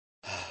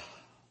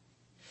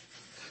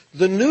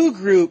The new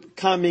group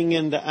coming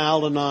into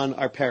Al-Anon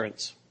are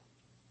parents.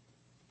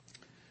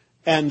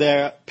 And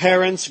their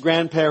parents,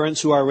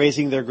 grandparents who are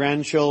raising their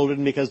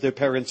grandchildren because their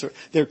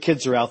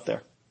kids are out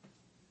there.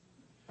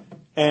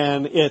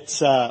 And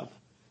it's a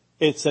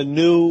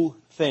new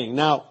thing.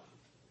 Now,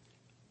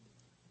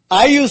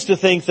 I used to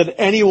think that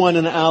anyone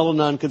in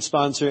Al-Anon could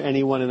sponsor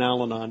anyone in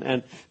Al-Anon.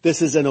 And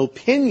this is an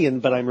opinion,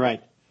 but I'm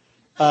right.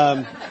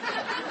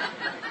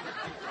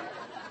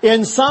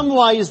 In some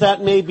ways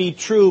that may be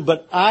true,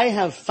 but I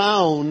have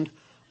found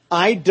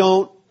I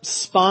don't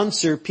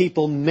sponsor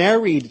people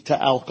married to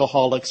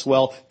alcoholics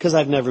well because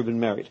I've never been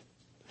married.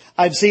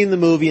 I've seen the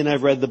movie and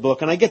I've read the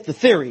book and I get the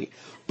theory,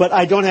 but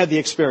I don't have the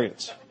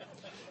experience.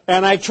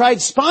 And I tried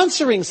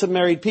sponsoring some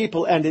married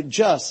people and it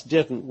just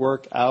didn't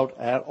work out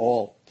at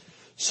all.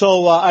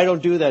 So I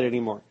don't do that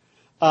anymore.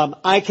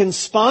 I can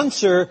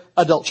sponsor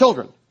adult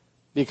children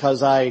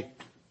because I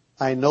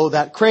know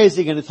that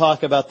crazy. Going to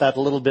talk about that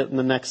a little bit in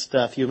the next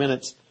few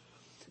minutes.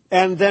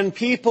 And then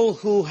people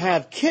who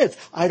have kids.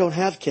 I don't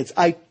have kids.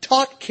 I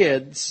taught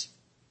kids.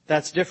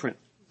 That's different.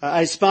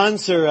 I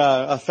sponsor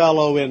a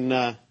fellow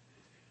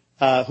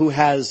who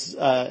has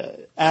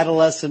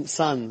adolescent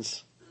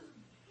sons.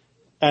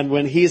 And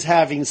when he's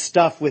having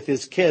stuff with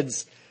his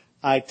kids,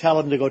 I tell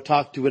him to go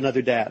talk to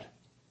another dad.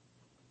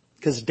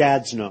 Because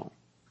dads know.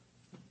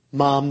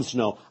 Moms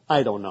know.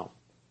 I don't know.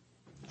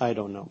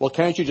 Well,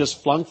 can't you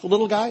just flunk the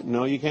little guy?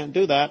 No, you can't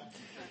do that.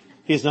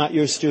 He's not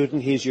your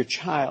student, he's your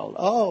child.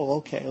 Oh,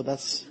 okay, well,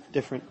 that's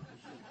different.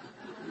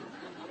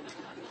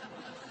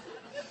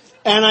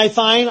 And I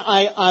find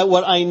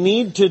what I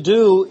need to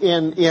do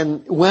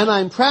when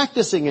I'm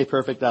practicing a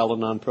Perfect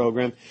Al-Anon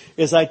program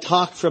is I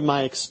talk from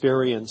my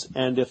experience.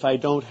 And if I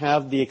don't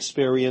have the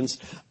experience,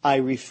 I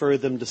refer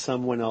them to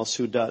someone else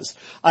who does.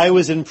 I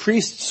was in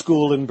priest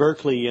school in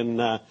Berkeley in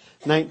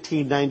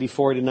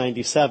 1994 to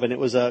 97. It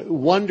was a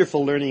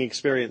wonderful learning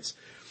experience.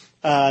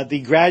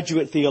 The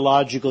Graduate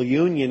Theological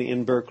Union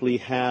in Berkeley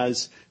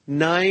has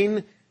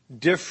 9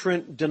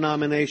 different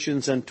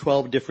denominations and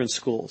 12 different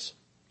schools.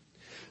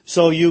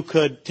 So you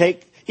could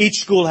each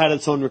school had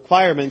its own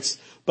requirements,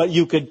 but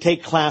you could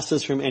take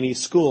classes from any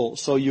school.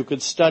 So you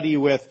could study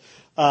with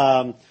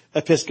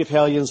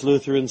Episcopalians,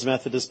 Lutherans,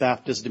 Methodists,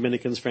 Baptists,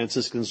 Dominicans,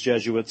 Franciscans,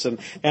 Jesuits,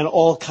 and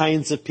all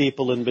kinds of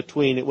people in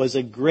between. It was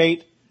a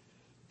great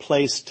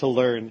place to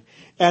learn.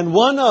 And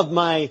one of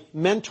my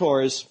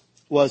mentors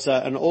was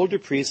an older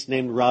priest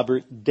named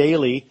Robert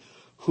Daly,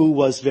 who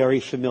was very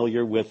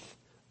familiar with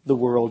the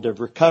world of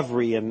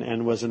recovery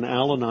and was an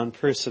Al-Anon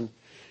person.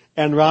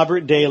 And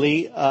Robert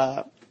Daly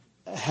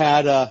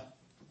had a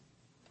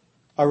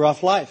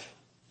rough life.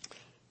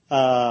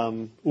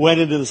 Went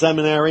into the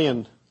seminary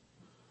and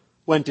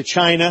went to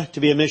China to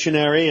be a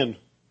missionary. And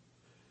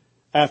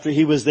after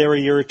he was there a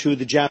year or two,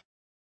 the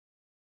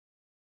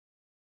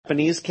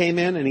Japanese came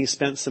in and he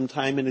spent some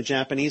time in a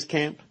Japanese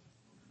camp.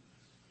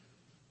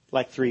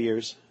 Like 3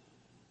 years.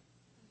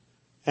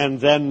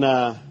 And then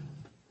the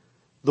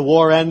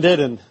war ended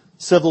and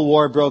civil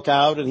war broke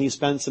out and he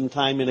spent some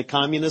time in a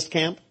communist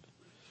camp.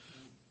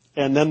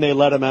 And then they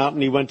let him out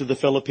and he went to the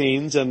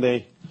Philippines and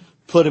they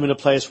put him in a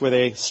place where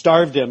they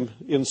starved him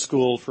in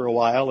school for a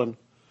while.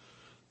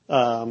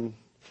 And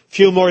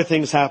few more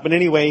things happened.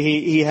 Anyway,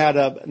 he had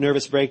a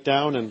nervous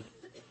breakdown and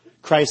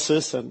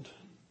crisis and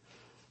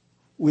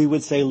we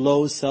would say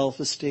low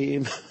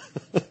self-esteem.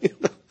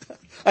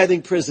 I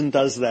think prison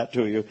does that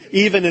to you.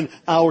 Even in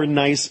our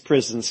nice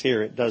prisons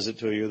here, it does it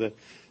to you. The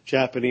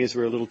Japanese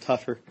were a little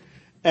tougher.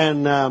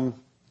 And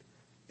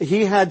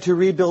he had to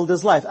rebuild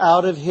his life.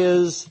 Out of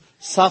his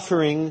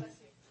suffering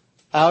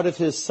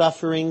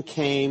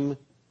came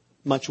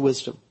much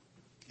wisdom.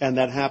 And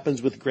that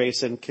happens with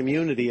grace and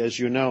community, as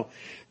you know.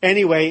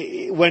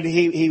 Anyway, when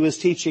he was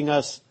teaching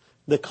us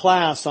the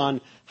class on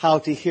how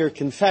to hear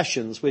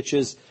confessions, which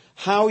is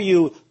how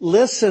you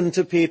listen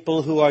to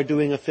people who are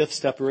doing a 5th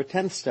step or a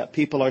 10th step.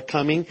 People are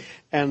coming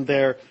and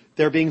they're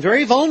being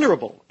very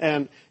vulnerable.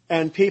 And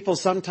people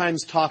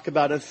sometimes talk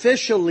about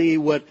officially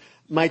what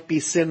might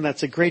be sin.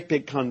 That's a great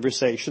big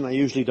conversation. I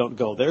usually don't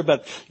go there.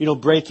 But,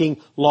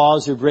 breaking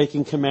laws or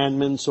breaking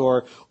commandments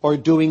or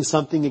doing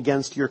something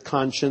against your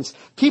conscience.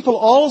 People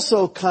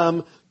also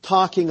come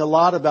talking a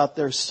lot about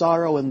their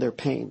sorrow and their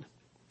pain.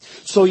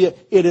 So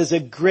it is a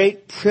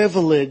great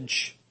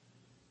privilege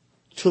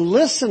to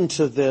listen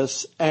to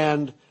this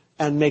and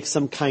make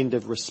some kind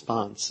of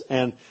response.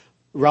 And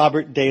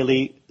Robert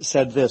Daly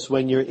said this,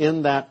 when you're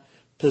in that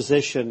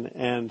position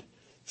and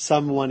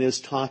someone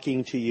is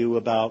talking to you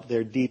about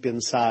their deep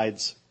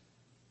insides,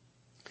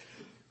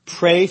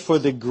 pray for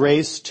the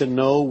grace to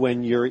know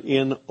when you're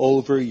in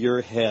over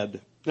your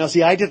head. Now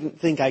see, I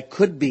didn't think I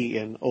could be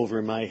in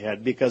over my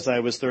head because I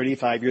was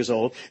 35 years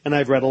old and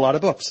I've read a lot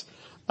of books.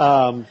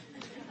 And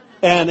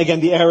again,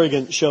 the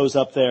arrogance shows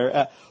up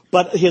there.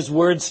 But his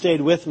word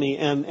stayed with me,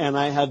 and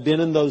I have been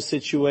in those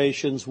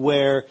situations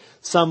where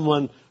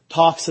someone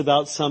talks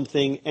about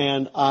something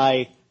and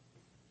I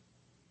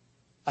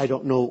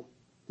don't know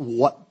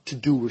what to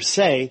do or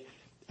say,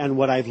 and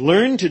what I've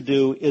learned to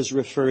do is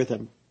refer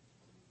them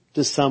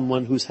to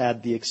someone who's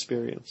had the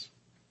experience.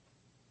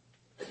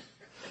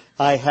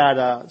 I had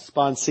a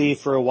sponsee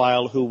for a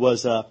while who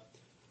was a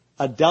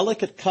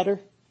delicate cutter.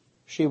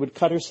 She would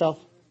cut herself.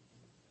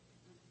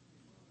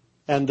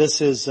 And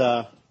this is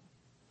a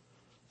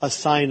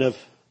sign of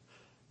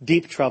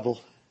deep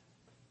trouble.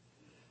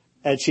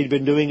 And she'd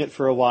been doing it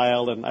for a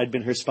while, and I'd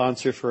been her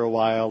sponsor for a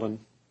while. And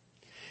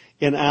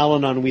in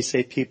Al-Anon, we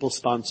say people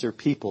sponsor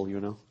people, you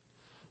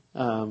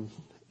know.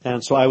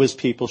 And so I was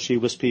people, she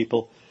was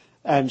people.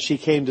 And she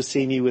came to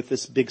see me with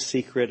this big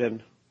secret,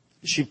 and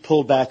she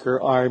pulled back her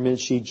arm and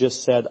she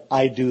just said,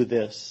 I do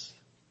this.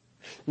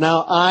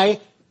 Now, I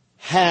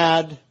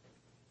had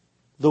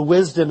the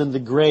wisdom and the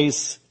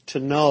grace to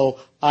know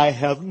I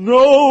have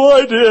no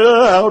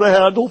idea how to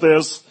handle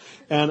this.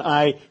 And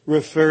I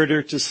referred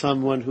her to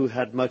someone who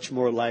had much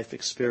more life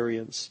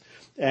experience.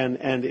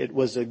 And it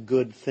was a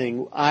good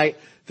thing.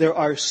 There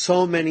are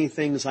so many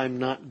things I'm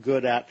not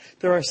good at.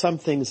 There are some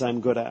things I'm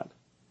good at.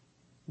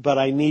 But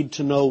I need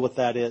to know what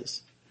that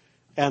is.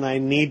 And I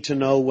need to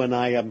know when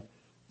I am,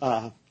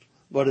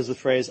 what is the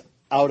phrase,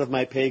 out of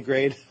my pay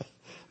grade.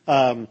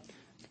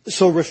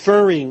 So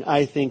referring,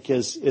 I think,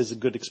 is a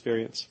good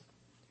experience.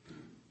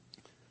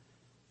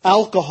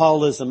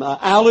 Alcoholism,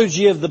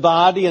 allergy of the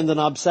body and an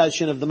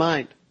obsession of the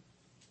mind.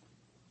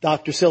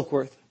 Dr.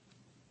 Silkworth.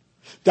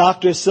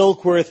 Dr.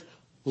 Silkworth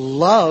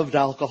loved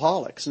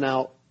alcoholics.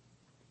 Now,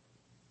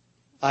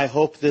 I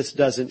hope this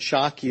doesn't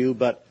shock you,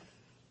 but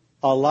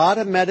a lot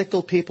of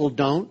medical people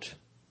don't.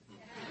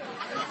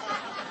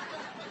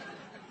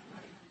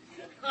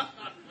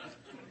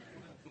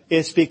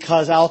 It's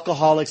because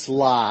alcoholics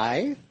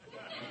lie.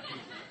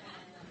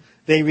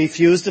 They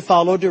refuse to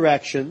follow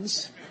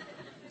directions.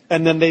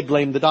 And then they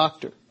blame the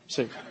doctor.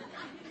 See?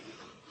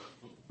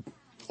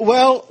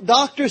 Well,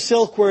 Dr.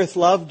 Silkworth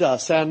loved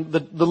us, and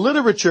the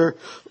literature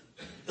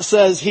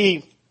says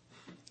he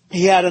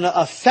had an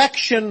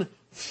affection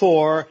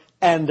for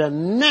and a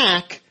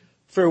knack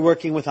for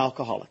working with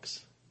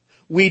alcoholics.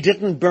 We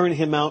didn't burn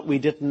him out. We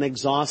didn't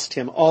exhaust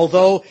him.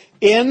 Although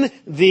in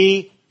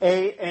the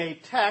AA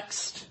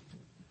text,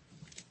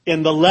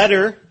 in the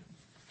letter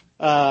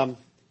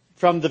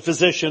from the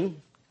physician,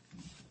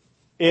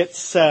 it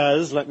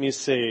says, let me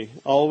see,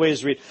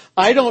 always read.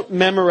 I don't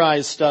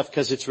memorize stuff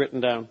because it's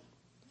written down.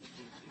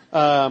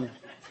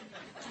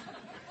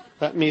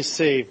 Let me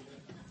see.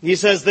 He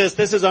says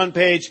this is on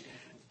page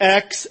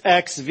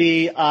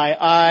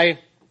XXVII.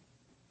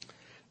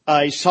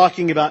 He's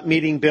talking about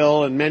meeting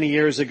Bill, and many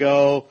years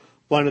ago,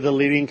 one of the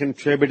leading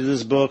contributors to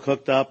this book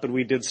hooked up and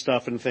we did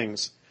stuff and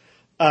things.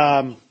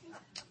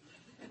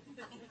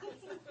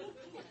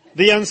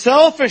 The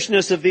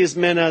unselfishness of these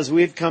men as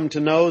we've come to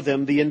know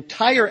them, the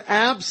entire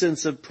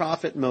absence of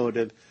profit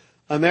motive,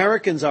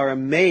 Americans are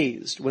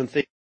amazed when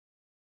things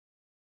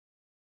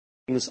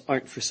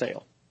aren't for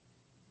sale.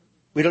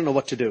 We don't know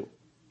what to do.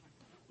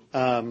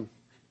 And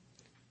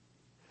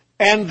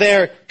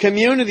their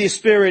community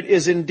spirit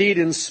is indeed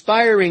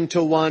inspiring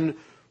to one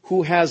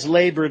who has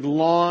labored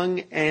long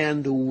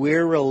and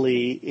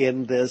wearily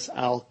in this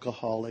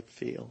alcoholic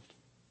field.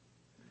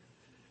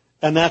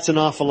 And that's an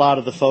awful lot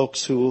of the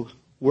folks who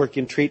work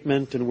in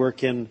treatment and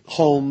work in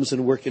homes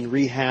and work in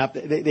rehab.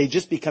 They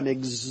just become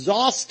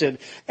exhausted.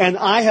 And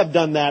I have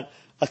done that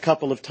a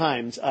couple of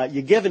times.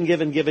 You give and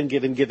give and give and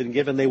give and give and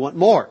give, and they want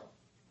more.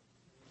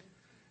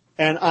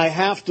 And I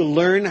have to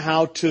learn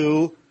how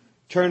to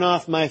turn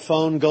off my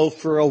phone, go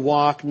for a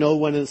walk, know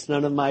when it's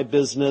none of my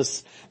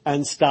business,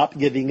 and stop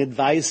giving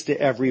advice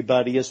to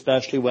everybody,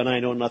 especially when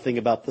I know nothing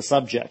about the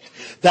subject.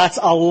 That's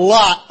a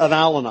lot of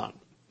Al-Anon.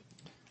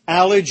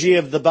 Allergy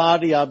of the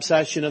body,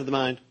 obsession of the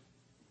mind.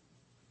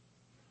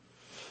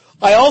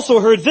 I also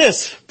heard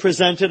this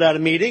presented at a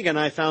meeting, and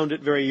I found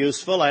it very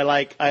useful. I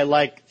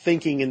like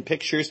thinking in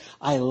pictures.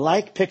 I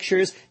like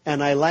pictures,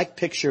 and I like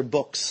picture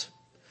books.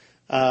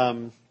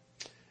 And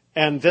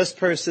this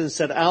person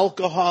said,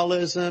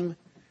 alcoholism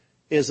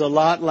is a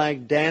lot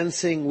like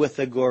dancing with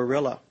a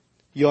gorilla.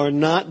 You're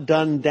not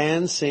done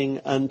dancing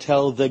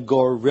until the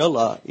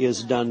gorilla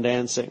is done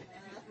dancing.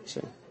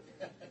 See?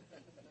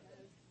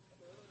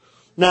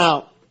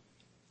 Now,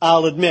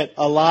 I'll admit,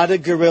 a lot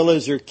of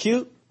gorillas are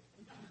cute.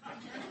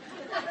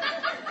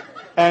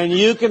 And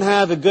you can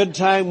have a good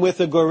time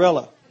with a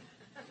gorilla.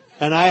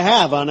 And I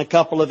have on a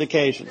couple of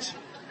occasions.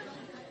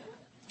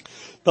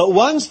 But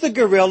once the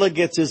gorilla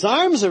gets his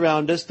arms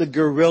around us, the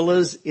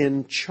gorilla's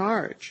in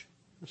charge.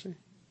 See?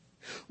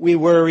 We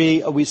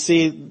worry, we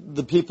see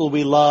the people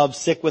we love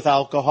sick with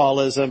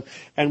alcoholism,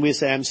 and we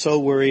say, I'm so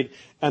worried.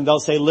 And they'll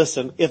say,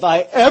 listen, if I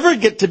ever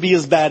get to be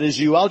as bad as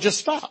you, I'll just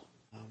stop.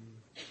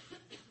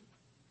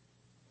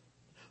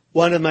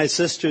 One of my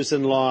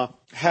sisters-in-law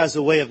has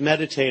a way of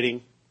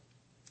meditating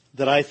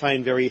that I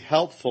find very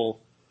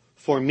helpful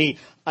for me.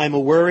 I'm a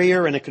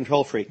worrier and a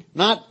control freak.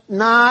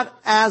 Not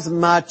as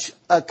much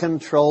a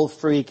control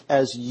freak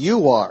as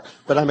you are,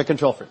 but I'm a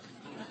control freak.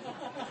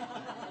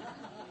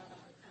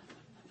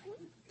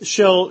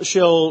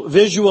 She'll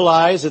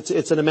visualize,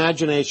 it's an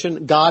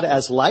imagination, God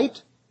as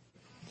light,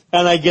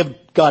 and I give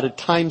God a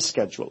time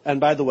schedule. And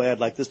by the way, I'd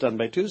like this done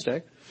by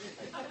Tuesday.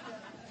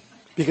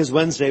 Because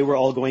Wednesday we're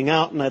all going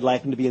out and I'd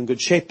like him to be in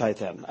good shape by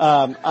then.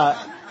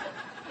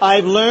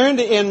 I've learned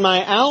in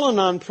my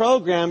Al-Anon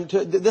program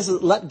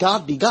let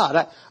God be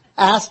God.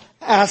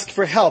 Ask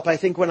for help. I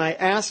think when I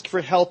ask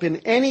for help in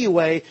any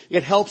way,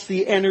 it helps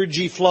the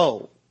energy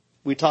flow.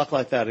 We talk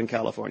like that in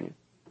California.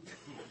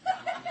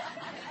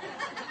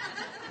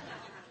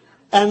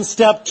 And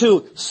step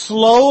 2,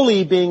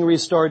 slowly being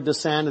restored to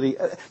sanity.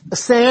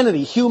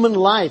 Sanity, human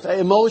life,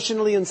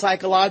 emotionally and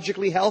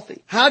psychologically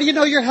healthy. How do you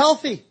know you're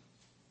healthy?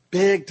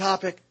 Big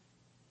topic.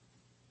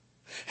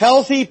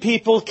 Healthy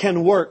people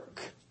can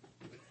work.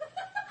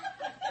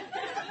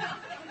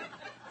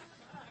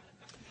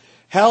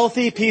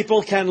 Healthy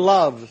people can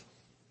love.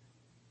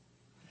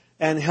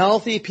 And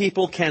healthy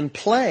people can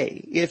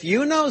play. If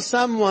you know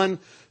someone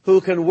who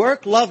can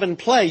work, love, and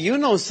play, you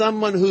know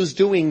someone who's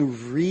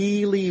doing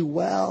really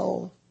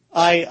well.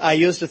 I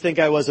used to think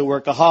I was a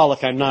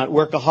workaholic. I'm not.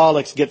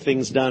 Workaholics get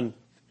things done.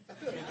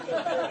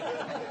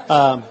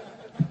 I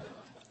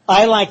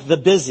like the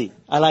busy.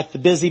 I like the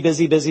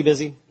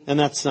busy, and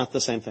that's not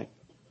the same thing.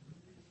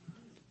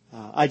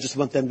 I just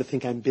want them to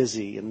think I'm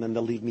busy, and then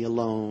they'll leave me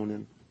alone.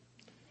 And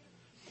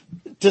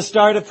to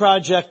start a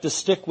project, to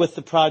stick with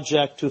the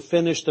project, to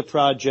finish the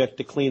project,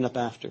 to clean up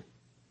after.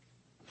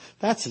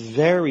 That's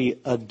very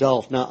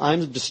adult. Now,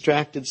 I'm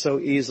distracted so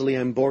easily.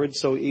 I'm bored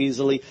so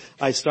easily.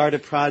 I start a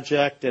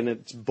project and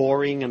it's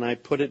boring and I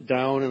put it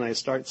down and I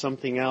start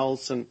something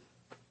else and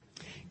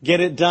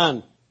get it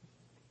done.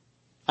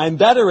 I'm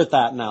better at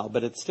that now,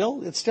 but it's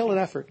still an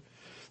effort.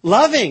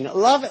 Loving,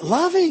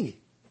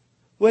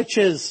 which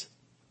is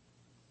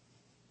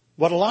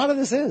what a lot of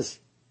this is.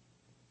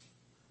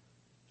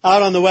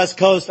 Out on the West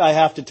Coast, I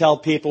have to tell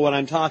people when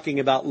I'm talking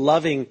about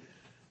loving,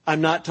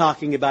 I'm not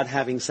talking about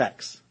having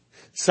sex.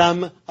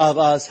 Some of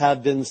us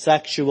have been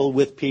sexual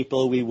with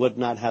people we would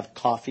not have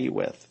coffee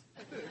with.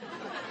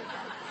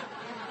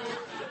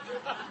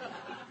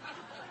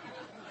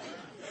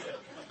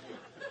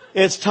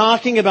 It's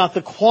talking about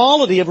the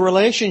quality of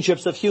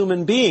relationships of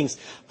human beings.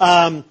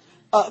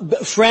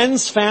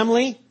 Friends,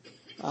 family.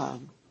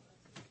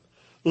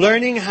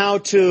 Learning how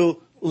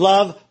to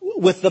love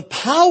with the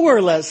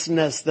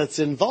powerlessness that's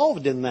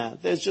involved in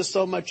that. There's just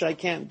so much I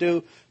can't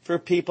do for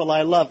people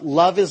I love.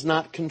 Love is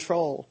not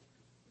control.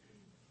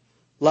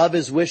 Love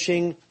is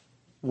wishing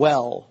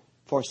well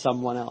for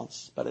someone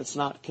else, but it's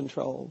not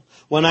control.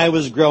 When I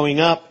was growing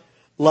up,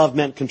 love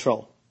meant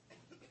control.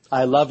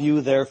 I love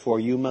you, therefore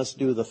you must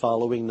do the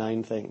following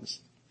 9 things.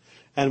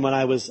 And when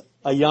I was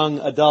a young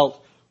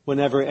adult,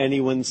 whenever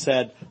anyone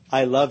said,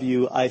 I love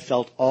you, I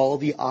felt all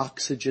the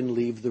oxygen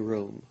leave the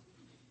room.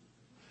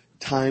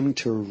 Time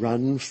to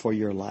run for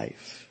your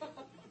life.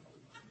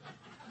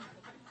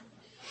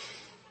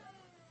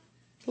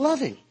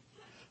 Loving.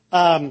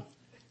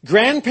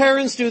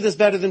 Grandparents do this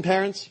better than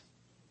parents.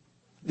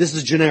 This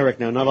is generic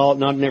now,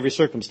 not in every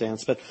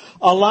circumstance, but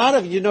a lot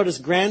of you notice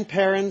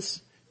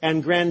grandparents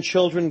and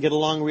grandchildren get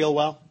along real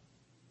well.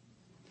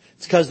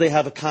 It's because they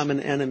have a common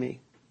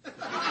enemy.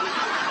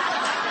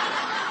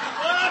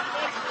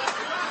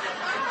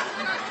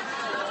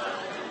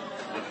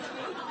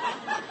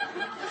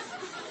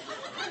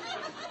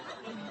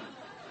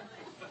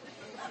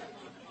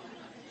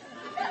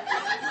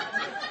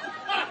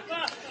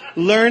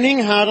 Learning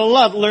how to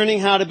love, learning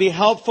how to be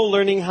helpful,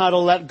 learning how to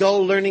let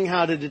go, learning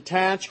how to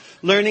detach,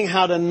 learning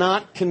how to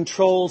not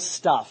control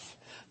stuff.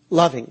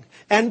 Loving.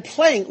 And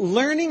playing,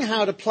 learning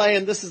how to play,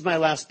 and this is my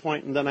last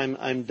point, and then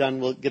I'm done.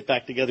 We'll get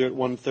back together at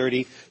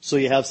 1:30, so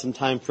you have some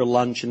time for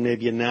lunch and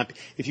maybe a nap.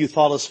 If you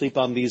fall asleep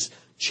on these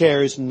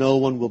chairs, no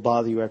one will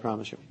bother you, I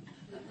promise you.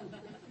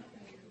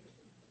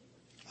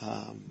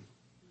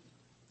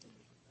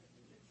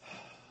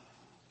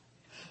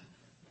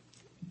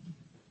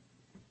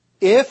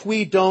 If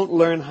we don't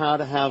learn how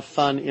to have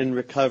fun in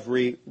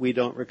recovery, we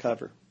don't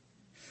recover.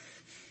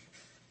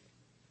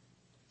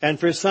 And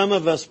for some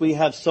of us, we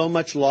have so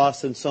much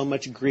loss and so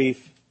much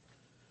grief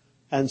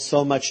and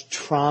so much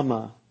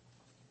trauma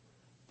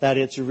that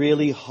it's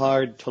really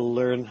hard to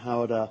learn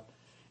how to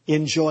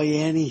enjoy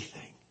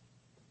anything.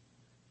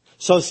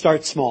 So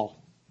start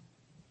small.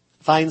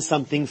 Find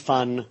something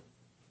fun.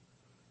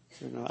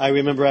 I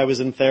remember I was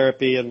in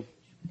therapy and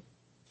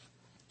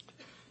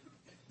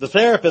the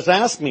therapist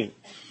asked me,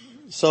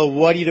 so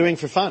what are you doing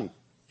for fun?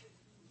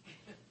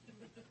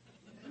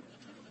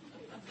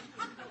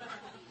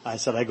 I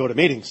said, I go to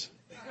meetings.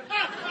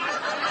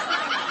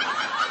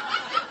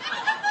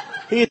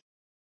 He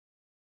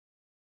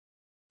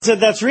said,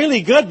 that's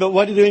really good, but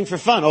what are you doing for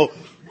fun? Oh,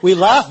 we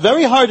laugh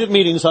very hard at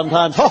meetings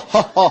sometimes.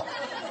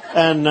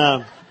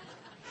 And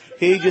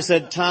he just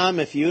said, Tom,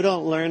 if you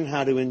don't learn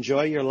how to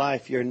enjoy your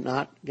life, you're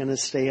not going to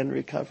stay in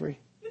recovery.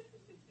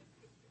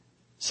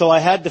 So I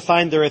had to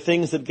find there are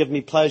things that give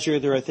me pleasure,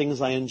 there are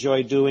things I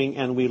enjoy doing,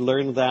 and we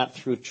learn that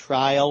through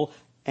trial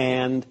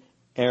and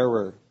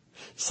error.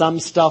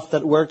 Some stuff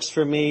that works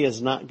for me is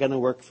not going to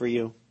work for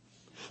you.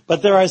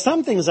 But there are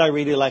some things I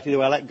really like to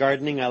do. I like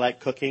gardening, I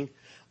like cooking.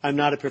 I'm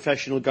not a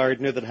professional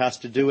gardener that has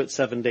to do it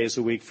 7 days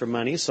a week for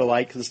money, so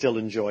I can still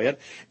enjoy it.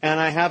 And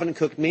I haven't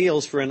cooked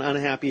meals for an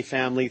unhappy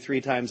family 3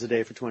 times a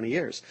day for 20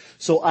 years.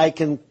 So I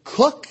can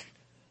cook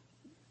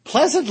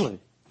pleasantly,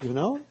 you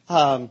know.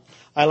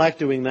 I like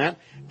doing that.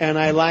 And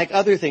I like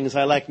other things.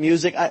 I like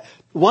music.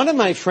 One of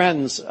my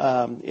friends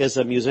is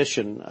a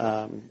musician,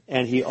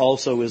 and he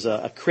also is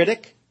a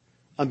critic,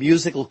 a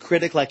musical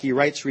critic, like he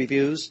writes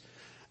reviews.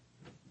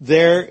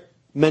 Their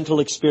mental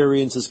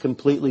experience is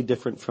completely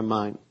different from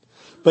mine.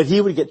 But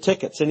he would get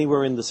tickets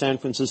anywhere in the San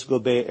Francisco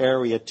Bay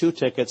Area, 2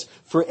 tickets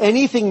for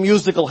anything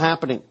musical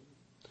happening.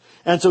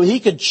 And so he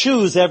could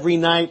choose every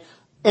night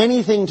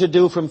anything to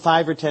do from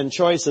 5 or 10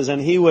 choices.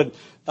 And he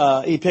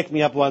picked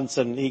me up once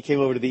and he came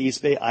over to the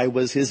East Bay. I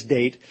was his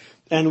date.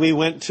 And we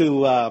went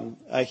to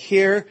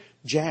hear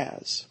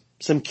jazz,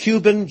 some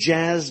Cuban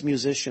jazz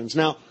musicians.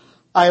 Now,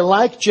 I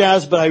like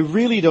jazz, but I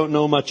really don't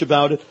know much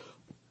about it.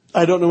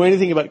 I don't know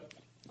anything about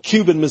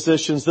Cuban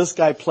musicians. This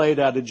guy played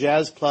at a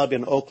jazz club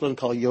in Oakland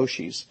called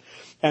Yoshi's.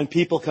 And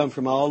people come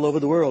from all over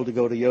the world to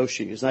go to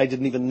Yoshi's. And I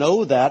didn't even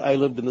know that. I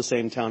lived in the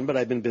same town, but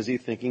I've been busy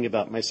thinking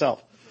about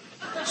myself.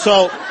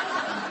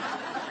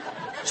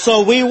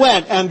 So we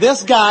went, and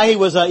this guy, he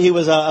was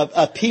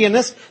a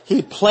pianist.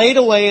 He played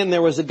away, and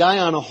there was a guy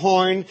on a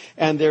horn,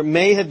 and there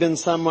may have been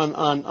someone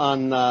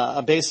on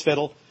a bass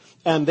fiddle,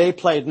 and they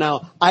played.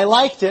 Now, I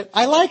liked it.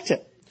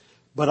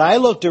 But I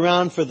looked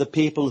around for the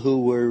people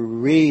who were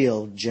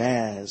real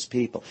jazz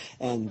people,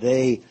 and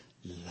they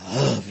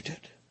loved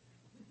it.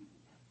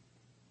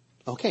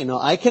 Okay, now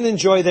I can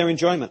enjoy their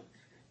enjoyment,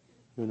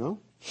 you know?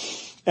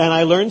 And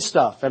I learned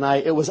stuff, and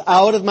it was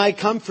out of my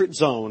comfort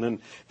zone,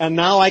 and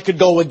now I could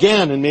go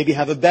again and maybe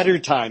have a better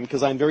time,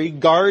 because I'm very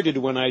guarded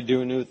when I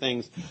do new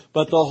things.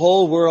 But the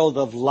whole world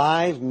of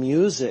live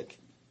music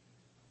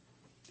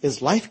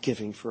is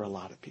life-giving for a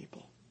lot of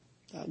people.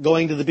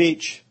 Going to the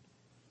beach,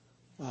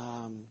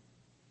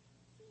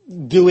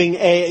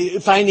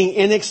 finding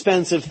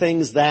inexpensive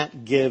things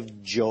that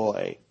give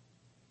joy.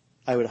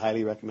 I would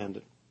highly recommend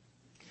it.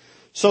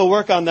 So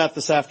work on that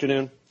this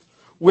afternoon.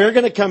 We're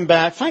going to come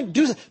back.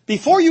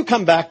 Before you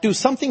come back, do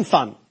something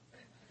fun.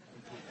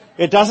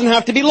 It doesn't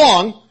have to be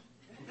long.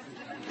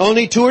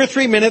 Only 2 or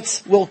 3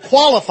 minutes will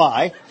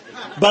qualify.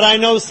 But I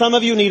know some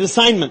of you need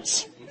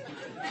assignments.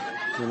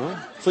 You know?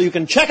 So you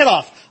can check it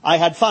off. I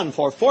had fun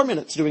for 4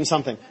 minutes doing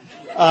something.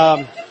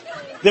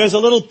 There's a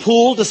little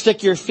pool to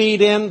stick your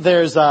feet in.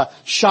 There's a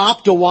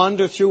shop to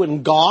wander through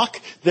and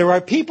gawk. There are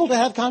people to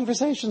have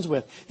conversations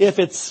with. If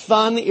it's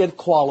fun, it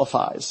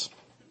qualifies.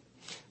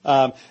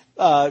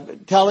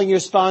 Telling your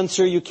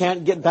sponsor you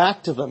can't get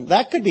back to them.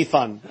 That could be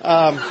fun.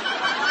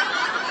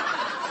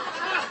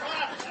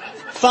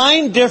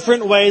 Find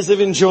different ways of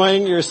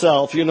enjoying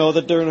yourself, you know,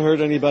 that don't hurt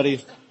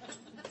anybody.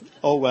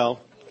 Oh well.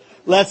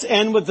 Let's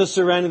end with the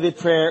serenity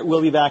prayer.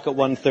 We'll be back at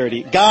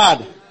 1:30.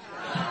 God,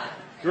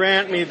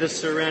 grant me the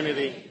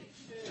serenity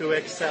to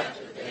accept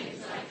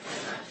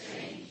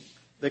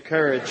the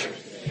courage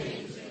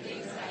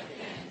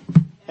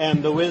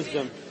and the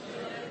wisdom.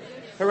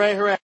 Hooray,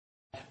 hooray.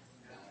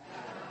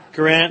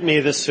 Grant me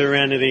the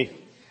serenity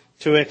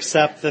to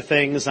accept the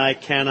things I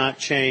cannot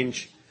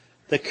change,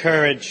 the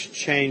courage to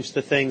change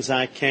the things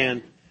I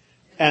can,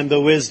 and the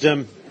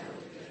wisdom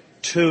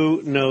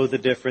to know the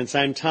difference.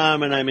 I'm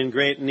Tom, and I'm in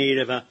great need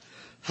of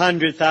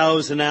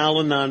 100,000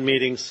 Al-Anon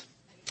meetings.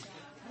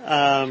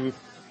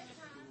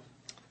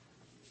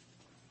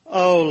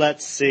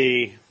 Let's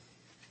see.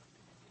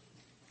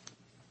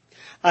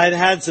 I'd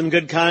had some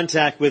good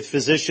contact with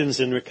physicians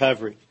in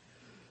recovery,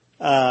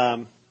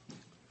 and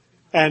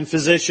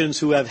physicians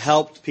who have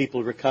helped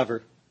people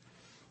recover.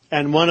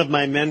 And one of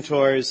my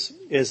mentors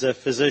is a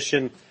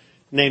physician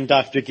named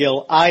Dr.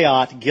 Gil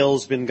Ayat.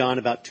 Gil's been gone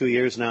about 2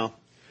 years now.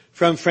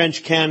 From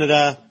French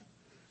Canada,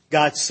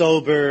 got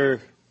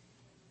sober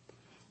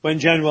when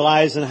General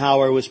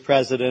Eisenhower was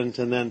president,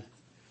 and then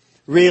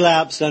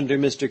relapsed under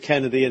Mr.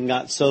 Kennedy and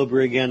got sober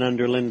again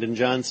under Lyndon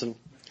Johnson.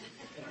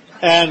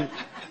 And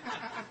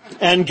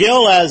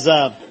Gil, as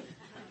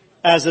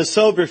a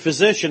sober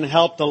physician,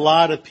 helped a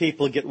lot of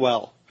people get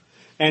well.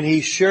 And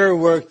he sure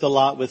worked a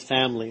lot with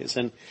families.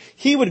 And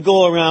he would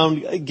go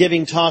around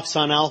giving talks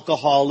on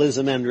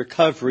alcoholism and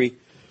recovery,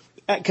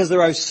 because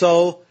there are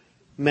so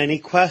many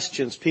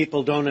questions.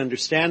 People don't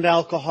understand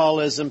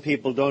alcoholism.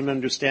 People don't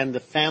understand the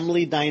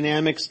family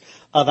dynamics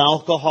of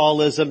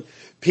alcoholism.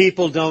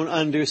 People don't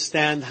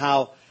understand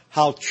how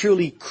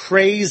truly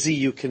crazy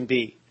you can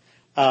be,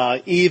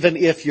 even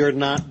if you're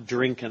not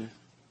drinking.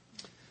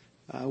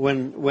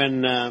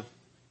 When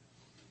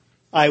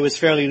I was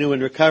fairly new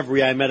in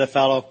recovery, I met a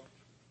fellow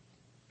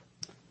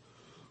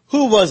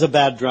who was a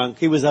bad drunk.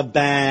 He was a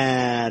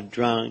bad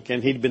drunk,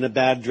 and he'd been a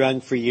bad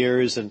drunk for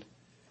years, and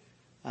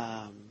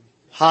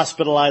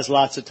hospitalized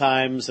lots of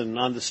times, and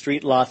on the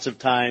street lots of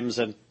times,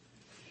 and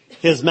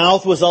his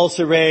mouth was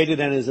ulcerated,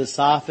 and his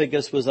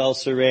esophagus was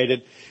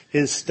ulcerated.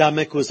 His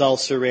stomach was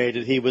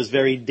ulcerated. He was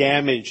very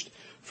damaged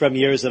from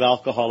years of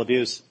alcohol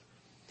abuse.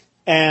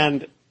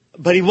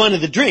 But he wanted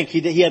to drink.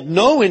 He had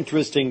no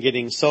interest in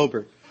getting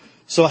sober.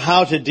 So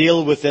how to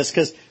deal with this?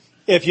 Because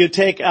if you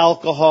take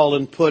alcohol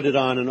and put it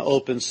on an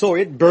open sore,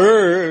 it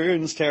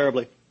burns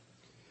terribly.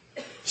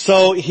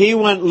 So he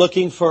went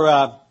looking for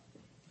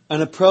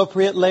an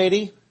appropriate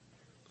lady,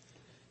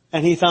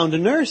 and he found a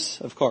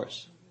nurse, of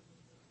course,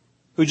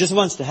 who just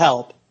wants to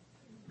help.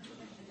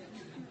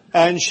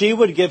 And she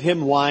would give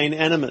him wine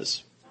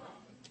enemas.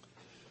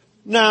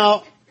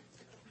 Now,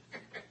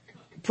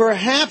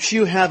 perhaps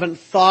you haven't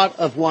thought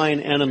of wine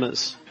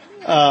enemas.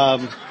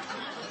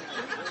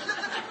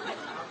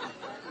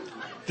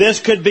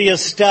 This could be a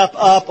step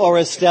up or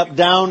a step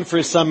down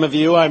for some of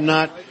you. I'm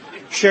not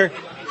sure.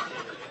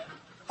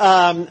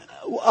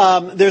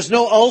 There's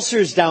no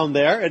ulcers down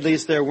there. At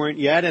least there weren't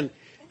yet.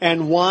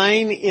 And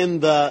wine in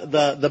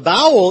the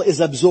bowel is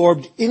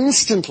absorbed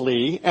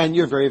instantly, and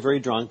you're very, very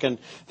drunk, and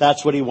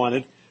that's what he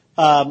wanted.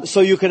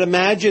 So you could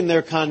imagine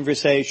their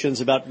conversations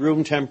about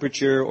room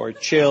temperature or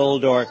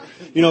chilled or,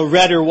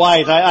 red or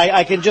white.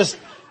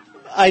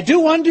 I do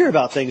wonder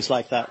about things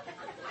like that.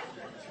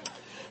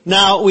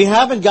 Now, we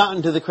haven't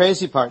gotten to the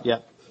crazy part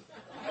yet.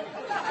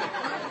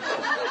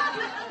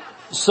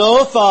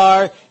 So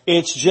far,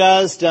 it's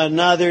just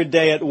another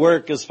day at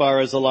work as far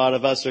as a lot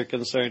of us are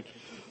concerned.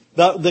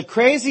 The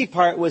crazy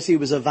part was he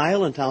was a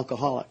violent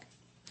alcoholic.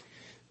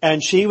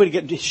 And she would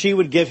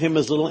give him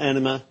his little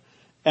enema,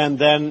 and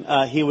then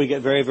he would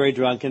get very, very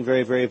drunk and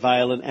very, very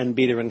violent and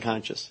beat her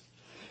unconscious.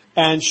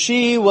 And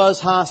she was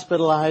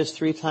hospitalized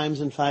 3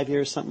 times in 5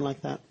 years, something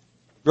like that.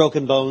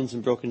 Broken bones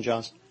and broken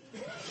jaws.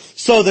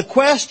 So the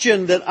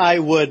question that I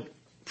would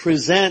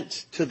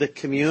present to the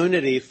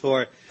community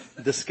for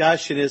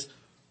discussion is,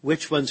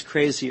 which one's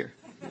crazier?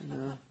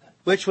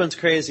 Which one's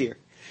crazier?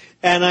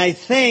 And I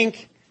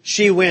think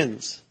she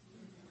wins.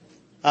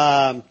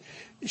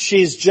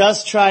 She's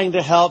just trying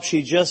to help.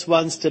 She just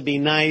wants to be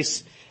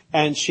nice.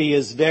 And she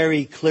is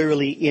very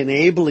clearly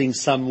enabling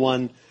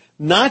someone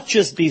not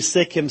just be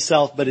sick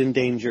himself, but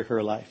endanger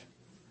her life.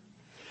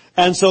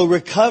 And so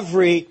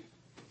recovery,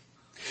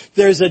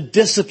 there's a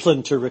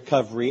discipline to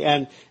recovery.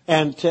 And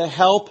to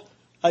help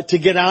to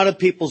get out of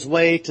people's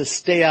way, to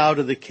stay out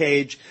of the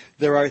cage,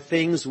 there are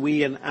things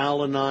we in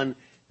Al-Anon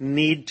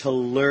need to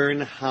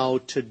learn how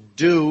to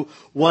do,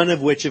 one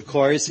of which, of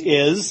course,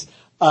 is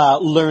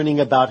learning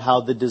about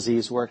how the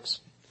disease works.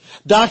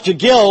 Dr.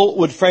 Gill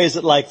would phrase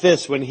it like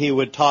this when he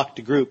would talk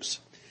to groups.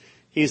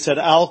 He said,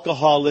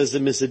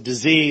 alcoholism is a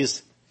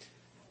disease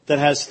that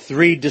has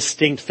 3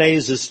 distinct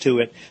phases to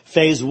it.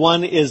 Phase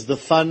 1 is the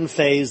fun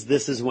phase.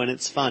 This is when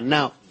it's fun.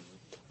 Now,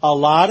 a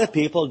lot of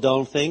people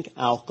don't think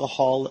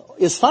alcohol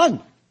is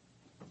fun.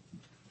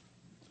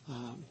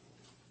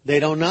 They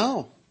don't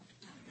know.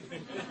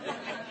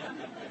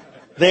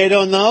 They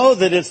don't know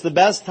that it's the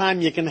best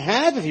time you can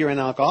have if you're an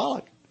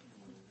alcoholic.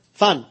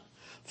 Fun.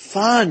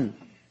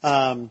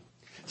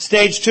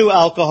 Stage 2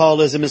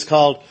 alcoholism is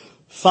called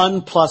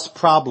fun plus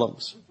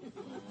problems.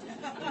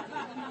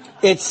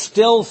 It's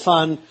still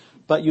fun,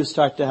 but you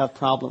start to have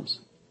problems.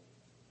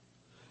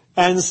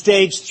 And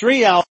stage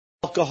 3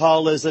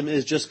 alcoholism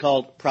is just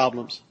called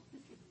problems.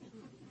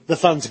 The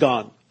fun's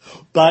gone.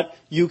 But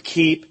you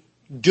keep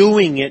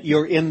doing it.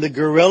 You're in the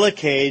gorilla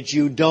cage.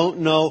 You don't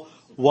know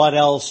what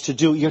else to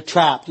do. You're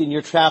trapped, and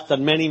you're trapped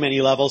on many,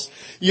 many levels.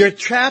 You're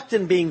trapped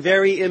in being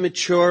very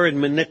immature and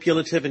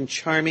manipulative and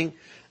charming,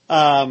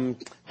 and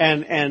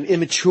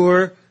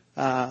immature.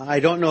 I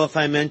don't know if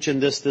I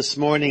mentioned this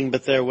morning,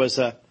 but there was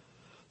a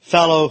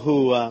fellow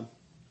who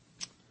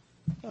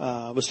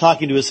was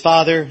talking to his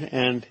father,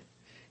 and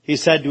he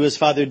said to his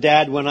father,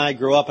 Dad, when I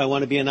grow up, I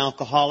want to be an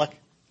alcoholic.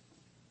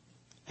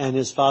 And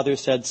his father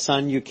said,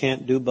 son, you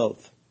can't do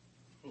both.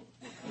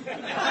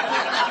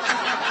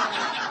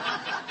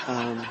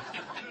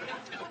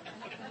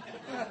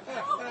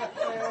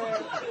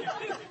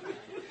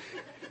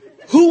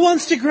 Who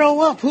wants to grow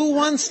up? Who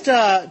wants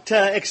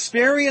to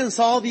experience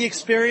all the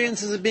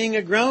experiences of being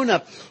a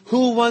grown-up?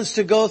 Who wants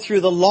to go through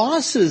the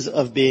losses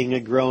of being a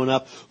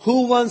grown-up?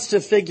 Who wants to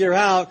figure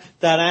out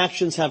that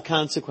actions have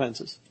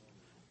consequences?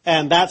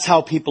 And that's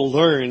how people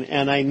learn,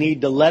 and I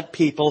need to let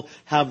people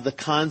have the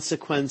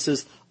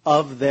consequences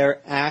of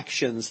their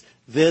actions.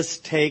 This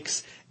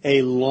takes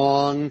a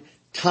long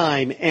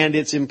time, and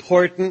it's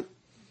important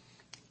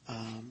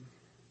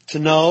to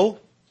know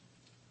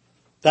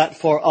that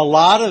for a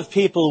lot of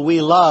people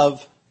we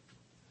love,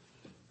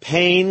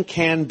 pain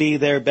can be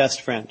their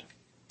best friend,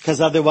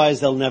 because otherwise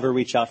they'll never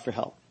reach out for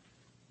help.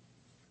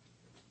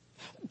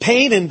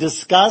 Pain and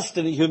disgust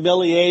and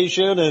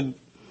humiliation and,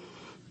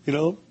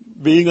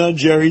 being on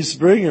Jerry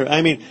Springer.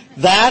 I mean,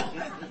 that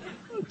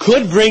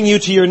could bring you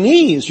to your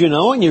knees,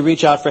 and you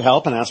reach out for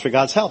help and ask for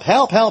God's help.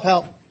 Help.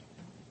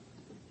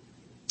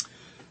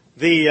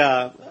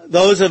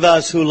 Those of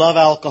us who love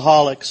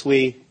alcoholics,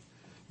 we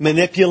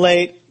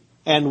manipulate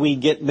and we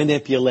get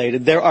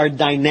manipulated. There are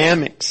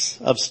dynamics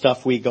of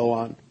stuff we go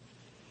on.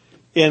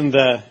 In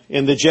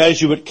the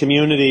Jesuit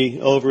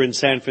community over in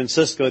San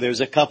Francisco,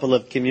 there's a couple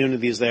of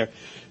communities there.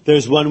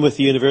 There's one with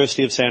the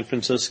University of San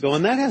Francisco,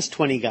 and that has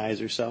 20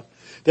 guys or so.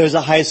 There's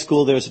a high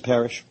school, there's a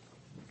parish.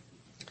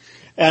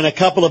 And a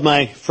couple of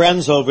my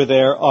friends over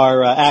there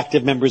are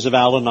active members of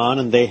Al-Anon,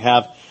 and they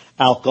have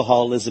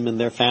alcoholism in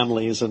their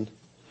families. And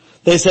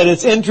they said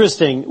it's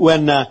interesting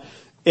when,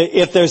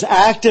 if there's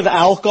active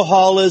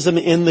alcoholism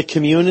in the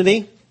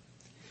community,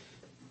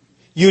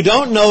 you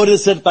don't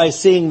notice it by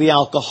seeing the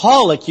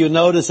alcoholic, you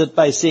notice it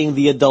by seeing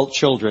the adult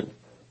children.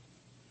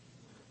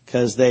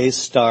 Because they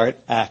start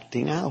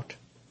acting out.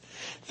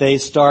 They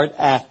start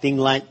acting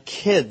like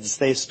kids.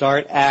 They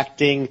start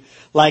acting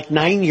like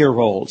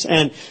 9-year-olds.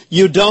 And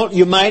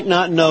you might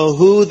not know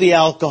who the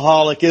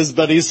alcoholic is,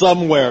 but he's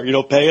somewhere.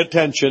 Pay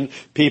attention.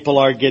 People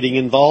are getting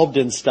involved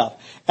in stuff.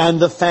 And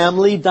the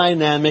family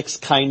dynamics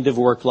kind of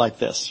work like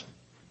this.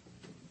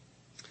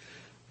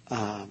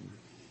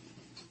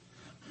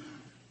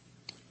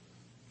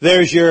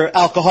 There's your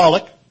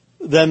alcoholic.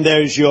 Then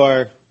there's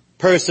your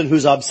person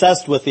who's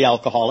obsessed with the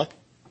alcoholic.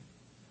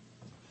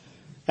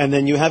 And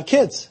then you have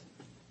kids.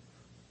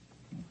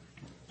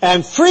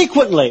 And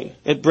frequently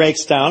it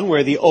breaks down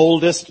where the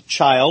oldest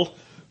child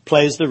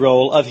plays the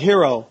role of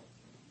hero.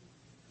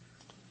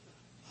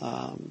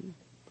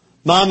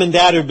 Mom and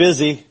dad are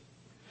busy.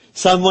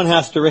 Someone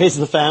has to raise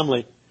the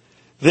family.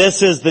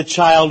 This is the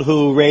child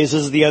who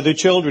raises the other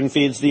children,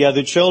 feeds the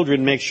other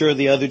children, makes sure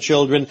the other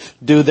children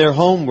do their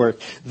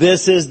homework.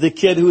 This is the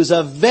kid who's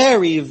a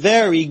very,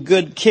 very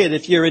good kid.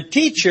 If you're a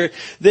teacher,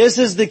 this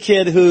is the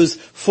kid who's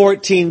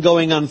 14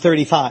 going on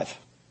 35.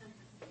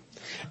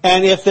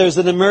 And if there's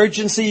an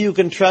emergency, you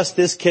can trust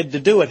this kid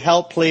to do it.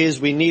 Help, please.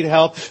 We need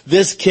help.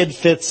 This kid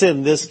fits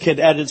in. This kid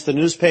edits the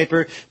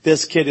newspaper.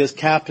 This kid is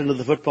captain of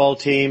the football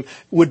team.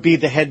 Would be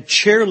the head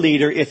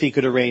cheerleader if he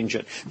could arrange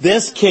it.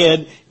 This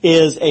kid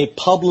is a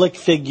public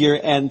figure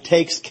and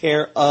takes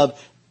care of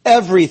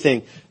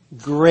everything.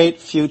 Great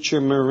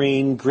future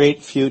Marine,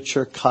 great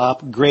future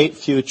cop, great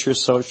future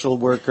social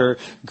worker,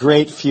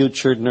 great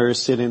future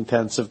nurse in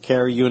intensive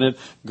care unit,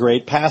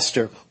 great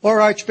pastor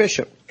or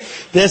archbishop.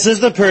 This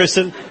is the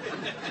person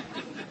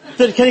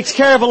that takes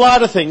care of a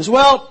lot of things.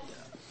 Well,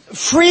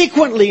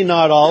 frequently,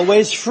 not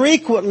always,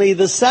 frequently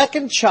the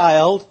second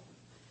child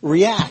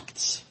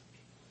reacts.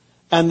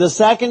 And the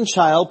second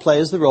child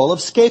plays the role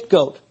of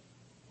scapegoat.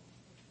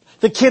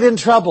 The kid in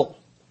trouble.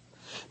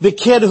 The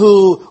kid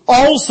who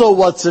also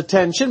wants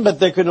attention, but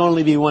there can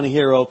only be one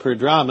hero per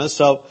drama,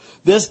 so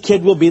this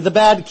kid will be the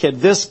bad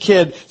kid. This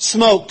kid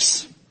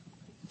smokes.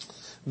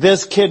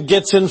 This kid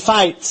gets in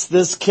fights.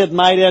 This kid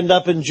might end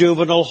up in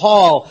juvenile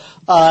hall.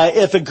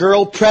 If a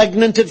girl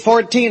pregnant at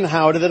 14,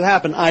 how did it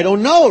happen? I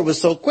don't know. It was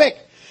so quick.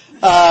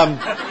 And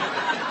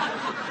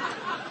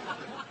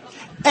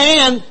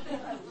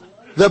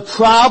the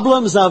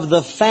problems of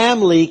the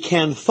family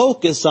can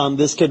focus on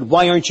this kid.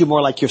 Why aren't you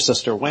more like your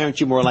sister? Why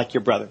aren't you more like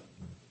your brother?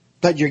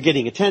 But you're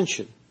getting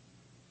attention.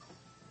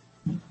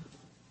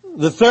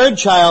 The third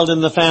child in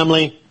the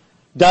family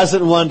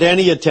doesn't want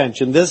any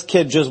attention. This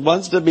kid just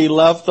wants to be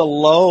left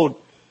alone.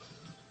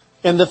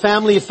 In the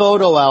family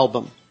photo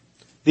album,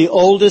 the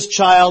oldest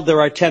child,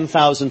 there are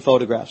 10,000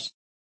 photographs.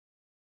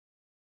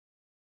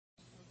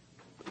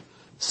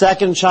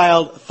 Second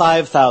child,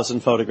 5,000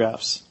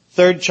 photographs.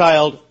 Third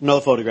child, no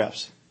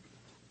photographs.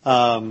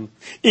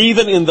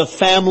 Even in the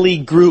family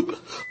group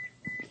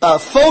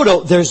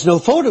photo, there's no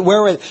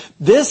photo.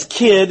 This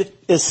kid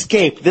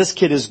escaped. This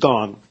kid is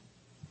gone.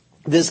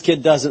 This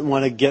kid doesn't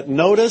want to get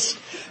noticed.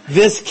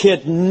 This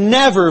kid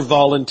never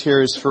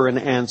volunteers for an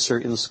answer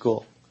in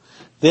school.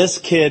 This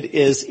kid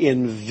is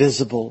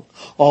invisible,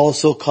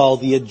 also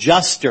called the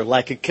adjuster.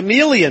 Like a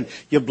chameleon,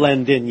 you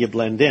blend in, you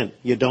blend in.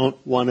 You don't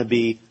want to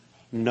be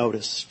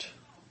noticed.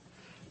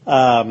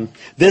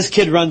 This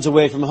kid runs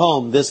away from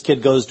home. This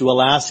kid goes to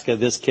Alaska.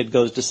 This kid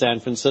goes to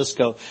San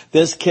Francisco.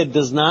 This kid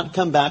does not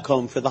come back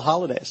home for the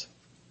holidays.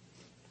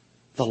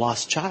 The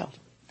lost child.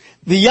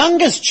 The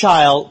youngest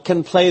child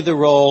can play the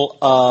role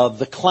of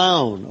the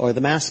clown or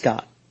the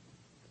mascot.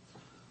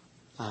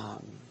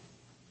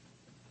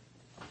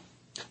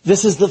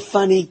 This is the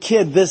funny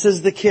kid. This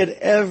is the kid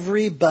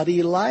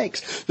everybody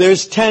likes.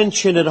 There's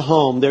tension at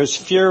home. There's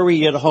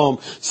fury at home.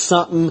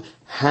 Something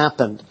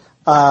happened.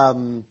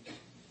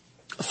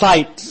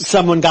 Fight.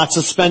 Someone got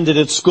suspended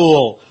at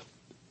school.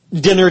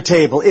 Dinner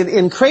table.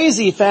 In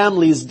crazy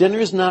families,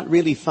 dinner's not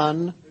really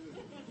fun.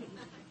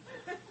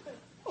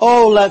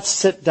 Oh, let's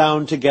sit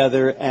down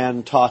together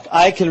and talk.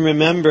 I can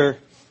remember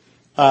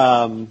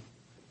I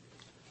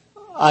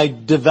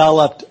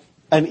developed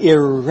an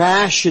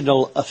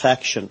irrational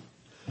affection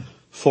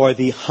for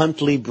the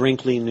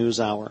Huntley-Brinkley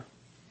NewsHour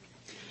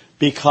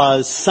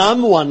because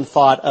someone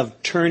thought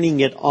of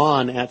turning it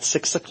on at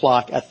 6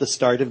 o'clock at the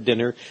start of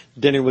dinner.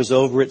 Dinner was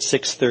over at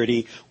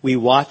 6:30. We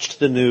watched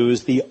the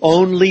news. The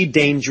only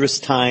dangerous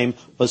time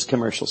was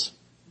commercials.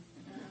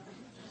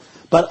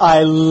 But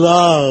I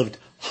loved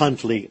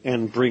Huntley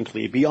and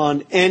Brinkley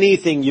beyond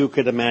anything you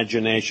could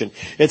imagination.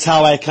 It's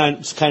how I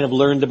kind of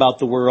learned about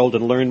the world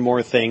and learned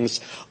more things.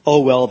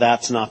 Oh, well,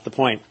 that's not the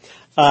point.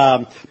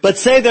 But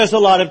say there's a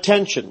lot of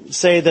tension.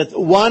 Say that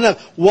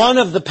one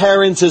of the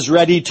parents is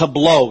ready to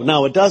blow.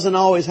 Now, it doesn't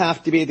always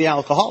have to be the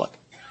alcoholic.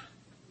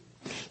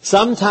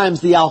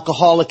 Sometimes the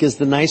alcoholic is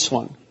the nice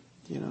one.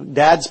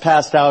 Dad's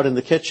passed out in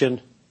the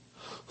kitchen.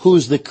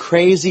 who's the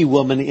crazy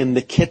woman in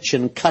the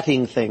kitchen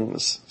cutting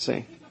things,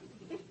 see?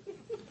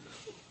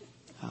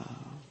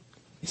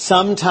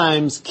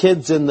 Sometimes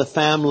kids in the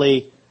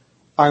family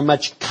are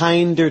much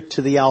kinder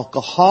to the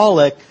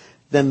alcoholic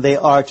than they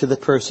are to the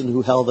person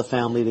who held the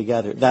family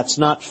together. That's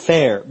not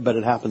fair, but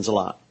it happens a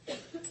lot.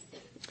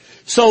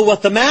 So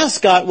what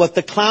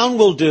the clown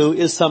will do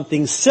is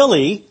something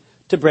silly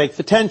to break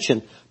the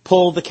tension.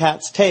 Pull the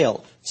cat's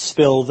tail.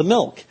 Spill the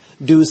milk.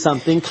 Do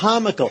something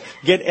comical.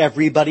 Get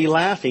everybody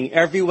laughing.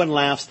 Everyone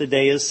laughs, the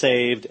day is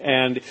saved,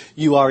 and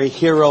you are a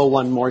hero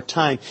one more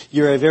time.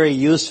 You're a very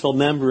useful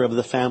member of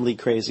the family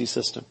crazy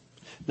system.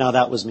 Now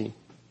that was me.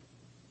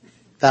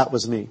 That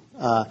was me.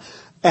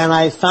 And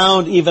I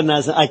found even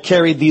as I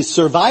carried these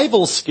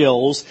survival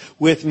skills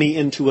with me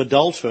into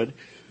adulthood,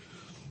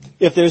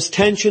 if there's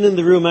tension in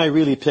the room, I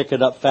really pick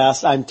it up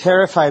fast. I'm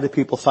terrified of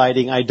people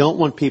fighting. I don't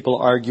want people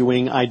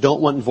arguing. I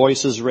don't want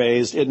voices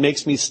raised. It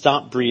makes me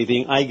stop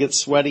breathing. I get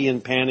sweaty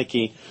and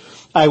panicky.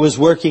 I was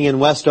working in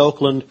West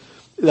Oakland,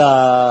 early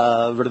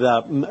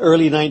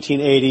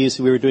 1980s.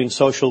 We were doing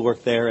social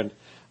work there, and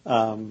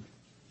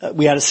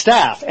we had a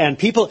staff. And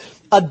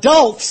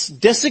adults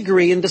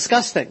disagree and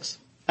discuss things.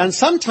 And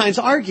sometimes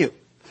argue.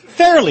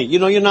 Fairly.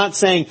 You're not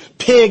saying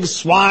pig,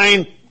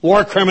 swine,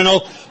 war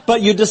criminal,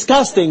 but you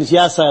discuss things.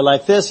 Yes, I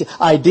like this.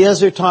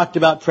 Ideas are talked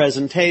about,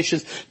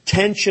 presentations,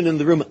 tension in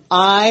the room.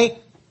 I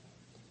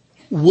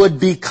would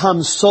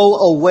become so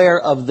aware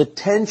of the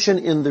tension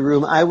in the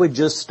room, I would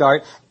just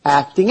start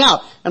acting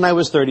out. And I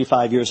was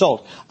 35 years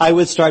old. I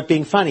would start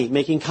being funny,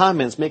 making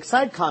comments, make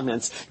side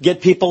comments,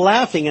 get people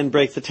laughing and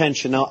break the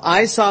tension. Now,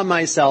 I saw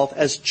myself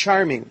as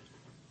charming.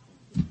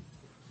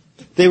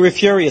 They were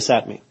furious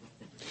at me.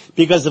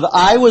 Because if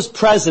I was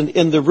present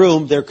in the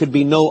room, there could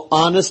be no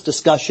honest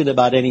discussion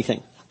about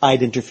anything.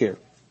 I'd interfere.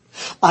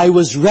 I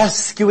was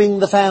rescuing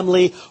the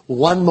family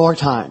one more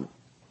time.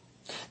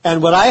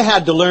 And what I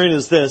had to learn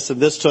is this,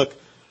 and this took,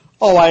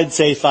 I'd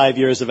say 5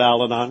 years of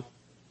Al-Anon.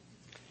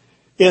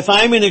 If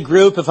I'm in a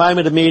group, if I'm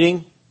at a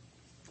meeting,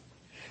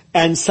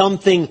 and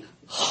something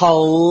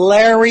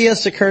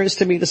hilarious occurs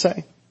to me to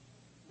say,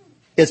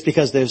 it's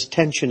because there's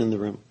tension in the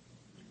room.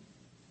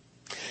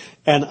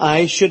 And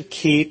I should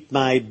keep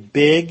my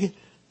big,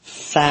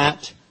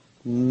 fat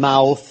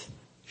mouth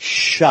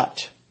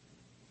shut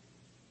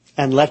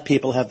and let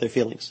people have their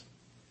feelings.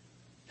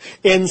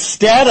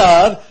 Instead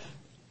of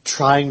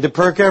trying to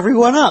perk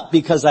everyone up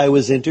because I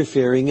was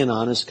interfering in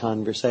honest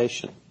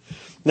conversation.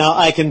 Now,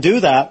 I can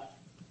do that,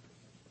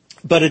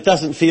 but it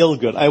doesn't feel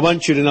good. I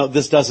want you to know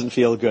this doesn't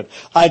feel good.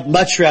 I'd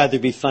much rather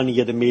be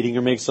funny at a meeting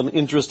or make some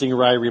interesting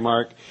wry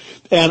remark.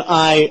 And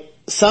I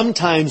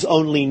sometimes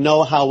only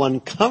know how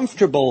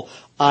uncomfortable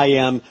I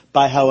am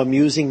by how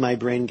amusing my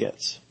brain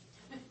gets.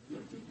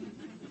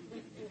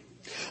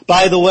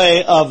 By the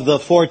way, of the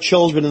 4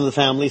 children in the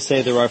family,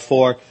 say there are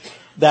 4,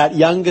 that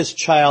youngest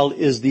child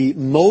is the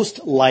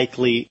most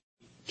likely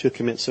to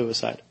commit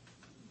suicide.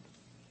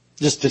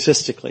 Just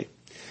statistically.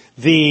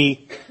 The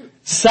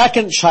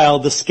second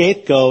child, the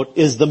scapegoat,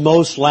 is the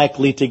most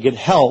likely to get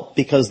help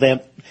because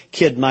that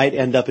kid might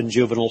end up in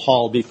juvenile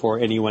hall before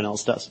anyone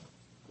else does.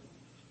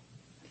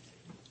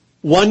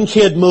 One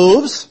kid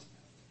moves,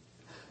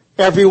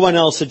 everyone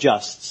else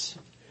adjusts.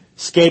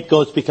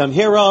 Scapegoats become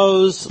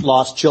heroes,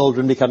 lost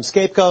children become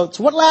scapegoats.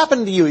 What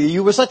happened to you?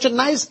 You were such a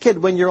nice kid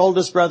when your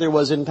oldest brother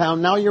was in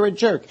town, now you're a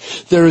jerk.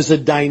 There is a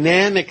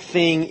dynamic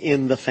thing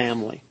in the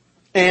family.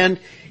 And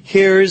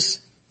here's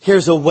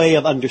a way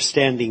of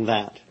understanding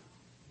that.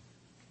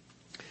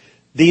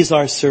 These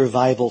are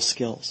survival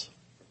skills.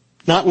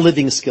 Not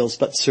living skills,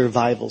 but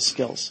survival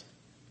skills.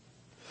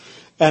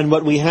 And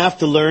what we have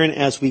to learn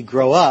as we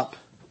grow up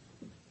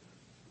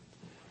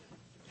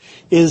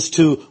is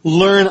to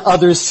learn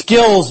other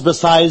skills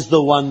besides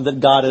the one that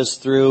got us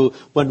through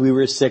when we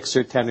were 6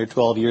 or 10 or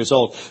 12 years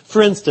old.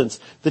 For instance,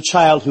 the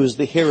child who is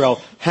the hero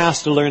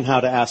has to learn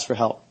how to ask for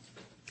help.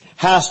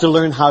 Has to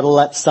learn how to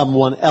let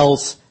someone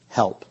else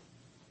help.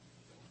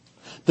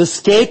 The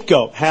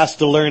scapegoat has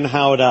to learn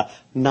how to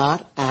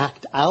not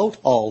act out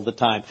all the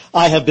time.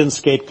 I have been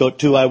scapegoat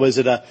too. I was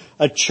at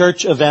a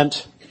church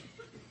event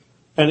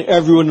and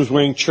everyone was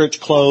wearing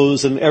church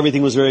clothes and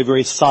everything was very,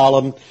 very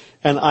solemn.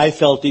 And I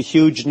felt a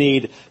huge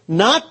need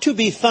not to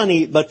be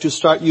funny, but to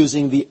start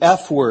using the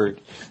F word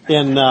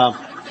in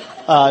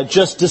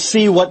just to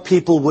see what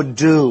people would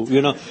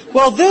do.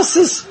 Well, this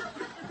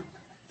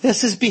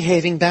is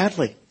behaving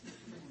badly.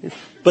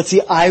 But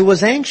see, I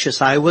was anxious.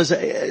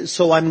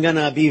 So I'm going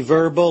to be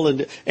verbal.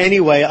 And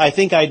anyway, I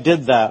think I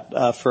did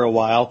that for a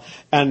while,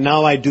 and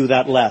now I do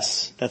that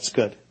less. That's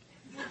good.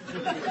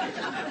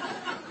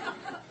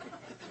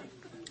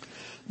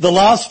 The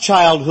lost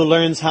child who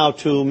learns how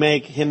to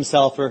make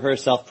himself or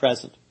herself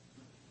present,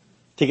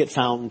 to get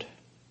found.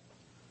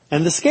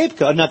 And the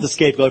scapegoat, not the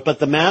scapegoat, but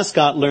the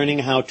mascot learning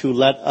how to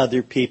let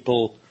other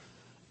people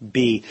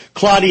be.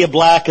 Claudia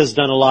Black has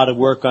done a lot of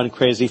work on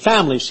crazy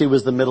families. She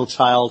was the middle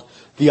child,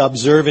 the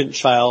observant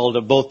child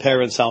of both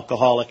parents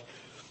alcoholic.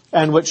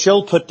 And what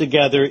she'll put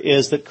together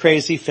is that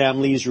crazy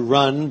families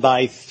run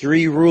by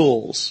 3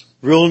 rules.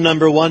 Rule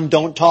number 1,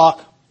 don't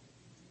talk.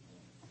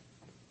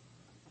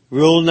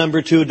 Rule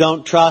number 2,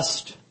 don't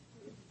trust.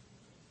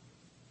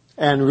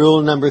 And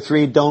rule number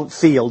 3, don't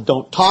feel.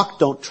 Don't talk,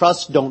 don't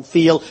trust, don't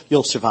feel.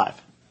 You'll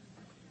survive.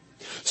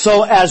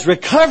 So as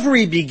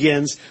recovery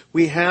begins,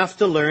 we have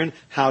to learn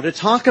how to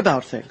talk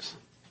about things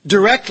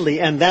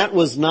directly, and that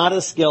was not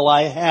a skill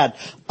I had.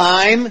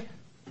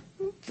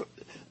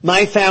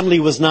 My family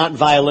was not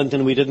violent,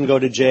 and we didn't go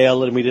to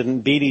jail, and we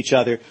didn't beat each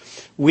other.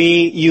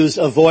 We used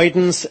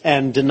avoidance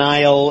and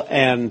denial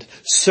and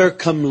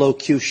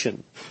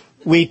circumlocution.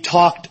 We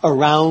talked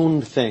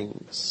around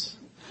things.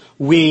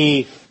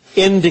 We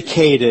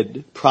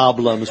indicated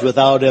problems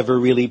without ever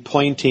really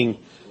pointing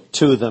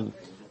to them.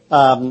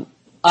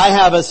 I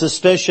have a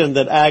suspicion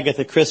that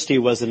Agatha Christie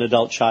was an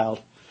adult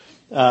child.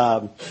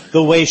 The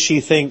way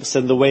she thinks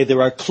and the way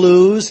there are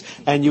clues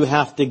and you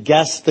have to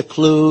guess the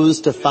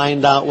clues to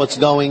find out what's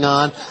going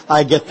on.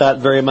 I get that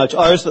very much.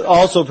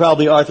 Also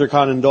probably Arthur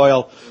Conan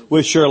Doyle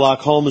with Sherlock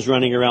Holmes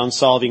running around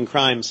solving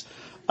crimes.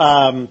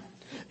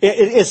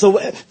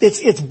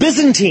 It's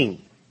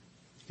Byzantine.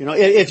 You know,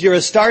 if you're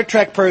a Star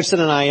Trek person,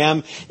 and I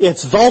am,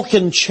 it's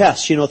Vulcan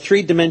chess, you know,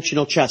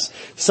 3-dimensional chess.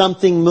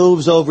 Something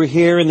moves over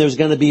here and there's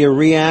going to be a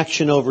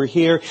reaction over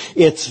here.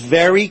 It's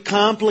very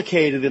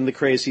complicated in the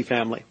Crazy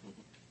family.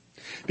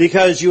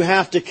 Because you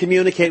have to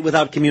communicate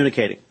without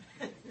communicating.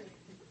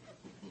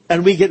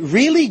 And we get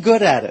really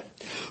good at it.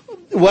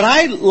 What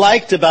I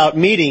liked about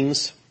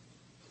meetings,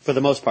 for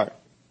the most part,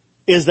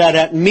 is that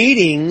at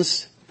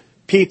meetings,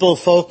 people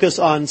focus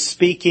on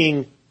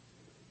speaking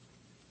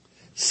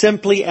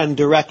simply and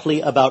directly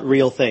about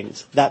real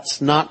things.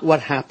 That's not what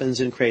happens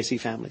in Crazy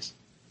families.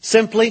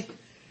 Simply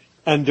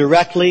and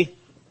directly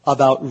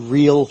about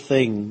real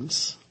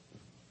things.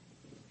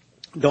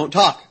 Don't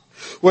talk.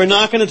 We're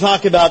not going to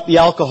talk about the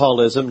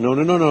alcoholism.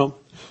 No.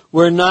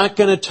 We're not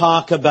going to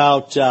talk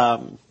about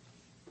the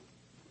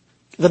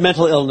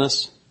mental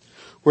illness.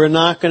 We're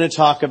not going to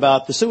talk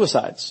about the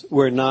suicides.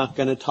 We're not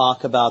going to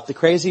talk about the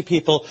crazy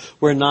people.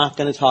 We're not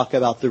going to talk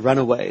about the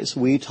runaways.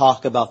 We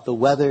talk about the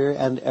weather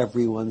and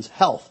everyone's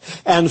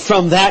health. And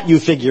from that you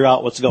figure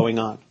out what's going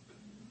on.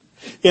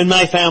 In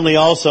my family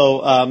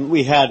also,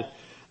 we had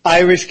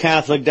Irish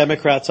Catholic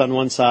Democrats on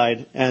one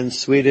side and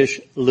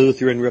Swedish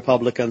Lutheran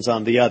Republicans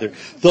on the other.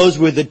 Those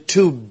were the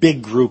two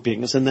big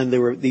groupings, and then there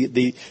were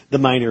the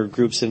minor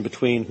groups in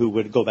between who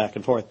would go back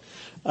and forth.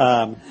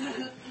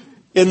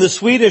 In the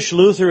Swedish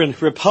Lutheran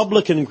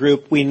Republican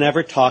group, we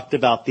never talked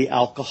about the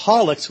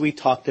alcoholics. We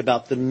talked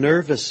about the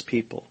nervous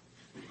people.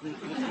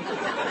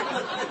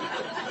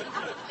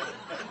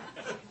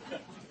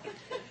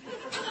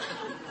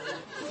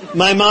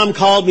 My mom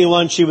called me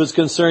once. She was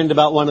concerned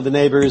about one of the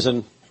neighbors,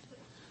 and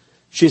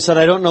she said,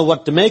 I don't know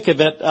what to make of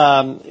it.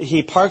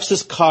 He parks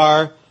his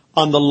car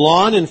on the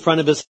lawn in front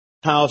of his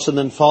house and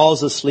then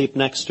falls asleep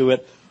next to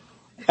it.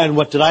 And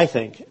what did I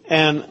think?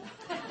 And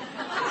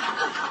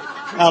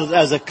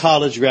as a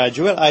college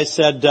graduate, I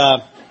said,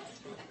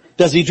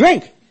 does he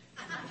drink?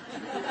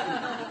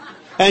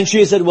 And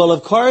she said, well,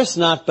 of course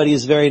not, but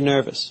he's very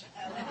nervous.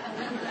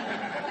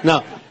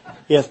 Now,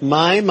 if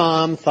my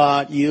mom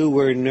thought you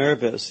were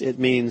nervous, it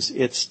means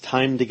it's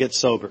time to get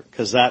sober,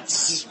 because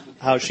that's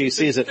how she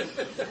sees it.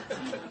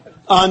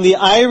 On the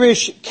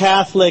Irish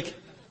Catholic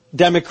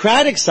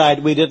Democratic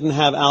side, we didn't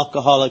have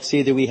alcoholics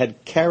either. We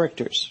had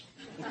characters.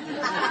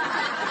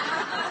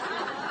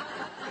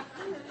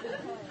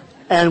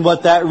 And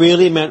what that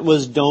really meant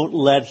was don't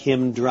let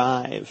him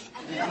drive.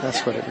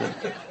 That's what it meant.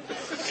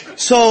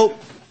 So,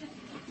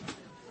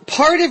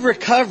 part of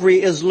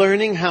recovery is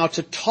learning how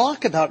to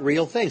talk about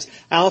real things.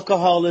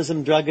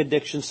 Alcoholism, drug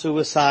addiction,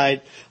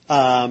 suicide,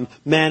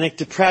 manic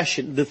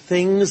depression, the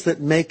things that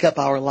make up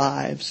our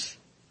lives.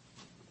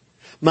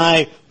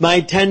 My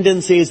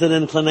tendencies and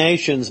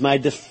inclinations, my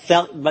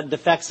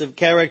defects of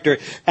character,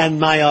 and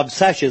my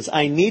obsessions.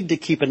 I need to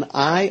keep an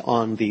eye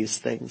on these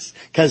things,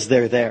 because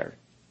they're there.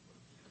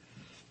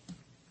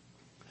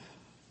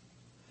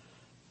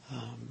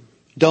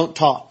 Don't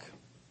talk.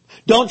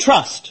 Don't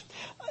trust.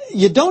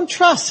 You don't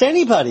trust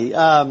anybody.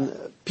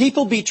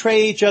 People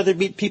betray each other.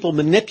 People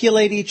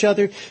manipulate each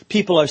other.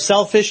 People are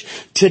selfish.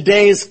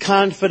 Today's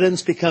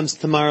confidence becomes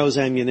tomorrow's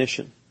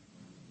ammunition.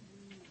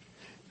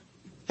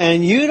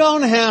 And you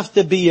don't have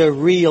to be a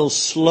real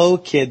slow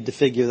kid to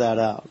figure that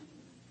out.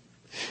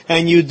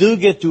 And you do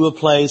get to a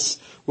place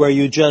where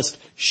you just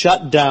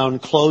shut down,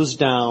 close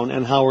down,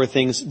 and how are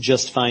things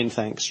just fine,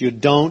 thanks. You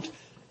don't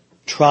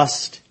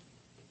trust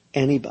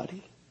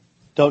anybody.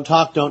 Don't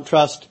talk, don't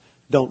trust,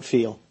 don't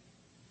feel.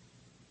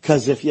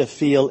 Because if you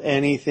feel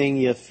anything,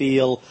 you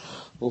feel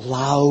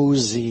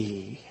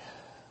lousy.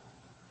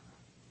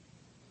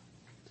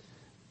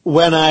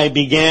 When I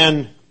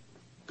began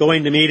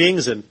going to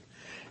meetings and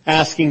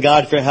asking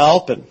God for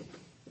help and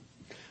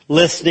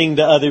listening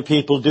to other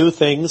people do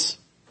things,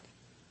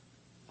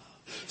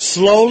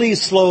 slowly,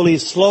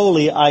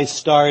 I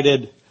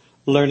started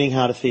learning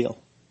how to feel.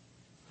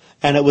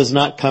 And it was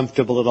not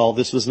comfortable at all.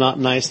 This was not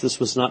nice. This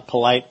was not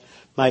polite.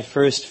 My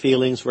first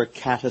feelings were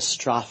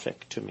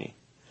catastrophic to me.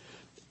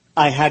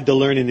 I had to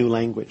learn a new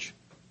language,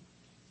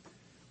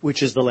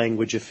 which is the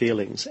language of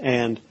feelings.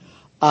 And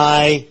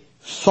I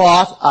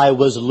thought I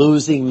was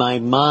losing my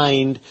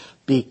mind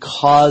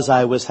because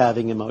I was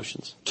having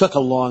emotions. Took a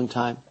long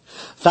time.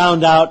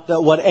 Found out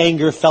that what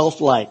anger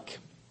felt like,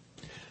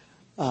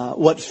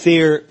 what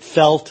fear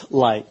felt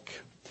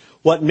like,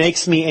 what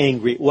makes me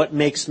angry, what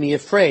makes me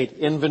afraid.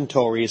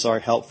 Inventories are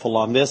helpful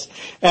on this.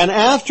 And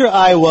after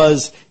I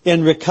was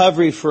in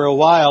recovery for a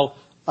while,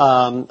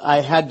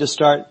 I had to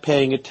start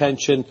paying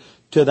attention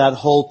to that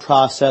whole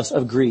process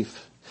of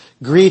grief.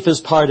 Grief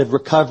is part of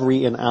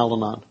recovery in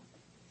Al-Anon.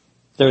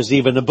 There's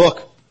even a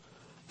book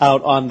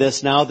out on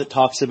this now that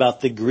talks about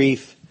the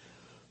grief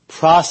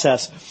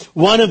process.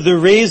 One of the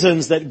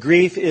reasons that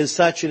grief is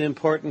such an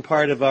important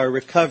part of our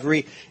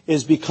recovery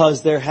is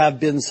because there have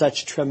been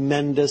such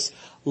tremendous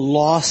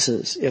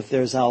losses if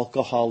there's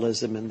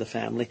alcoholism in the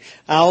family.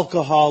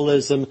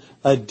 Alcoholism,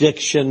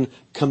 addiction,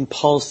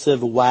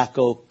 compulsive,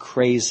 wacko,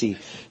 crazy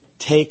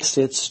takes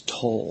its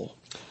toll.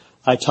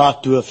 I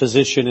talked to a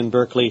physician in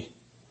Berkeley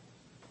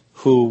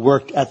who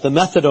worked at the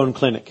methadone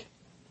clinic.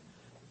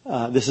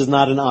 This is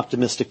not an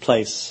optimistic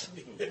place,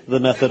 the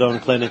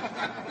methadone clinic.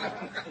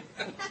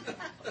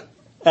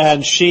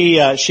 And she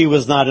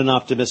was not an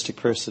optimistic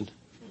person.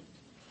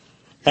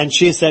 And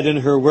she said in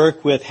her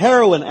work with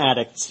heroin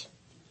addicts,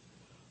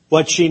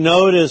 what she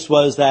noticed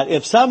was that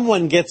if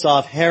someone gets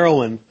off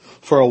heroin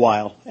for a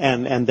while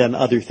and then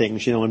other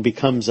things, and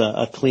becomes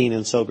a clean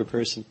and sober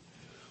person,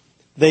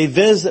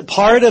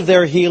 part of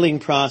their healing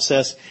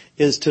process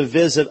is to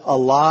visit a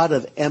lot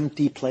of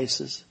empty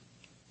places.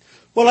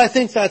 Well, I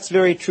think that's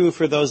very true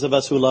for those of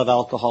us who love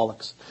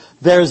alcoholics.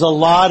 There's a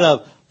lot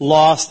of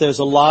loss, there's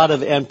a lot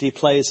of empty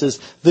places.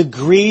 The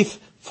grief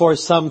for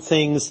some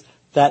things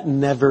that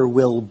never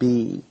will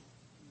be.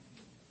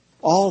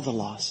 All the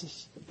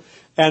losses.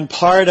 And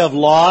part of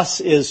loss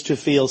is to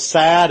feel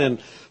sad, and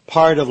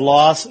part of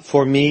loss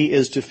for me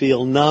is to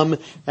feel numb,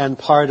 and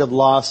part of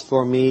loss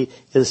for me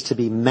is to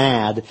be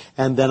mad,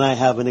 and then I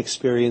have an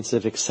experience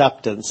of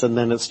acceptance, and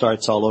then it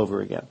starts all over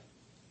again.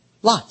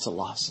 Lots of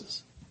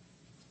losses.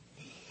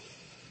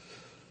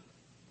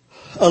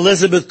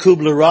 Elizabeth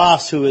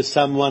Kubler-Ross, who is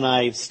someone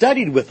I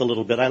studied with a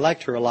little bit, I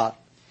liked her a lot.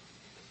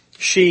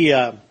 She,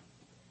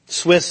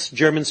 Swiss,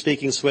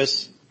 German-speaking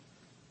Swiss,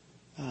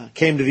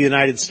 came to the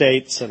United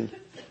States, and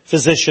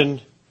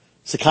physician,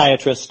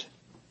 psychiatrist.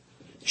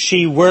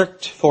 She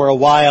worked for a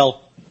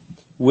while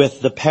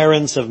with the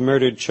parents of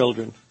murdered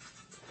children.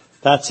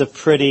 That's a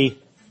pretty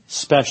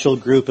special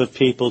group of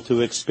people to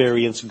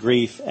experience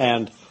grief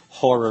and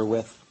horror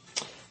with.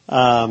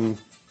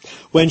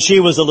 When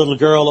she was a little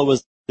girl, it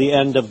was the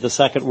end of the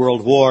Second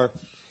World War,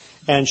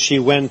 and she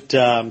went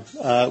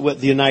with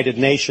the United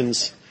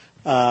Nations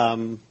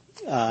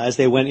as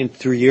they went in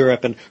through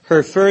Europe. And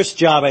her first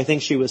job, I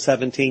think she was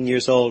 17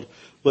 years old,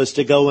 was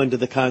to go into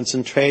the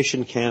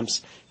concentration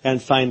camps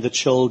and find the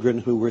children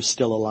who were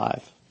still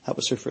alive. That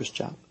was her first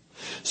job.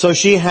 So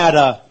she had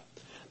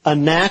a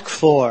knack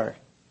for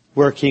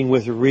working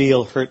with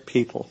real hurt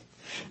people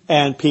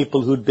and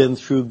people who'd been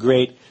through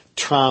great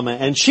trauma.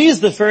 And she's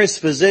the first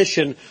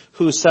physician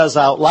who says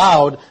out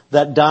loud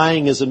that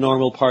dying is a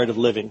normal part of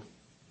living,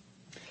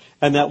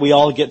 and that we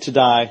all get to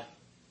die,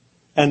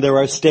 and there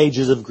are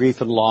stages of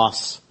grief and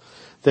loss.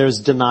 There's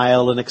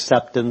denial and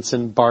acceptance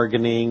and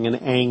bargaining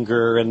and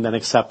anger and then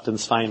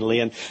acceptance finally.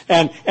 And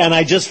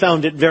I just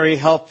found it very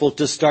helpful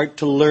to start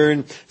to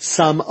learn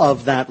some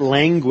of that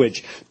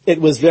language.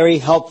 It was very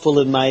helpful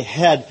in my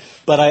head,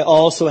 but I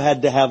also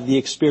had to have the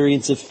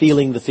experience of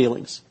feeling the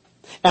feelings.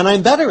 And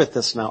I'm better at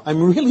this now.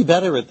 I'm really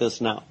better at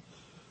this now.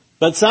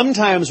 But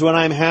sometimes when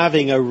I'm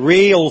having a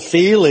real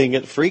feeling,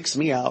 it freaks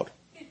me out.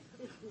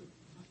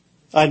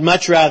 I'd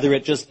much rather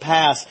it just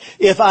pass.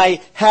 If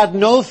I had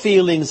no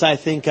feelings, I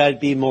think I'd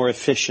be more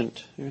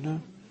efficient,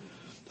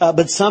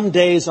 But some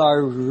days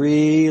are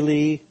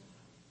really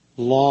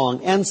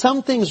long, and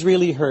some things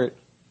really hurt.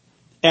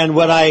 And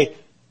what I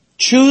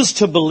choose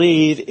to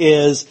believe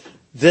is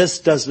this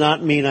does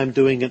not mean I'm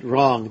doing it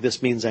wrong.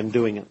 This means I'm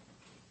doing it.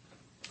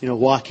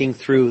 Walking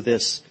through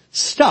this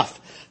stuff.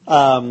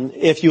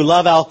 If you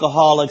love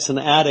alcoholics and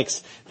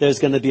addicts, there's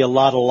going to be a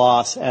lot of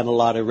loss and a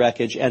lot of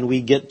wreckage, and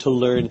we get to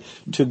learn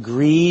to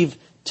grieve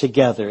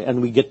together,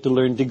 and we get to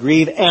learn to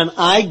grieve, and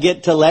I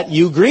get to let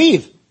you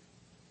grieve.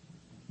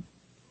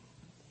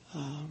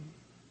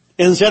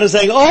 Instead of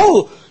saying,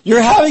 oh,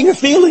 you're having a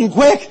feeling,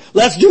 quick,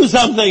 let's do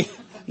something.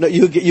 No,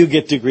 you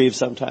get to grieve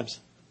sometimes.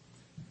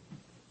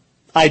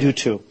 I do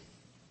too.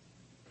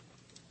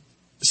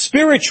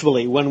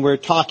 Spiritually, when we're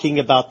talking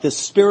about this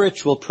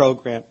spiritual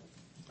program,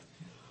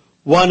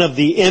 one of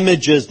the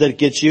images that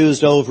gets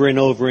used over and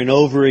over and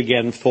over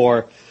again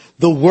for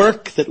the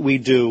work that we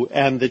do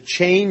and the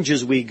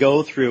changes we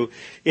go through,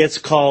 it's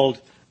called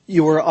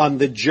you are on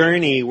the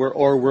journey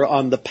or we're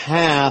on the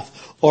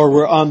path or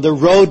we're on the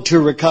road to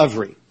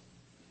recovery.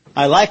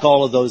 I like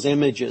all of those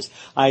images.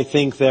 I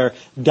think they're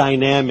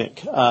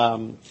dynamic.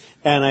 And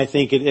I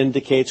think it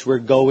indicates we're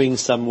going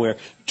somewhere,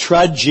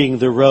 trudging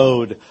the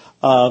road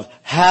of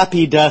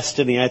happy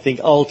destiny, I think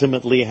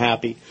ultimately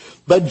happy.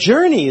 But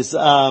journeys,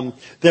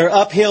 they're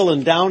uphill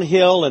and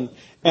downhill, and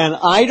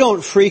I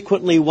don't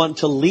frequently want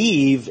to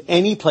leave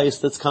any place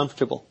that's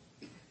comfortable.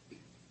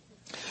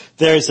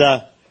 There's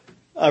a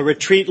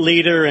retreat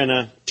leader and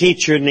a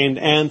teacher named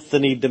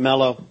Anthony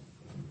DeMello,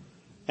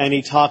 and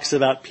he talks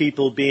about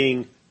people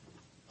being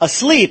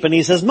asleep, and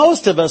he says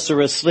most of us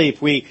are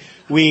asleep. We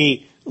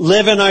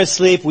live in our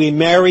sleep, we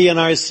marry in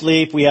our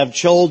sleep, we have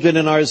children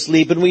in our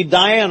sleep, and we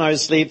die in our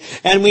sleep,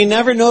 and we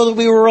never know that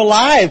we were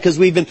alive because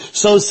we've been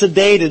so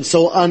sedated,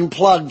 so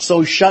unplugged,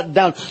 so shut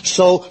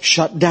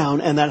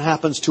down, and that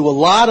happens to a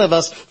lot of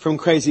us from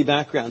crazy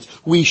backgrounds.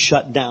 We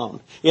shut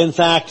down. In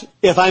fact,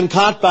 if I'm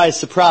caught by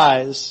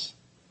surprise,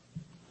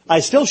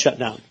 I still shut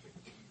down.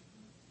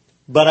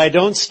 But I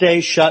don't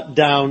stay shut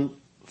down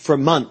for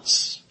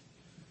months.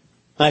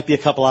 Might be a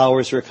couple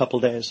hours or a couple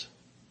days.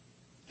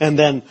 And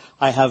then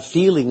I have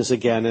feelings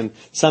again, and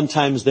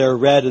sometimes they're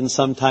red and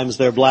sometimes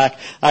they're black.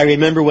 I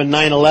remember when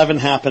 9/11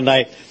 happened,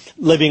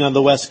 living on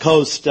the West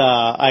Coast,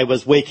 I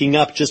was waking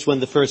up just when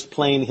the first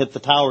plane hit the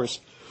towers.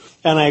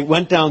 And I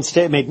went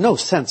downstairs. It made no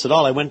sense at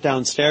all. I went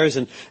downstairs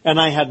and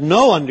I had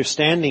no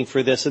understanding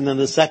for this. And then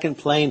the second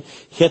plane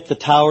hit the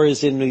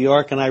towers in New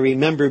York, and I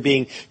remember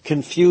being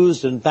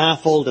confused and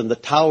baffled, and the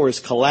towers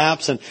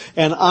collapsed, and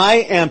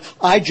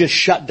I just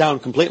shut down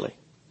completely.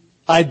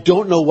 I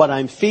don't know what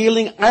I'm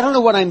feeling. I don't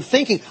know what I'm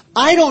thinking.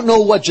 I don't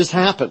know what just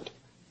happened.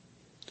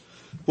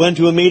 Went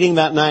to a meeting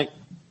that night,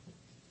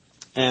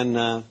 and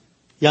a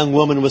young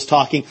woman was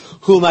talking,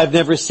 whom I've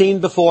never seen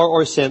before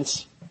or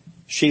since.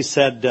 She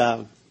said,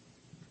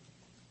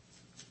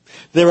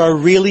 there are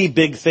really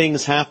big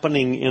things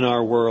happening in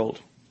our world.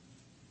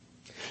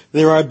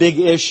 There are big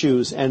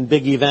issues and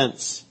big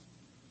events.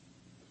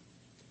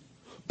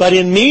 But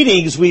in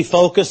meetings, we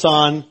focus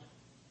on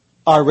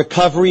our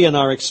recovery and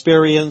our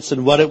experience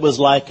and what it was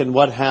like and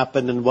what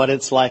happened and what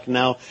it's like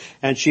now.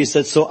 And she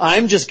said, so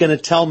I'm just going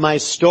to tell my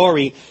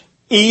story,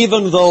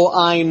 even though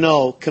I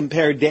know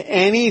compared to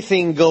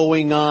anything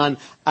going on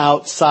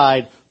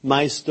outside,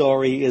 my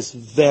story is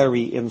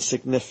very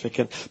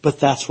insignificant. But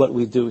that's what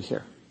we do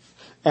here.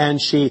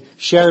 And she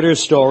shared her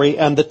story,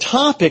 and the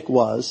topic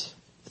was,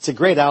 it's a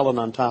great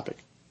Al-Anon topic,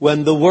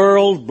 when the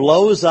world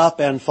blows up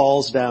and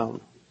falls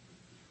down,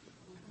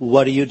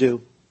 what do you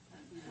do?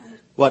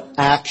 What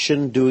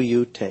action do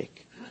you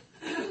take?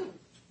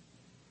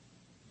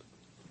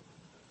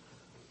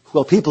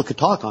 Well, people could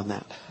talk on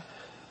that.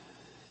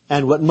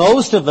 And what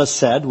most of us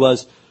said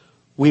was,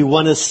 we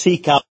want to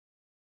seek out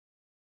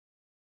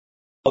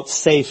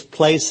safe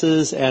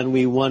places, and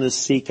we want to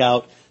seek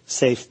out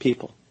safe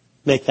people.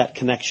 Make that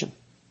connection.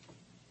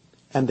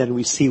 And then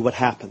we see what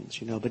happens,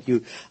 but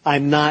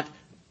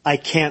I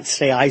can't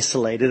stay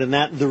isolated. And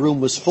the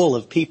room was full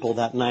of people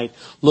that night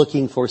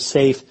looking for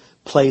safe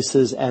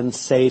places and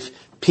safe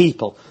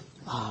people.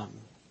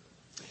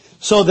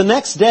 So the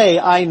next day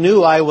I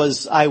knew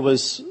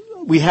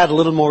we had a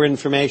little more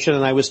information,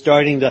 and I was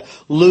starting to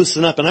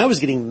loosen up, and I was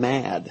getting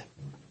mad.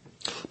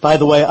 By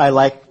the way, I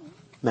like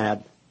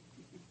mad.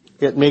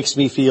 It makes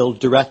me feel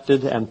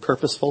directed and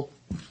purposeful.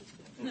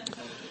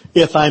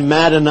 If I'm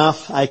mad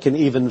enough, I can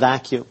even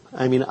vacuum.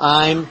 I mean,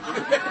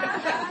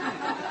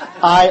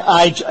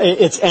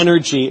 it's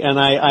energy, and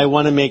I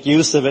want to make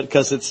use of it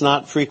because it's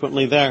not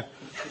frequently there.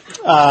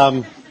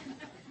 Well,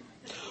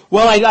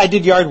 I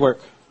did yard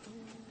work.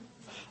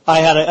 I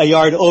had a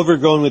yard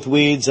overgrown with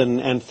weeds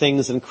and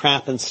things and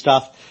crap and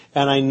stuff,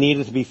 and I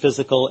needed to be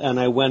physical, and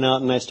I went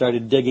out and I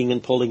started digging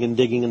and pulling and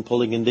digging and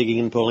pulling and digging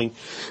and pulling.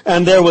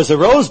 And there was a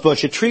rose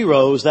bush, a tree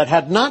rose, that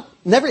had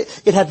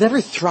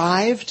never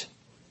thrived.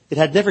 It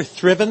had never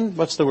thriven.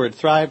 What's the word?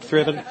 Thrived,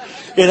 thriven.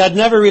 It had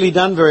never really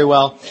done very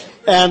well.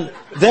 And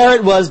there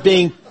it was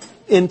being,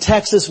 in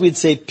Texas we'd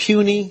say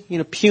puny,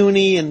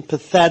 puny and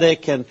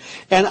pathetic. And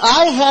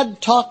I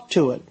had talked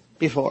to it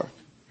before.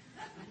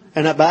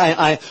 And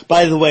I,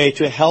 by the way,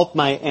 to help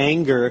my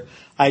anger,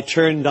 I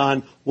turned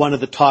on one of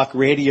the talk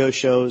radio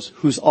shows,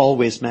 Who's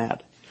Always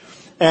Mad.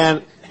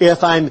 And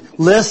if I'm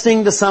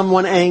listening to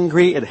someone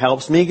angry, it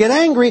helps me get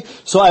angry.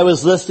 So I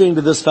was listening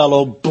to this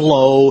fellow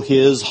blow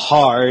his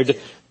hard,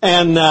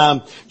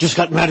 and just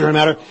got madder and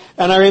madder.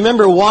 And I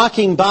remember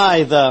walking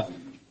by the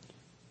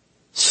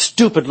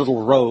stupid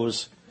little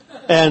rose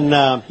and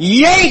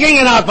yanking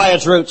it out by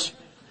its roots.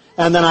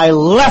 And then I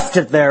left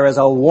it there as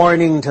a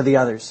warning to the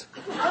others.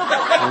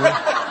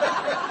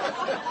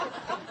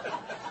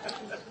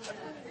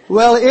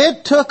 Well,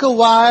 it took a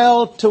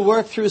while to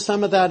work through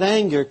some of that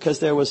anger because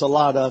there was a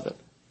lot of it.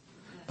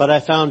 But I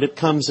found it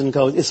comes and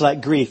goes. It's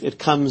like grief. It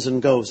comes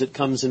and goes. It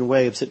comes in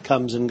waves. It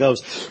comes and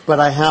goes. But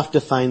I have to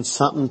find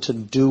something to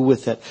do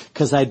with it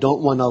because I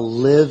don't want to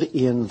live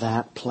in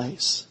that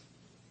place.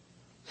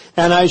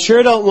 And I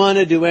sure don't want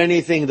to do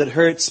anything that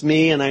hurts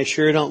me, and I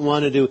sure don't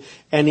want to do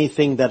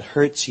anything that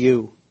hurts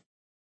you.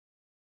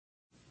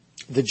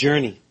 The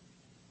journey.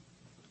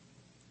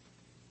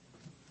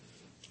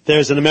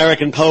 There's an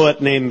American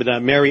poet named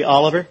Mary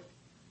Oliver.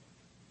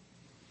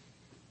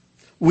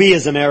 We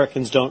as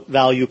Americans don't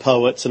value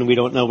poets, and we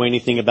don't know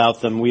anything about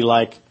them. We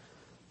like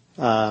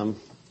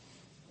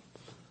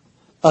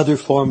other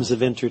forms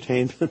of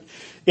entertainment.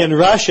 In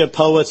Russia,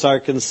 poets are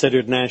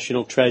considered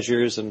national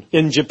treasures, and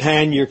in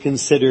Japan, you're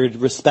considered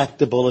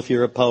respectable if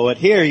you're a poet.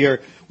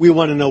 Here, we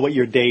want to know what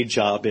your day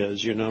job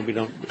is, we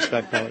don't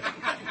respect poets.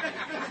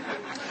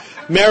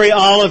 Mary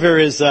Oliver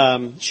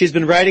she's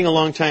been writing a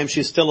long time,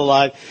 she's still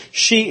alive.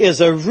 She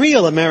is a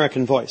real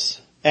American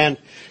voice, and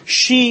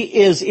she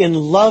is in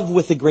love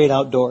with the great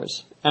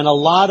outdoors. And a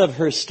lot of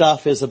her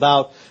stuff is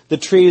about the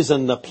trees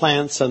and the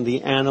plants and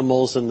the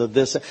animals and the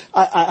this.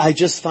 I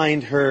just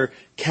find her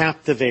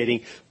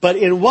captivating. But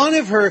in one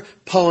of her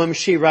poems,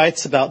 she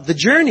writes about the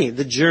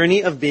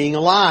journey of being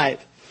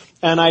alive.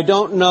 And I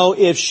don't know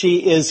if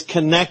she is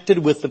connected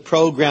with the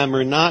program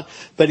or not,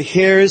 but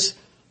here's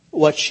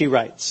what she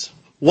writes.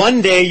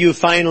 One day you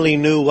finally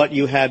knew what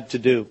you had to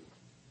do.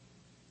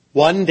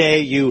 One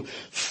day you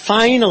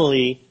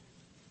finally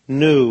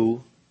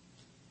knew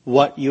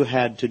what you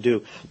had to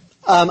do.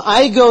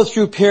 I go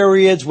through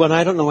periods when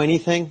I don't know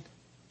anything.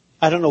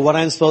 I don't know what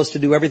I'm supposed to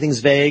do. Everything's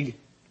vague.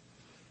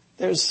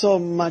 There's so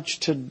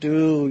much to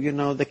do,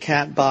 the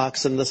cat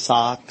box and the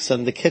socks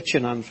and the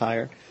kitchen on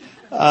fire.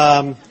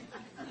 But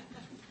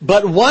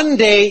one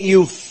day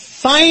you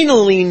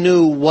finally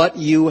knew what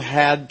you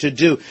had to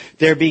do.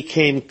 There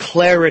became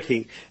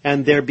clarity,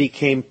 and there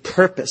became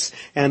purpose,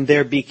 and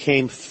there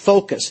became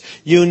focus.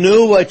 You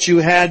knew what you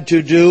had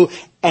to do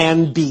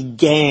and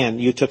began.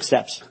 You took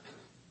steps.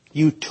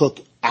 You took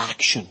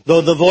action.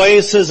 Though the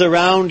voices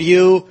around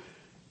you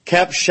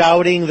kept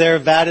shouting their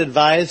bad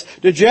advice.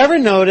 Did you ever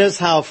notice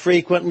how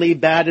frequently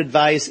bad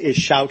advice is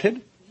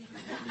shouted?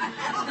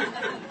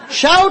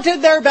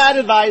 Shouted their bad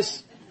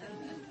advice.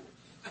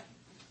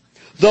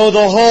 Though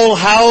the whole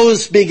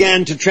house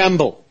began to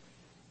tremble.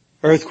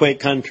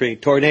 Earthquake country,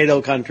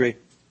 tornado country.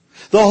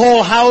 The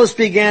whole house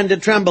began to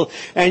tremble,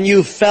 and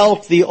you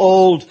felt the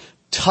old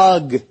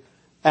tug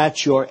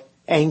at your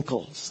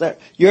ankles.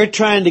 You're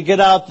trying to get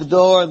out the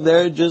door, and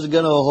they're just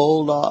going to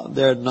hold on.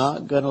 They're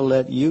not going to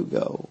let you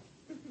go.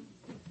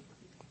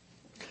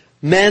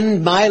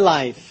 Mend my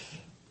life,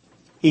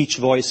 each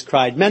voice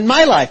cried. Mend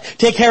my life.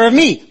 Take care of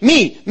me.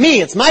 Me.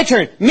 It's my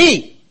turn.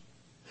 Me.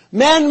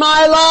 Mend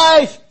my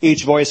life,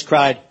 each voice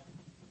cried.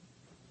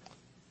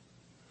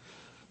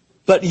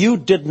 But you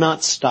did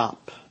not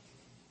stop.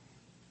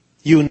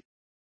 You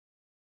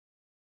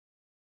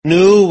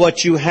knew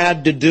what you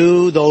had to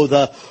do, though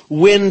the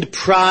wind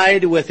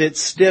pried with its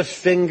stiff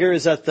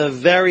fingers at the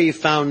very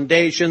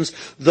foundations,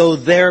 though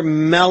their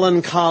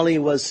melancholy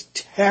was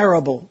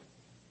terrible.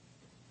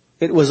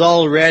 It was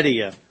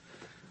already a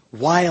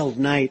wild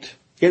night.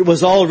 It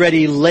was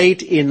already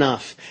late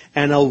enough,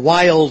 and a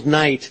wild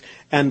night,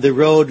 and the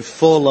road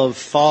full of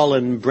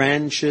fallen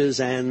branches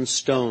and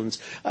stones.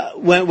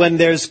 When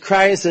there's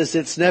crisis,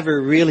 it's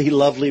never really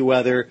lovely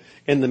weather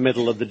in the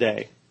middle of the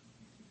day.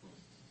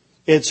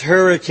 It's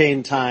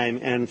hurricane time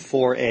and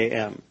 4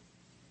 a.m.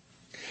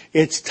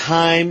 It's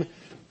time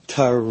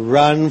to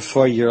run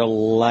for your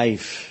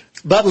life.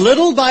 But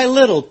little by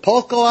little,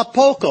 poco a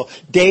poco,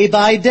 day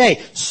by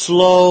day,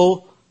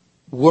 slow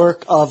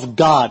work of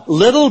God.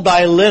 Little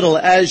by little,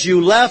 as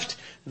you left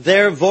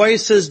their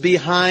voices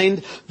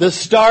behind, the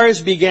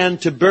stars began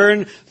to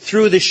burn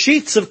through the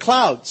sheets of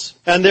clouds.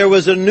 And there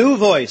was a new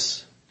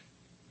voice,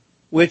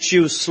 which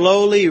you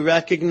slowly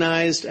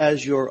recognized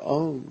as your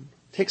own.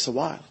 It takes a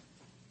while.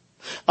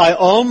 I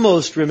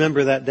almost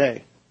remember that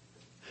day.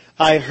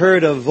 I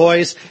heard a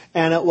voice,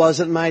 and it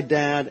wasn't my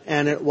dad,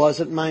 and it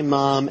wasn't my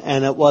mom,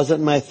 and it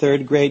wasn't my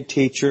third grade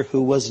teacher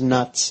who was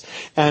nuts,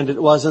 and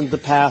it wasn't the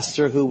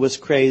pastor who was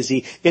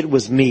crazy. It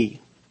was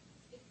me.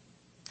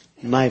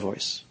 My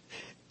voice.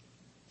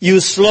 You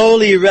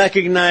slowly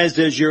recognized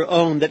as your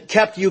own, that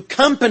kept you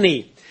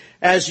company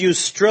as you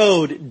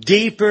strode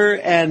deeper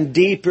and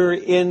deeper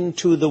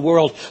into the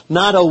world.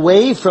 Not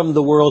away from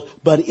the world,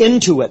 but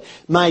into it.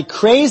 My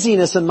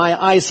craziness and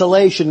my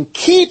isolation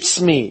keeps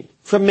me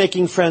from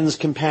making friends,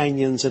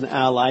 companions, and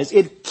allies.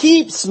 It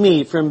keeps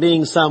me from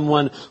being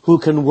someone who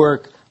can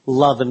work,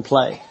 love, and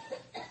play.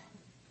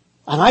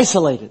 I'm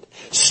isolated.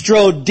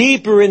 Strode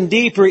deeper and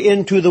deeper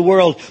into the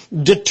world,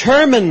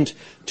 determined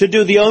to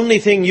do the only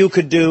thing you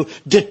could do,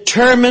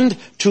 determined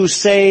to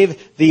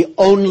save the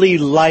only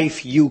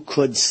life you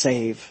could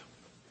save.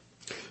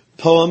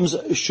 Poems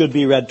should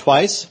be read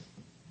twice,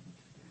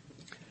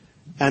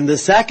 and the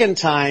second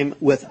time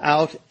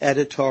without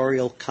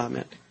editorial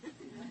comment.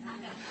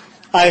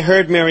 I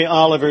heard Mary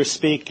Oliver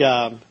speak.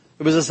 It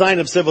was a sign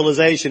of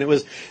civilization. It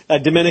was a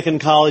Dominican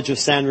College of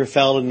San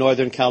Rafael in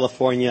Northern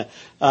California.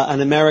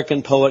 An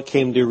American poet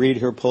came to read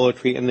her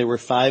poetry, and there were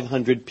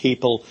 500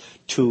 people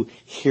to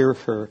hear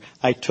her.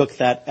 I took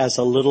that as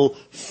a little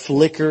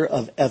flicker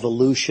of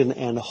evolution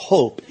and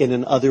hope in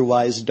an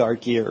otherwise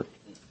dark year.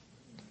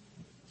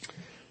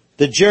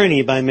 The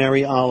Journey by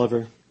Mary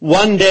Oliver.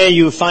 One day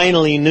you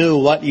finally knew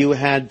what you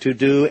had to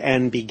do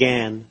and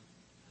began.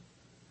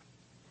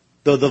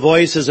 Though the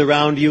voices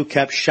around you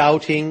kept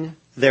shouting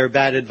their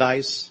bad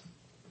advice,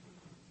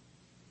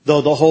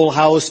 though the whole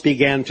house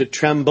began to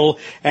tremble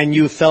and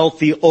you felt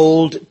the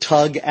old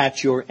tug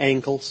at your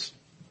ankles,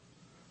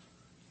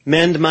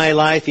 Mend my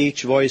life,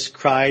 each voice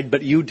cried,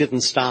 but you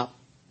didn't stop.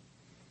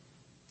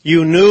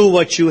 You knew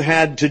what you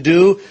had to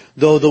do,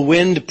 though the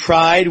wind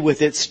pried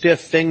with its stiff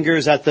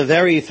fingers at the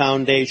very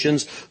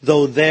foundations,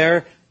 though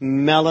their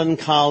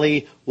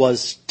melancholy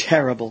was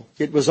terrible.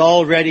 It was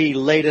already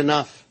late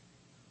enough,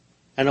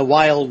 and a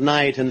wild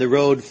night, and the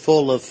road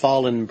full of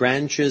fallen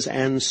branches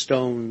and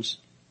stones.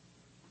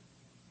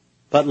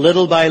 But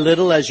little by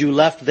little, as you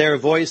left their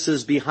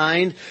voices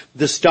behind,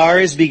 the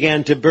stars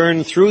began to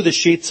burn through the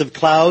sheets of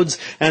clouds,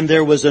 and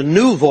there was a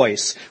new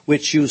voice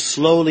which you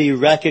slowly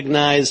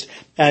recognized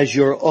as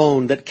your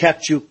own, that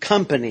kept you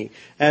company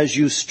as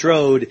you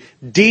strode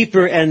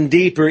deeper and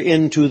deeper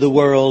into the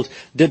world,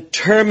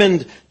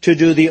 determined to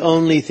do the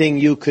only thing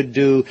you could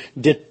do,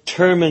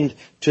 determined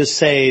to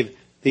save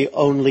the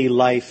only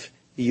life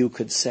you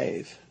could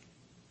save.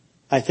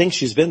 I think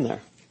she's been there.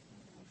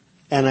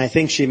 And I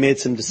think she made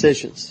some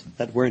decisions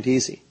that weren't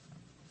easy.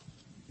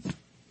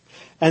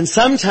 And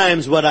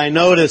sometimes what I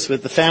notice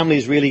with the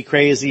family's really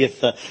crazy,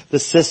 if the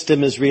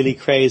system is really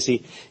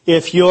crazy,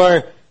 if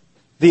you're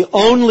the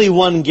only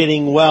one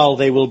getting well,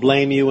 they will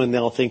blame you and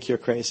they'll think you're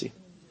crazy.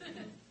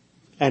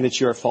 And it's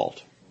your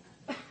fault.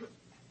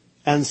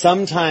 And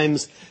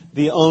sometimes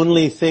the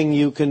only thing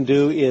you can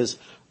do is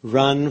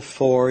run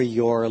for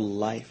your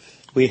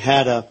life. We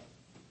had a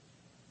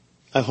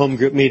home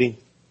group meeting,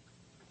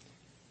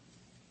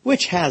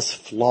 which has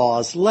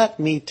flaws. Let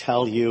me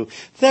tell you,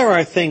 there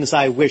are things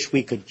I wish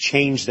we could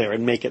change there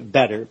and make it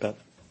better, but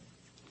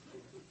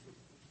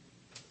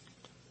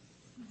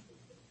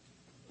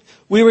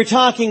we were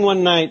talking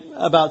one night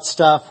about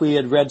stuff. We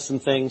had read some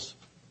things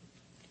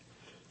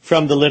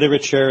from the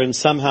literature, and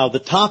somehow the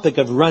topic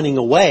of running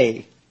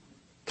away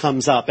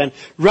comes up. And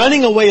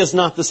running away is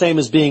not the same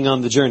as being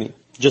on the journey,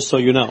 just so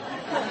you know.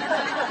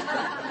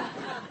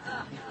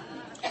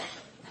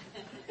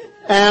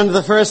 And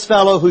the first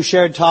fellow who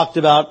shared talked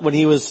about when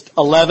he was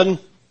 11,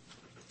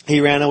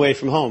 he ran away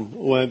from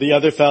home. The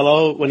other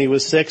fellow, when he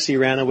was 6, he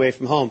ran away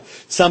from home.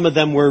 Some of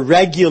them were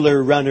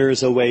regular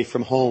runners away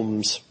from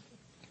homes.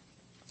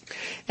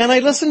 And I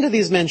listened to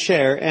these men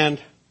share, and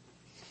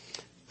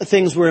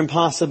things were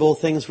impossible,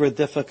 things were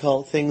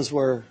difficult, things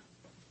were.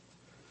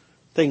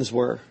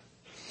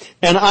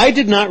 And I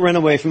did not run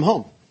away from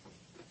home.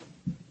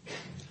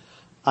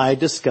 I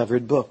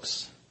discovered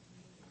books.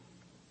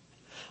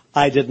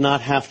 I did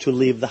not have to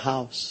leave the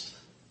house.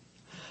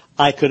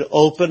 I could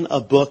open a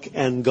book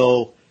and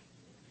go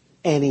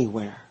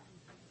anywhere.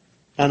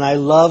 And I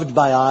loved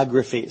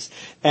biographies.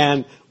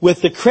 And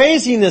with the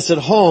craziness at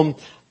home,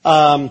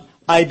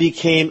 I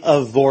became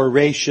a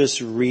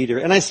voracious reader.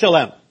 And I still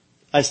am.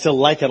 I still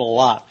like it a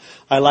lot.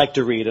 I like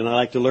to read and I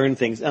like to learn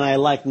things. And I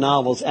like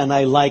novels. And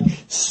I like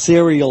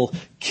serial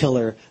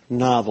killer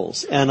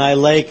novels. And I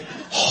like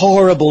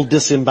horrible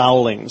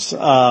disembowelings.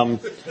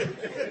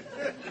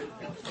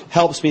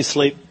 Helps me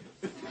sleep.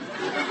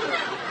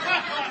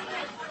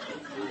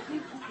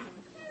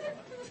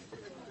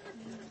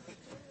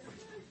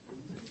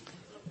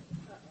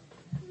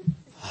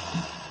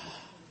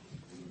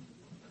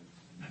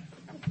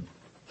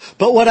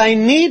 But what I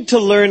need to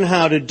learn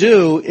how to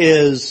do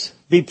is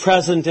be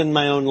present in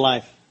my own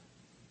life.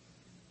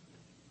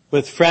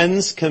 With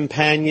friends,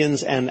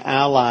 companions, and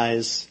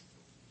allies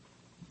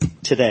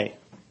today.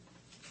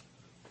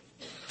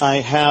 I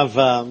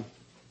have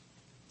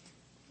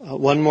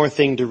one more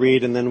thing to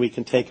read, and then we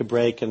can take a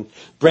break, and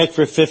break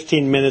for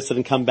 15 minutes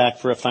and come back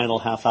for a final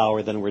half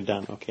hour, then we're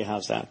done. Okay,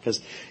 how's that?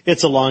 Because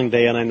it's a long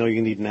day and I know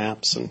you need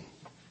naps. And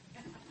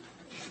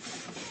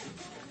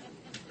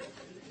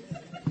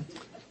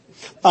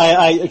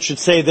I should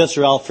say this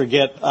or I'll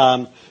forget.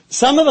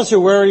 Some of us are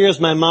worriers.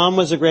 My mom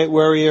was a great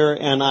worrier,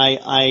 and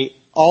I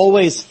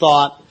always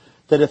thought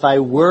that if I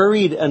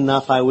worried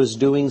enough, I was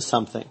doing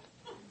something.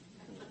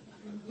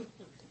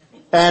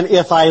 And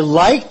if I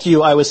liked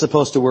you, I was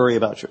supposed to worry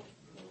about you.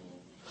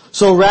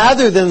 So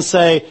rather than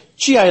say,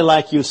 gee, I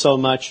like you so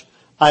much,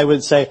 I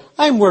would say,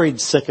 I'm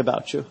worried sick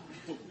about you.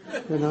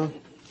 You know?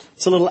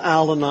 It's a little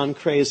Al-Anon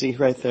crazy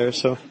right there,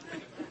 so.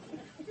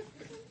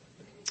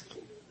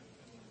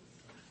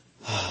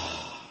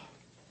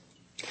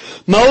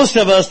 Most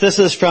of us, this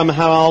is from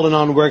How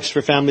Al-Anon Works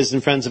for Families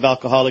and Friends of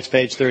Alcoholics,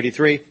 page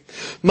 33.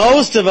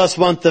 Most of us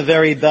want the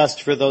very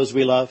best for those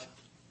we love.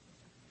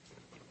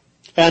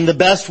 And the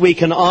best we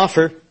can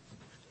offer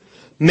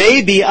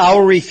may be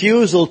our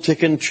refusal to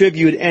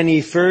contribute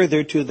any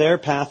further to their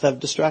path of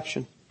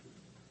destruction.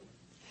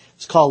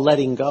 It's called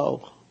letting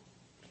go.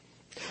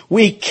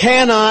 We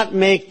cannot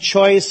make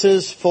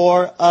choices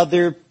for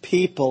other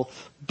people.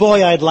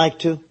 Boy, I'd like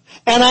to.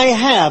 And I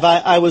have.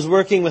 I was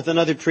working with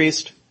another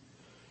priest.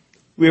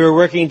 We were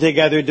working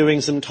together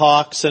doing some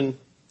talks, and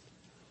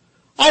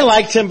I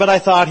liked him, but I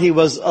thought he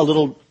was a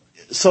little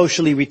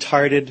socially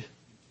retarded.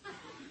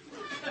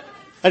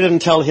 I didn't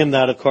tell him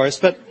that, of course,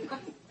 but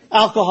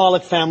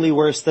alcoholic family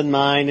worse than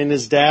mine, and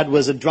his dad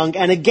was a drunk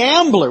and a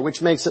gambler,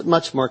 which makes it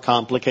much more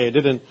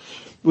complicated. And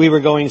we were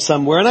going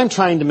somewhere, and I'm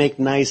trying to make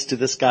nice to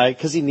this guy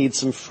because he needs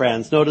some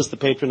friends. Notice the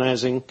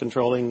patronizing,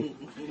 controlling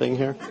thing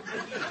here.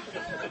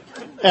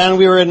 And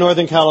we were in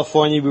Northern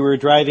California. We were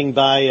driving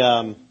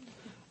by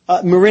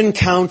Marin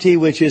County,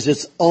 which is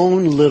its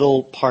own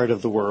little part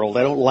of the world.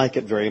 I don't like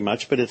it very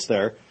much, but it's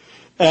there.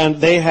 And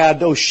they had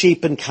those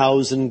sheep and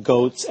cows and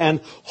goats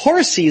and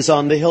horses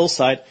on the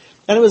hillside.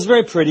 And it was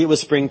very pretty. It was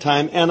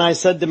springtime. And I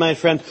said to my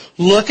friend,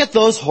 look at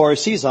those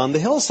horses on the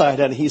hillside.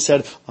 And he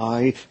said,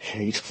 I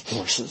hate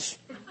horses.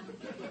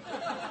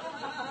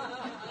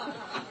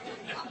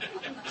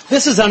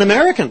 This is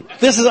un-American.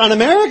 This is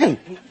un-American.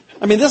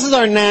 I mean, this is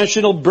our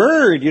national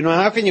bird. You know,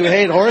 how can you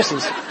hate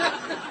horses?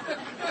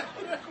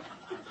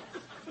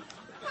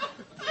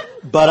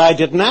 But I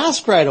didn't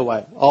ask right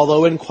away.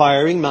 Although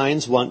inquiring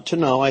minds want to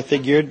know, I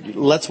figured,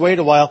 let's wait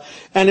a while.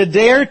 And a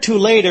day or two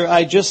later,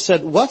 I just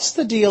said, what's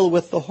the deal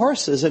with the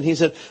horses? And he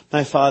said,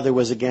 my father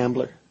was a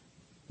gambler.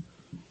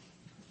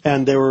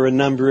 And there were a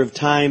number of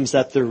times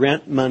that the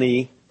rent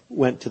money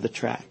went to the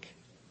track.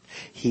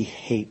 He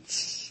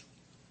hates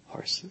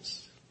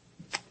horses.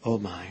 Oh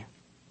my.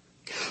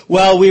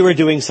 Well, we were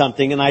doing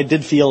something, and I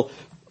did feel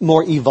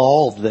more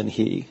evolved than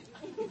he.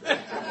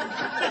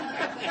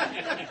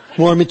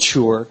 More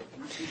mature.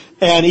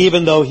 And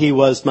even though he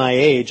was my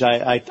age,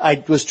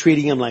 I was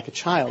treating him like a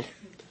child.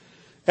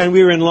 And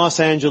we were in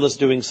Los Angeles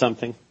doing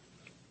something.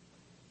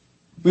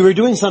 We were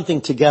doing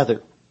something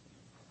together.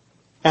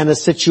 And a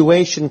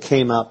situation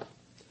came up.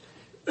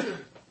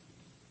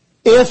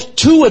 If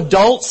two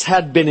adults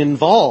had been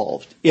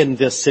involved in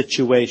this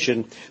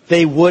situation,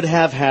 they would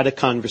have had a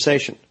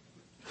conversation.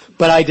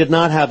 But I did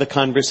not have a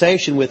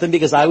conversation with him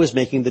because I was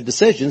making the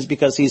decisions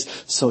because he's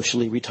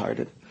socially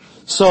retarded.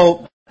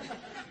 So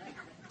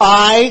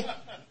I,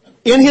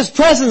 in his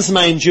presence,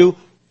 mind you,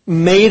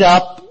 made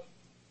up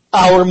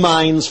our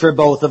minds for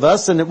both of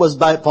us, and it was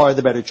by far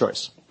the better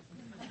choice.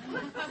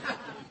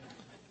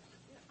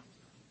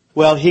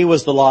 Well, he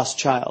was the lost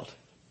child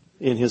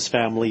in his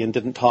family and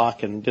didn't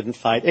talk and didn't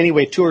fight.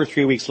 Anyway, 2 or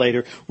 3 weeks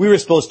later, we were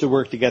supposed to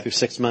work together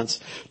 6 months.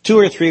 2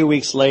 or 3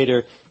 weeks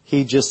later,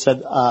 he just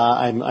said,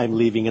 I'm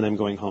leaving and I'm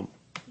going home.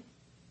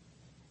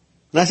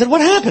 And I said,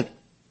 what happened?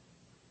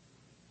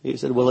 He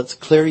said, well, it's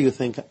clear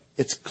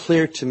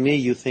to me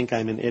you think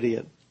I'm an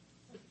idiot.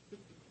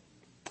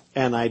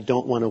 And I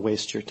don't want to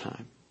waste your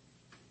time.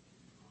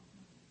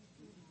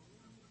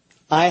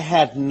 I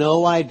had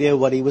no idea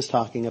what he was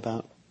talking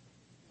about.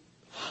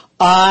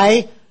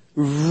 I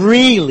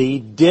really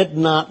did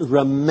not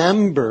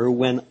remember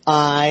when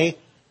I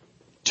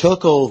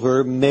took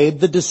over, made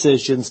the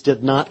decisions,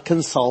 did not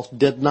consult,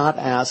 did not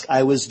ask.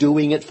 I was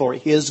doing it for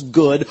his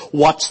good.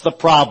 What's the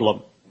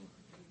problem?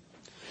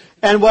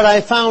 And what I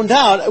found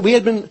out, we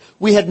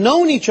had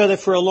known each other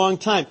for a long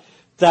time,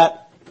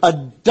 that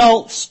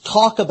adults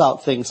talk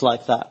about things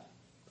like that.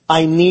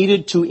 I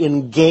needed to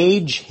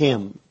engage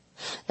him.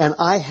 And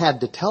I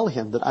had to tell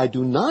him that I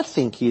do not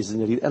think he's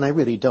an idiot, and I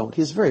really don't.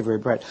 He's very, very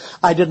bright.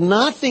 I did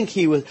not think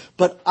he was,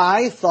 but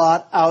I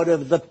thought out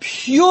of the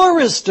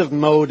purest of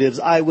motives,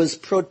 I was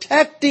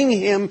protecting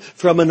him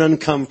from an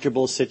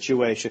uncomfortable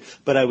situation,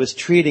 but I was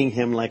treating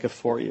him like a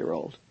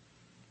 4-year-old.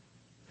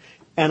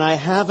 And I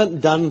haven't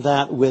done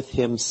that with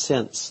him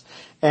since.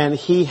 And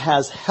he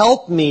has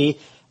helped me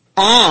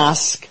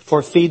ask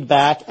for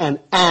feedback and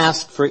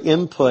ask for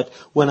input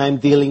when I'm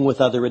dealing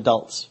with other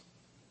adults.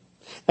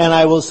 And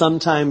I will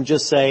sometimes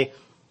just say,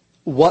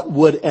 what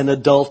would an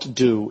adult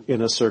do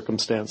in a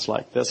circumstance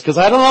like this? Because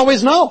I don't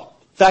always know.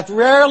 In fact,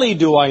 rarely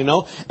do I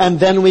know. And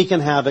then we can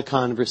have a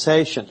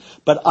conversation.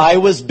 But I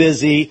was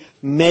busy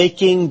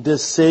making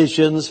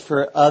decisions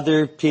for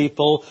other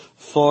people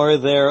for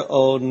their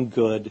own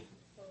good.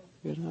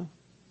 You know?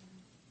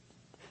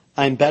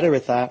 I'm better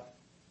at that.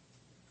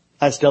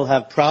 I still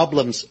have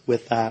problems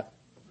with that.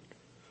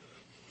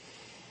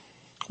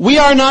 We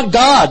are not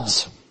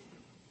gods.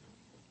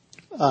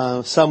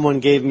 Someone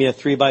gave me a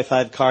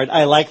 3x5 card.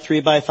 I like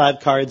 3x5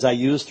 cards. I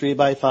use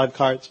 3x5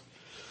 cards.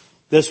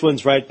 This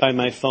one's right by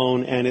my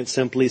phone, and it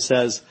simply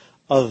says,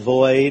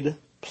 avoid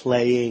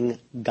playing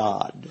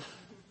God.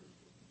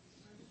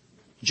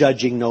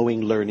 Judging,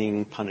 knowing,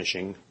 learning,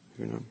 punishing.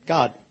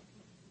 God.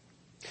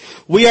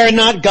 We are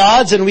not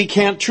gods, and we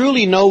can't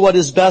truly know what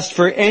is best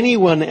for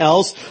anyone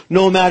else,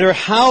 no matter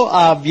how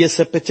obvious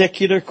a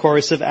particular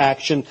course of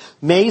action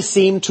may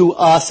seem to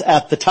us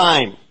at the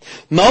time.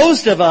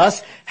 Most of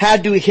us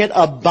had to hit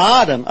a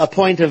bottom, a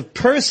point of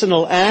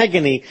personal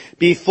agony,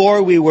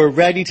 before we were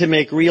ready to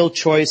make real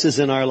choices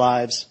in our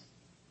lives.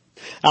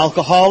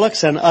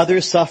 Alcoholics and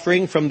others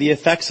suffering from the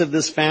effects of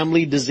this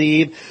family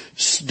disease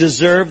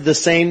deserve the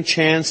same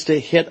chance to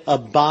hit a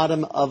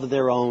bottom of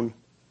their own.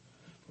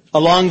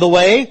 Along the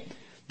way,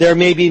 there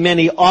may be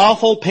many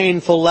awful,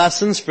 painful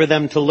lessons for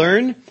them to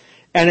learn,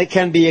 and it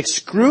can be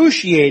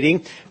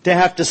excruciating to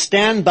have to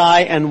stand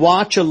by and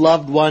watch a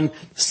loved one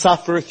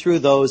suffer through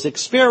those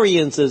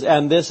experiences.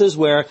 And this is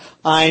where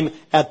I'm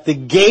at the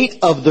gate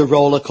of the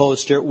roller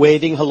coaster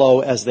waving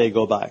hello as they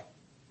go by.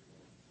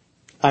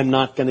 I'm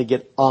not going to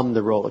get on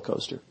the roller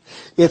coaster.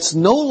 It's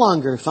no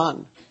longer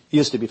fun. It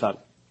used to be fun.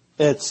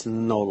 It's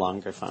no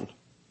longer fun.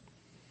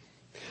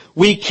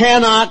 We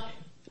cannot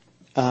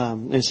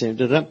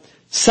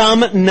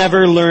Some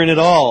never learn at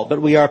all,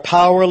 but we are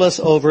powerless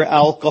over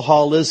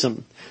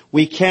alcoholism.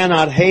 We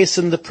cannot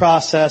hasten the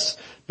process,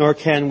 nor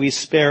can we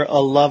spare a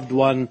loved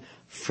one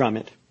from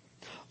it.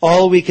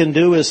 All we can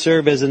do is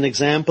serve as an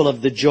example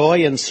of the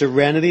joy and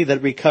serenity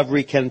that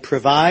recovery can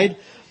provide,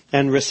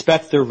 and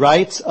respect the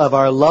rights of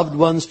our loved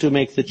ones to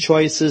make the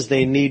choices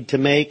they need to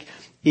make,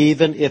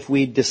 even if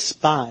we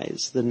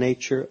despise the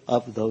nature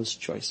of those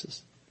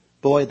choices.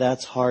 Boy,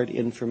 that's hard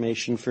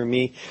information for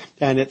me,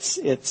 and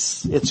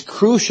it's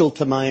crucial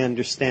to my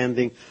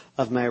understanding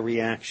of my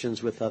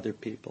reactions with other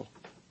people.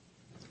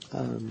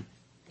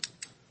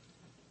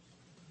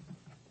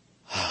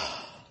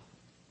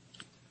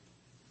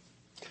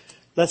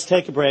 Let's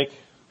take a break.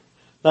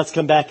 Let's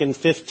come back in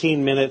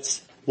 15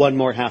 minutes, one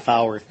more half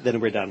hour,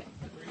 then we're done.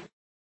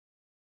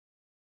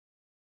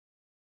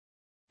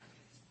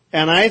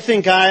 And I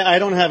think I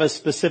don't have a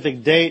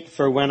specific date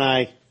for when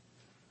I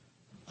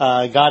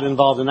got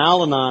involved in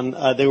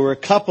Al-Anon. There were a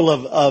couple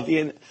of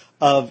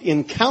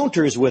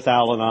encounters with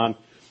Al-Anon.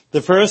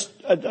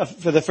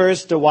 For the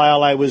first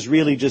while, I was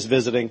really just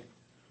visiting,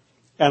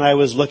 and I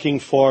was looking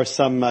for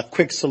some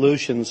quick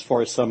solutions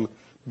for some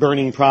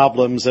burning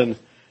problems, and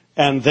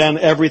then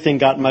everything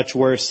got much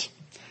worse,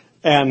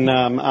 and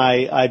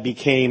I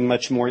became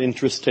much more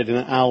interested in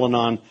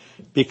Al-Anon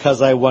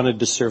because I wanted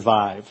to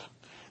survive.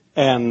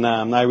 And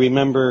I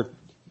remember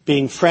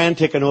being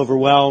frantic and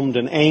overwhelmed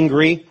and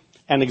angry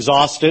and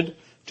exhausted,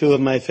 two of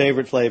my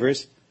favorite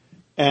flavors.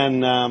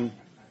 And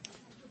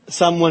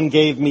someone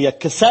gave me a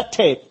cassette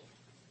tape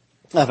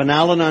of an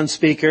Al-Anon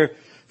speaker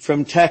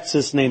from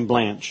Texas named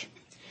Blanche.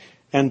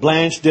 And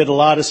Blanche did a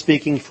lot of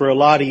speaking for a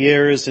lot of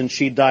years, and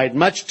she died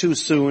much too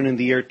soon in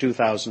the year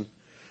 2000.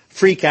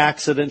 Freak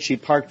accident. She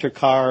parked her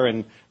car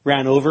and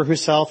ran over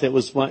herself. It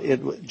was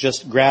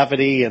just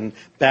gravity and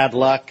bad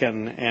luck,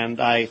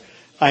 and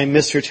I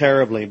miss her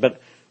terribly,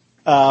 but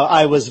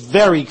I was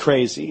very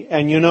crazy.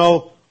 And you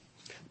know,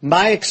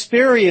 my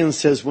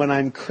experience is when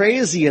I'm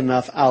crazy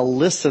enough, I'll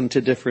listen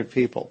to different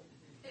people.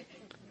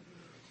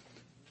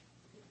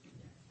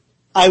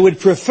 I would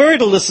prefer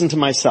to listen to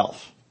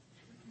myself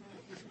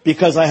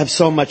because I have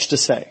so much to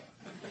say.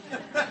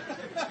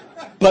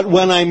 But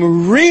when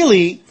I'm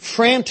really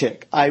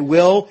frantic, I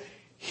will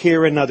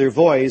hear another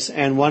voice.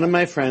 And one of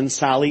my friends,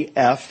 Sally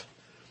F.,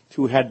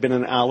 who had been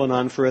in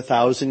Al-Anon for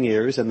 1,000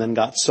 years and then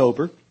got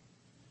sober.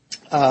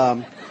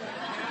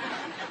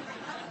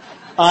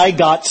 I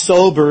got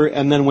sober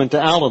and then went to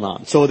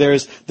Al-Anon. So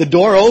the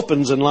door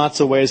opens in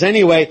lots of ways.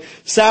 Anyway,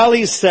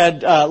 Sally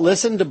said,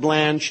 listen to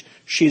Blanche.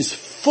 She's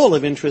full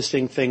of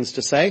interesting things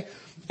to say.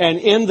 And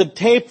in the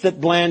tape that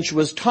Blanche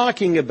was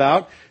talking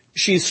about,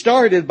 she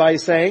started by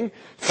saying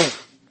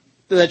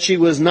that she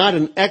was not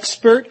an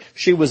expert,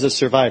 she was a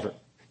survivor.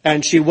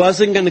 And she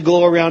wasn't going to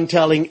go around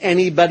telling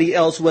anybody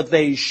else what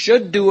they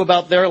should do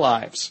about their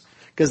lives,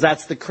 because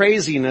that's the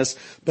craziness,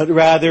 but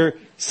rather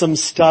some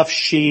stuff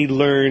she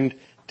learned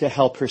to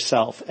help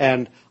herself.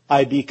 And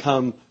I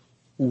become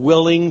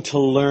willing to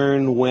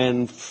learn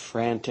when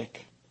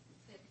frantic.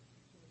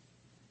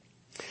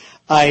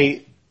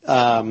 I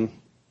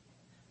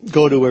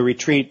go to a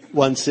retreat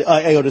once.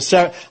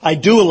 I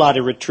do a lot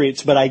of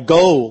retreats, but I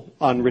go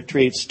on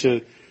retreats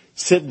to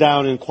sit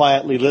down and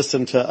quietly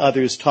listen to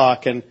others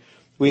talk. And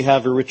we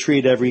have a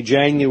retreat every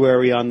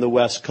January on the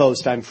West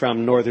Coast. I'm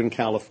from Northern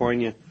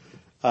California.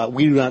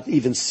 We do not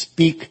even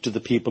speak to the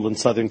people in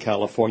Southern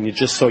California,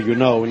 just so you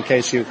know, in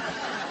case you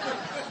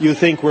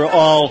think we're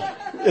all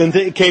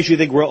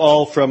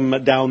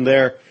from down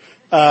there.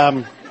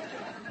 But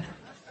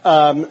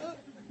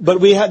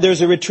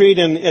there's a retreat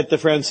at the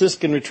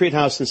Franciscan Retreat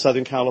House in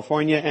Southern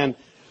California, and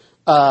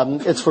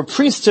it's for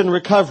priests in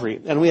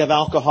recovery. And we have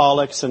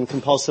alcoholics and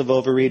compulsive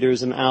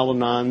overeaters and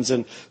Al-Anons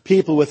and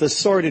people with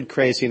assorted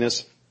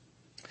craziness.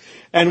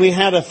 And we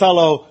had a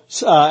fellow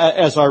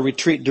as our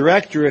retreat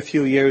director a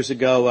few years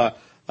ago,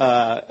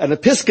 an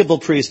Episcopal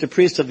priest, a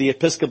priest of the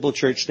Episcopal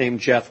Church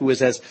named Jeff, who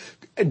is as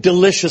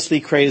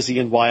deliciously crazy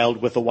and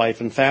wild with a wife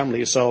and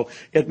family, so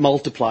it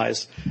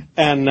multiplies.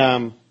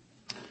 And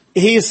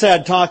he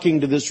said,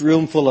 talking to this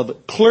room full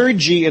of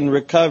clergy in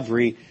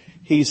recovery,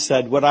 he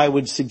said, what I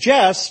would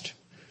suggest,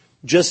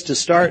 just to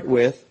start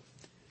with,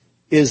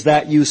 is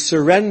that you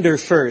surrender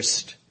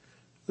first,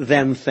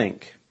 then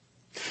think.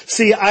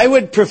 See, I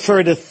would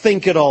prefer to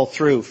think it all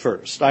through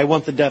first. I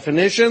want the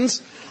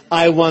definitions.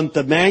 I want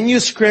the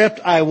manuscript.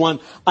 I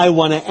want to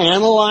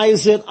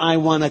analyze it. I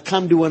want to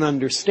come to an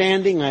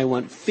understanding. I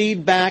want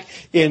feedback.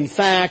 In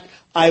fact,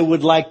 I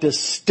would like to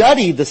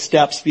study the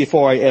steps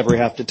before I ever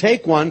have to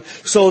take one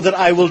so that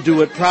I will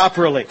do it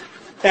properly.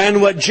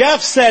 And what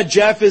Jeff said,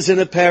 Jeff is in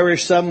a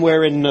parish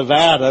somewhere in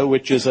Nevada,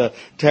 which is a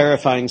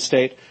terrifying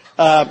state.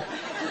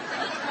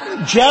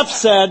 Jeff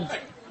said,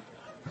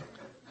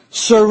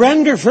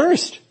 surrender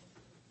first.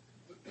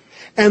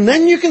 And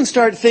then you can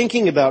start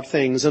thinking about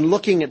things and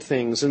looking at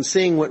things and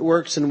seeing what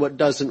works and what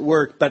doesn't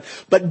work.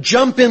 But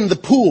jump in the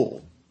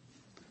pool.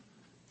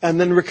 And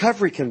then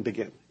recovery can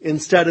begin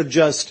instead of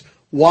just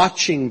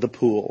watching the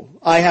pool.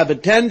 I have a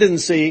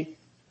tendency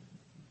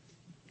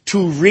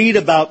to read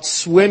about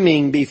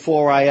swimming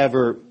before I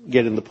ever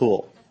get in the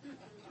pool.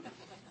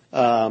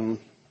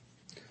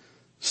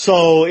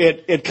 So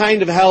it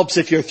kind of helps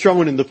if you're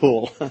thrown in the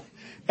pool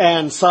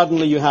and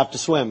suddenly you have to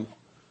swim.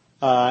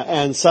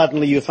 And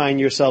suddenly you find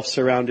yourself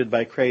surrounded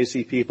by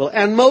crazy people.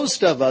 And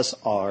most of us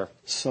are.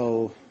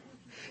 So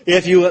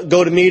if you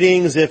go to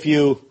meetings, if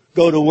you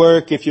go to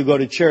work, if you go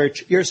to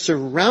church, you're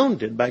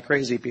surrounded by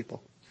crazy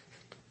people.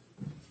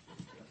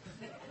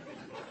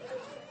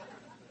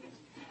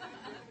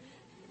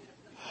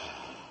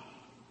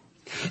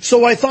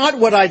 So I thought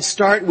what I'd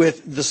start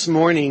with this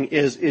morning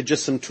is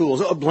just some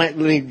tools. Let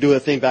me do a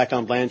thing back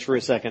on Blanche for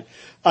a second.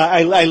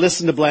 I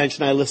listened to Blanche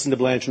and I listened to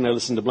Blanche and I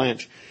listened to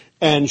Blanche.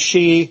 And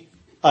she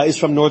is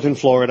from northern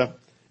Florida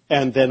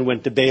and then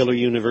went to Baylor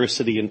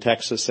University in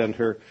Texas, and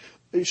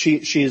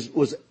she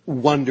was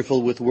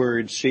wonderful with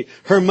words.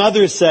 Her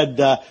mother said,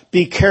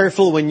 be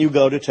careful when you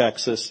go to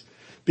Texas,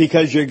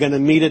 because you're going to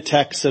meet a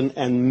Texan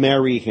and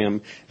marry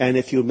him. And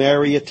if you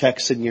marry a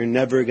Texan, you're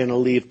never going to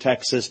leave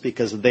Texas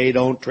because they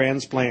don't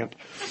transplant.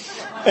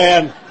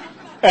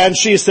 And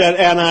she said,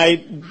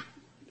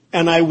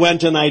 and I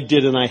went and I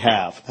did and I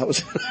have. That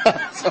was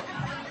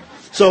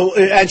so,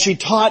 and she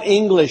taught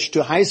English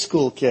to high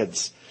school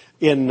kids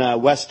in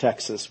West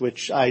Texas,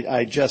 which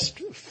I just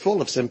full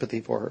of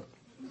sympathy for her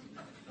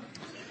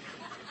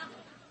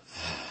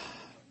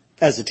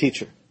as a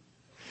teacher.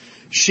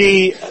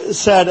 She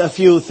said a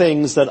few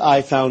things that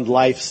I found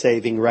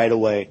life-saving right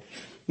away.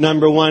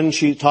 Number one,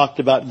 she talked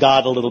about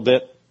God a little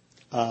bit.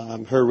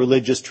 Her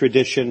religious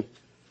tradition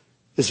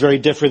is very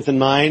different than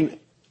mine.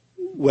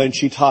 When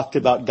she talked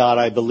about God,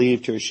 I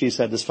believed her. She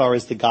said, as far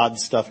as the God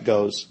stuff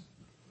goes,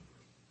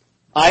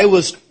 I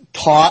was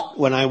taught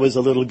when I was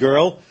a little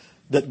girl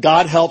that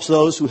God helps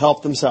those who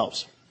help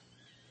themselves.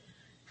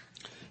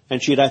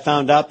 And I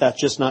found out that's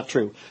just not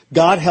true.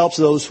 God helps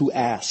those who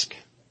ask.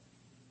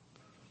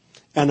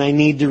 And I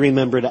need to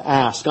remember to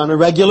ask on a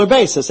regular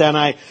basis. And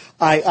I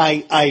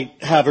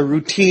have a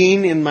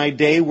routine in my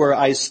day where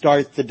I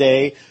start the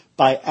day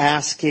by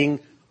asking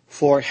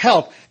for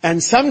help.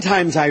 And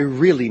sometimes I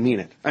really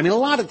mean it. I mean, a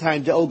lot of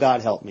times, oh,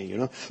 God, help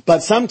me,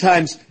 But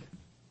sometimes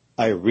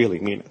I really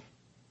mean it.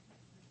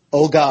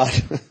 Oh, God,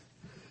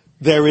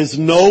 there is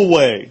no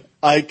way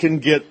I can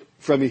get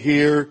from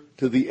here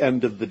to the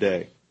end of the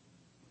day.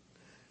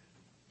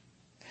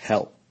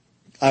 Help.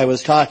 I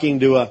was talking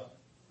to a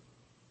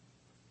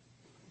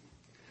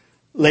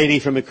lady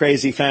from a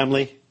crazy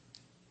family,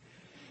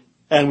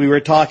 and we were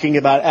talking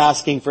about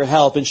asking for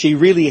help, and she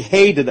really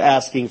hated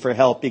asking for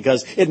help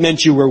because it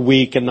meant you were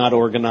weak and not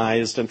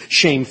organized and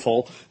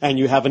shameful, and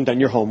you haven't done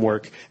your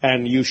homework,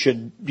 and you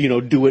should,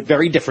 do it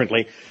very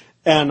differently.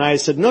 And I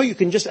said, no, you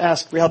can just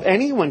ask for help.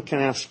 Anyone can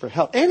ask for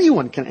help.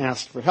 Anyone can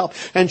ask for help.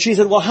 And she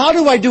said, well, how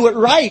do I do it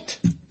right?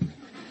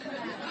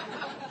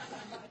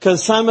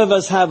 Because some of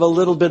us have a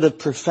little bit of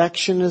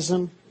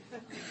perfectionism.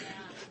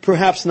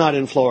 Perhaps not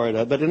in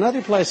Florida, but in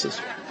other places.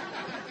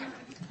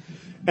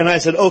 And I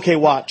said, okay,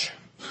 watch.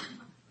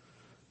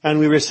 And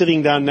we were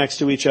sitting down next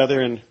to each other,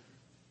 and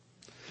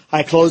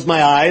I closed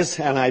my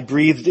eyes and I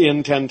breathed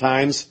in 10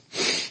 times,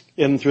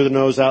 in through the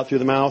nose, out through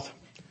the mouth.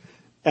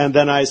 And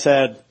then I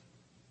said,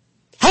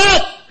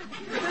 help!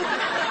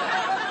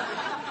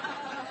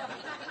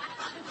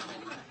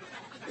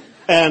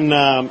 And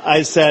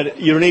I said,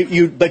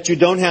 but you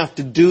don't have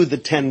to do the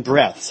 10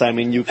 breaths. I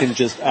mean, you can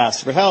just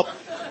ask for help.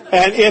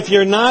 And if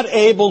you're not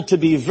able to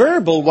be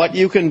verbal, what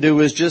you can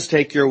do is just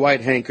take your white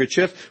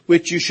handkerchief,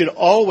 which you should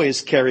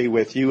always carry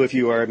with you if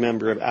you are a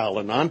member of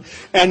Al-Anon,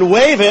 and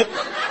wave it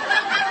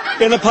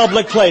in a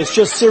public place.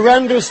 Just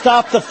surrender,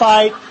 stop the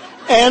fight,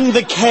 end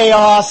the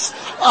chaos.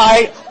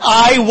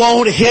 I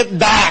won't hit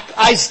back.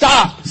 I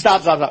stop.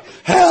 Stop.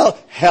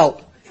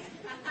 Help.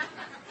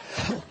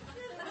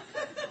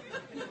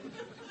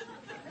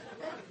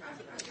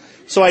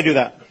 So I do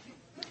that.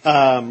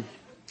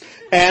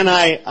 And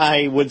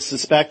I would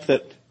suspect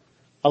that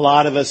a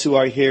lot of us who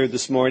are here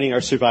this morning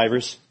are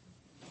survivors.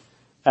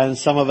 And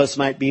some of us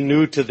might be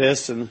new to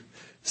this, and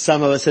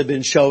some of us have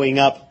been showing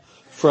up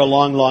for a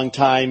long, long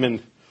time.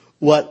 And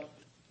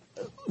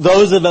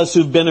those of us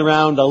who've been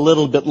around a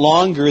little bit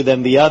longer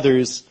than the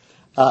others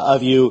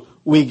of you,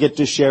 we get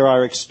to share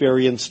our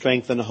experience,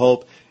 strength, and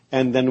hope.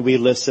 And then we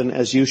listen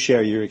as you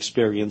share your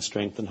experience,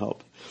 strength, and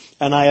hope.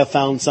 And I have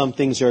found some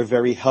things are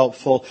very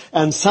helpful,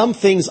 and some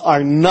things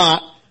are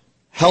not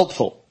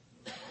helpful.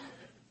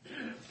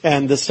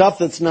 And the stuff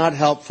that's not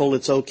helpful,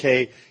 it's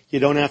okay. You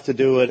don't have to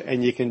do it,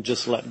 and you can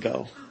just let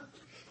go.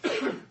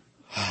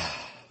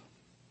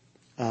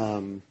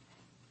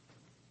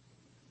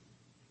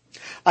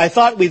 I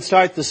thought we'd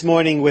start this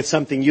morning with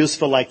something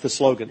useful like the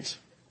slogans,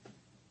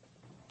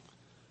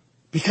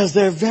 because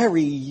they're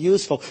very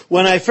useful.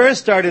 When I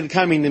first started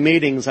coming to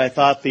meetings, I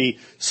thought the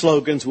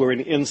slogans were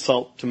an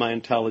insult to my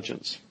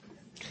intelligence,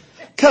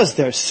 because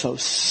they're so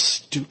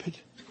stupid.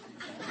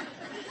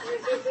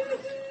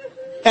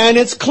 And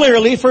it's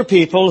clearly for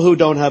people who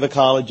don't have a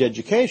college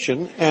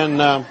education. And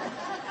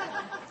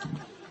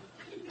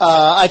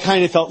I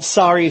kind of felt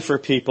sorry for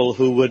people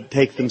who would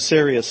take them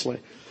seriously.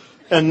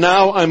 And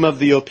now I'm of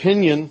the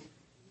opinion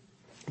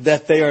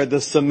that they are the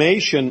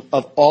summation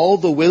of all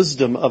the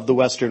wisdom of the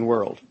Western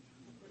world.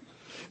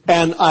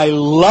 And I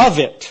love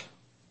it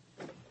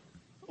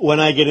when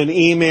I get an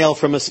email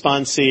from a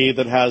sponsee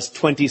that has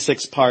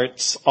 26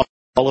 parts,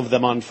 all of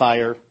them on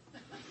fire,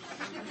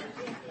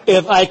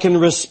 if I can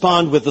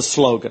respond with a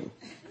slogan.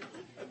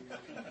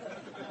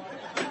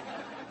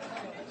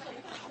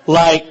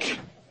 Like,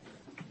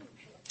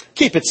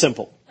 keep it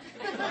simple.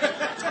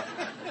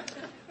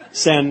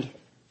 Send.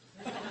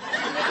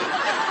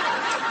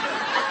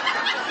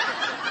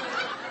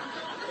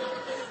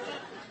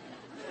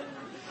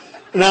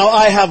 Now,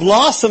 I have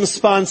lost some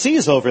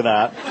sponsees over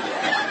that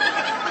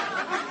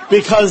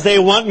because they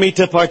want me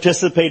to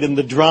participate in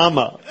the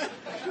drama.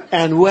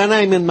 And when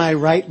I'm in my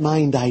right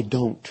mind, I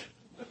don't.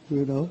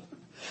 You know?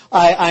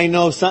 I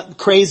know some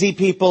crazy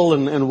people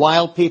and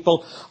wild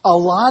people. A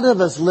lot of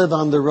us live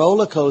on the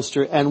roller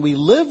coaster, and we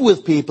live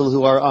with people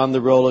who are on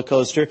the roller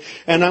coaster.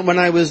 And when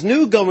I was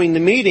new going to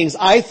meetings,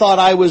 I thought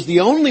I was the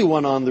only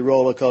one on the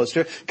roller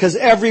coaster because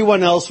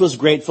everyone else was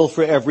grateful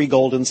for every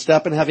golden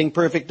step and having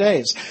perfect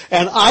days.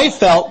 And I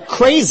felt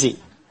crazy.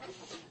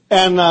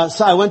 And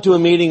so I went to a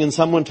meeting and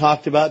someone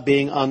talked about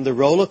being on the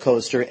roller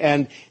coaster,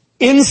 and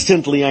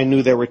instantly I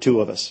knew there were two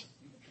of us.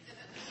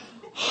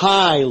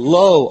 High,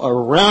 low,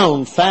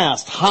 around,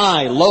 fast.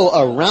 High, low,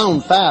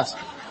 around, fast.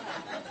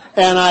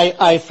 And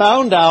I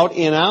found out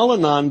in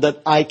Al-Anon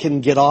that I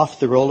can get off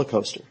the roller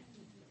coaster.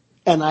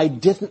 And I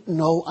didn't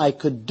know I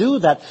could do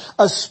that,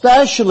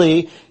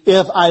 especially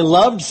if I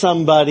loved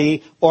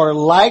somebody or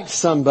liked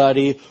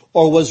somebody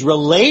or was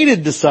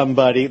related to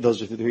somebody.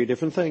 Those are three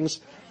different things.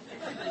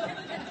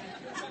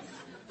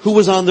 Who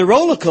was on the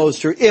roller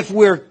coaster. If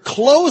we're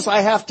close,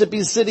 I have to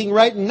be sitting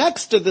right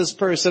next to this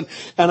person.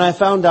 And I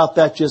found out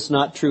that's just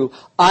not true.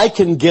 I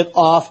can get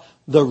off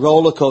the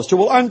roller coaster.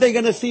 Well, aren't they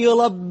going to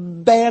feel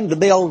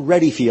abandoned? They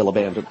already feel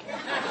abandoned.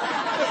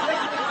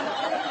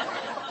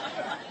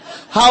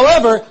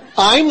 However,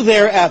 I'm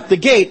there at the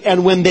gate,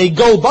 and when they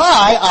go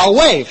by, I'll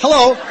wave.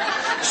 Hello.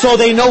 So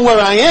they know where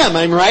I am.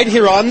 I'm right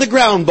here on the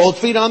ground, both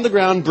feet on the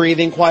ground,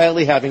 breathing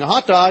quietly, having a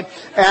hot dog.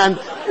 And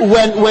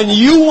when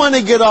you want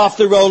to get off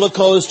the roller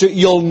coaster,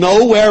 you'll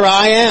know where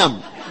I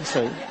am.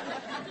 So,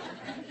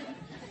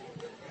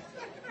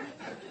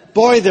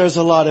 boy, there's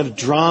a lot of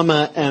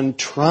drama and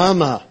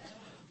trauma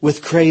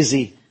with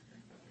crazy.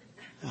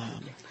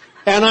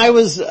 And I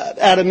was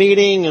at a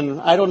meeting,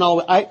 and I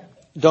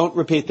don't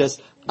repeat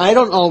this. I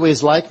don't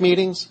always like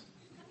meetings.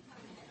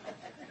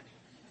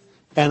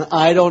 And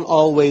I don't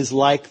always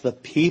like the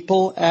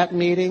people at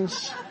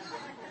meetings.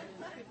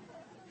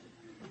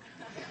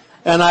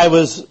 And I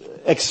was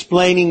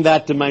explaining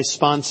that to my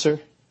sponsor.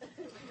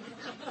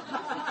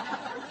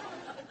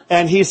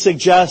 And he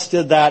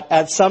suggested that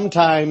at some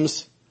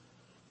times,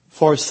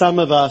 for some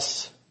of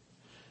us,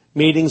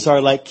 meetings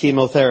are like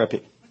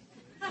chemotherapy.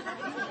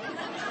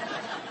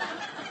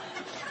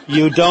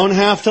 You don't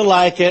have to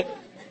like it,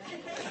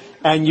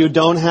 and you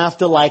don't have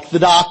to like the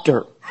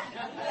doctor.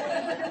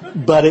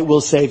 But it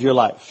will save your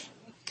life.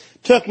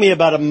 Took me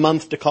about a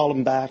month to call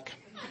him back.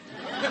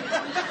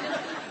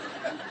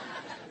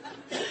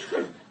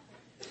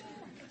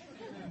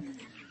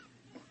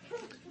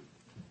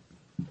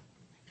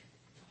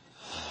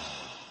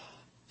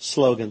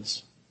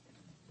 Slogans.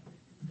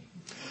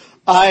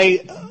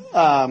 I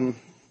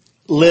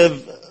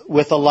live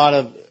with a lot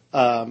of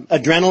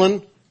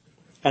adrenaline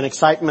and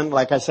excitement.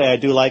 Like I say, I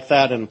do like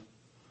that. And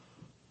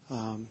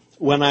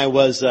when I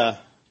was...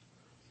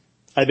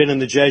 I've been in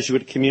the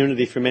Jesuit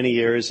community for many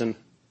years, and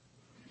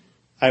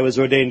I was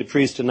ordained a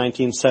priest in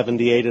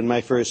 1978, and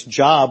my first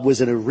job was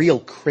in a real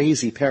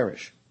crazy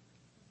parish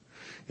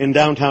in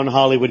downtown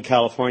Hollywood,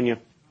 California.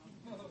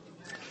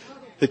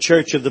 The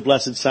Church of the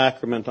Blessed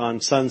Sacrament on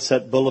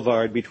Sunset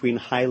Boulevard between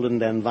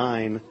Highland and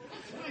Vine.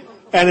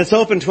 And it's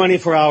open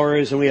 24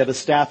 hours, and we have a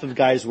staff of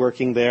guys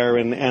working there,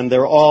 and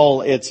they're all,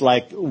 it's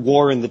like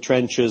war in the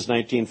trenches,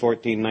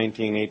 1914,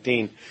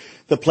 1918.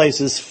 The place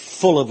is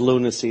full of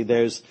lunacy.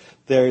 There's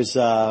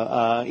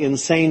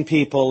insane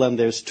people, and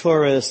there's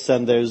tourists,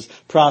 and there's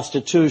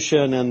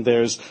prostitution, and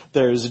there's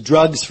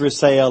drugs for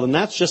sale, and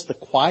that's just the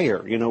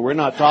choir. You know, we're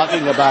not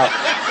talking about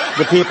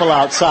the people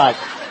outside.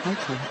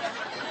 Okay.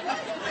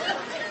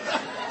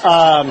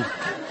 I'm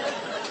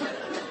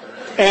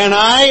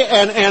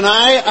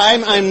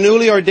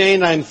newly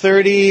ordained. I'm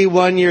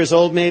 31 years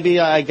old, maybe,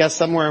 I guess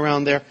somewhere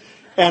around there.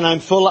 And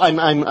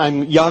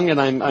I'm young, and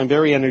I'm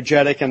very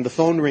energetic, and the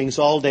phone rings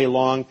all day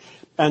long.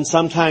 And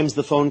sometimes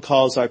the phone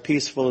calls are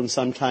peaceful, and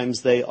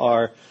sometimes they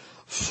are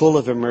full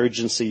of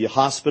emergency.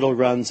 Hospital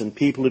runs and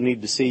people who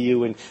need to see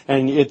you, and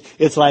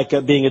it's like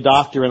being a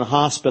doctor in a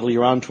hospital.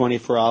 You're on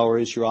 24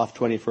 hours, you're off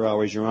 24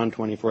 hours, you're on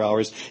 24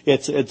 hours.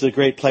 It's a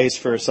great place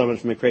for someone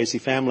from a crazy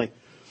family.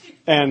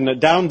 And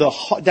down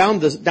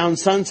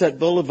Sunset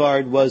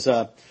Boulevard was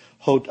a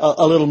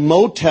little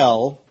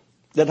motel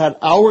that had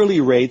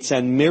hourly rates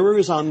and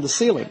mirrors on the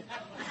ceiling.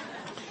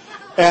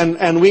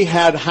 And we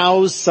had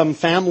housed some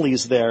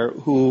families there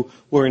who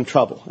were in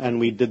trouble,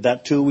 and we did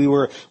that too. We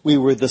were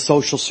the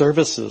social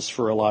services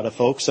for a lot of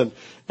folks, and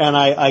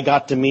I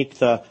got to meet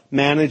the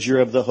manager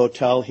of the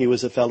hotel. He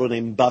was a fellow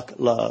named Buck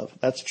Love.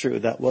 That's true.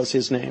 That was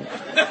his name.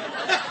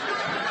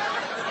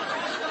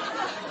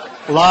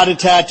 A lot of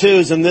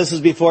tattoos, and this is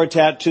before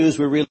tattoos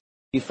were really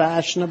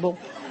fashionable.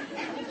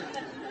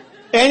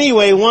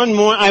 Anyway, one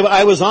morning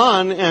I was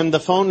on, and the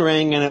phone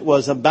rang, and it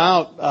was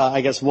about,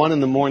 1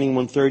 in the morning,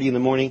 1:30 in the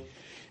morning,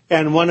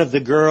 and one of the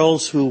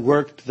girls who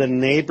worked the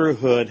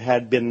neighborhood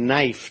had been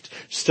knifed,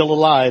 still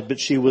alive,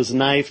 but she was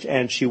knifed,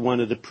 and she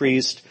wanted a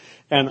priest.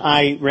 And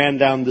I ran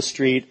down the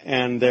street,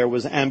 and there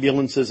was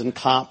ambulances and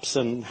cops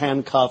and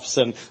handcuffs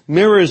and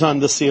mirrors on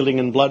the ceiling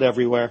and blood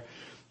everywhere.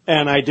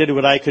 And I did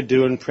what I could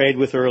do and prayed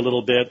with her a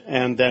little bit,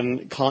 and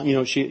then,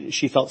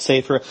 she felt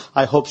safer.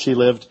 I hope she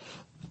lived.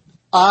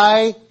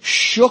 I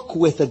shook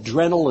with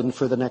adrenaline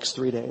for the next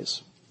 3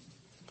 days.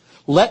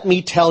 Let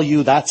me tell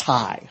you, that's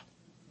high.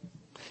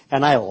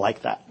 And I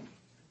like that.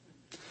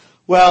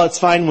 Well, it's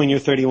fine when you're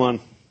 31.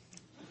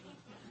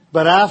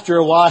 But after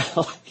a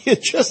while, you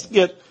just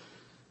get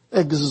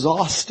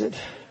exhausted.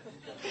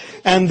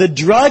 And the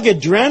drug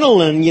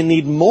adrenaline, you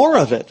need more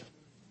of it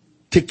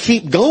to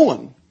keep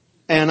going.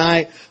 And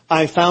I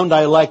found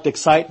I liked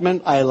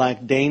excitement. I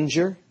liked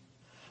danger.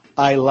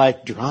 I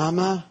liked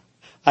drama.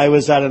 I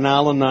was at an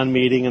Al-Anon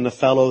meeting, and a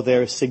fellow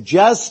there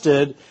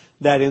suggested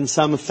that in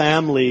some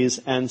families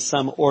and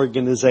some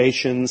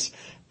organizations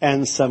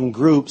and some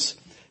groups,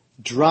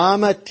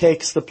 drama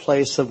takes the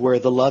place of where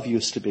the love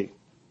used to be.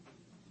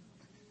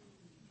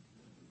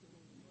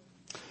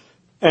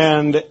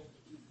 And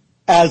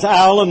as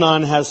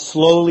Al-Anon has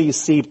slowly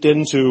seeped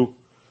into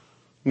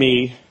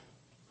me,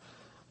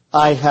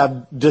 I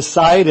have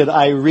decided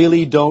I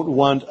really don't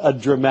want a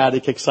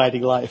dramatic,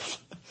 exciting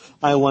life.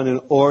 I want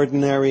an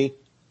ordinary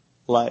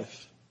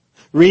life.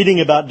 Reading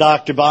about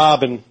Dr.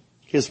 Bob and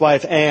his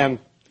wife Ann,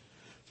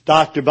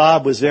 Dr.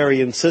 Bob was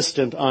very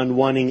insistent on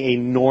wanting a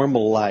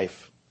normal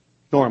life.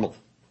 Normal.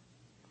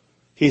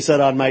 He said,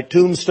 on my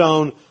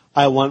tombstone,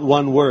 I want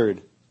one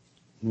word.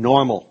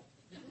 Normal.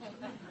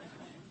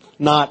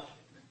 Not,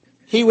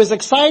 he was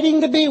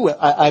exciting to be with.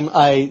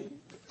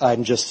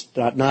 I'm just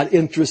not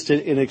interested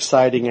in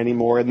exciting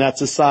anymore, and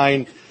that's a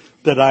sign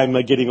that I'm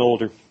getting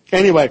older.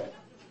 Anyway,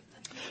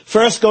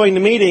 first going to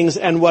meetings,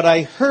 and what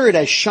I heard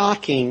as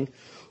shocking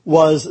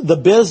was the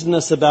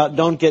business about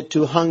don't get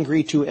too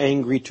hungry, too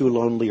angry, too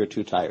lonely, or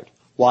too tired.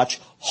 Watch,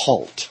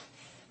 halt.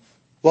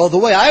 Well, the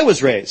way I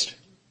was raised,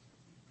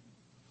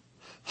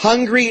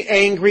 hungry,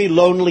 angry,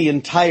 lonely,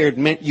 and tired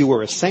meant you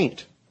were a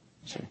saint.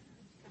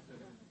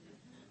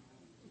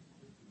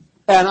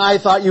 And I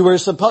thought you were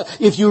supposed,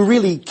 if you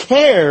really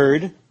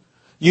cared,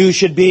 you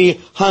should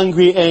be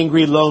hungry,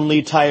 angry,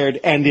 lonely, tired,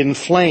 and in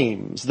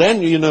flames.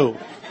 Then you knew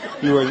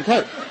you were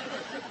okay.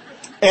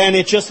 And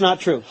it's just not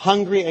true.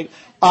 Hungry,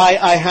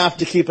 I have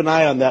to keep an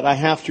eye on that. I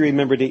have to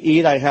remember to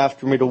eat. I have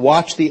to remember to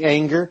watch the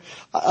anger,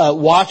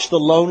 watch the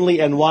lonely,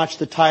 and watch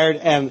the tired.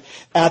 And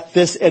at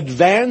this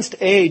advanced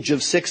age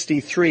of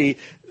 63,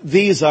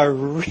 these are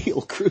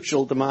real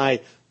crucial to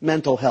my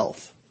mental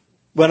health.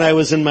 When I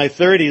was in my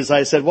 30s,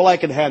 I said, well, I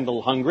can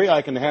handle hungry,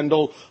 I can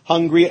handle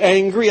hungry,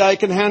 angry, I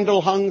can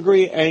handle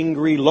hungry,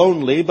 angry,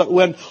 lonely. But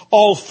when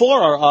all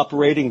four are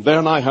operating,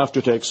 then I have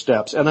to take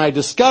steps. And I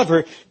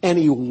discover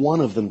any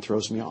one of them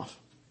throws me off.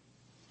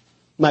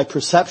 My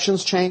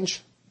perceptions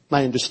change,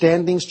 my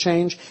understandings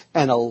change,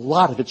 and a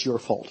lot of it's your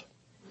fault.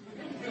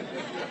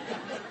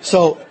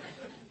 So,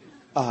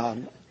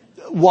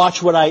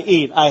 watch what I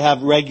eat. I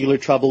have regular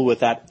trouble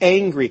with that.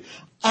 Angry.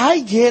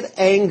 I get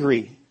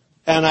angry.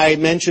 And I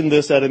mentioned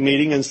this at a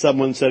meeting, and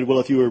someone said, well,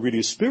 if you were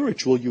really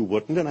spiritual, you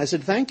wouldn't. And I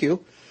said, thank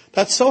you.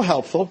 That's so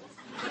helpful.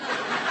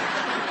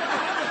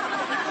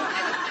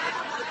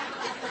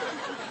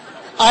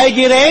 I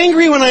get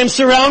angry when I'm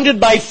surrounded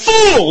by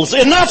fools.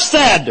 Enough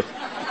said.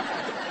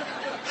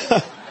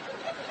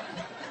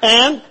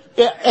 And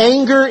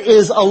anger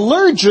is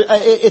allergic.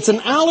 It's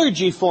an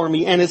allergy for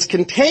me, and it's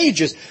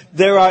contagious.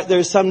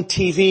 There's some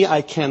TV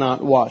I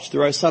cannot watch.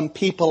 There are some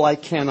people I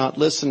cannot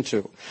listen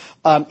to.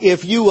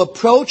 If you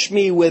approach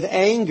me with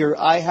anger,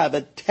 I have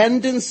a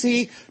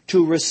tendency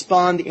to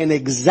respond in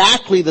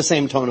exactly the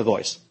same tone of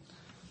voice.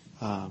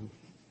 And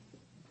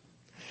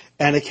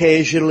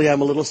occasionally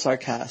I'm a little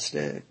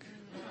sarcastic.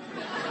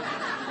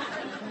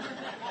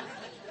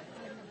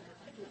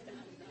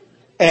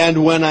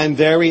 And when I'm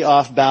very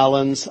off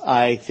balance,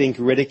 I think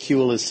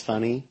ridicule is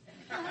funny.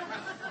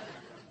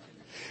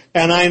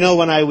 And I know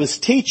when I was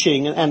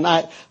teaching, and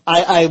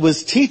I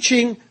was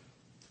teaching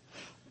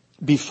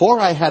before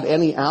I had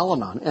any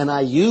Al-Anon, and I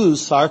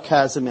used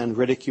sarcasm and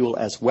ridicule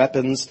as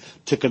weapons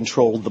to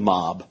control the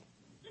mob.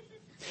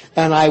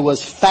 And I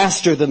was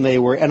faster than they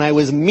were, and I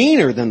was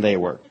meaner than they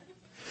were.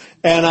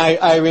 And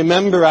I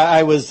remember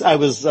I was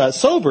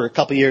sober a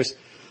couple years,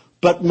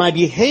 but my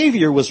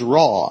behavior was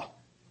raw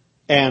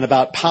and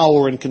about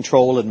power and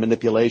control and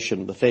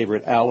manipulation, the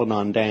favorite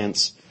Al-Anon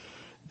dance.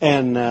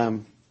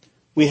 And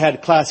we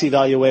had class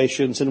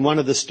evaluations, and one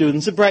of the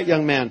students, a bright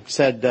young man,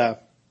 said,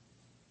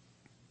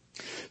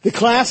 The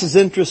class is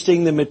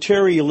interesting, the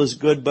material is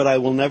good, but I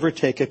will never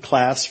take a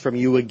class from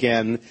you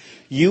again.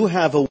 You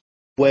have a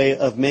way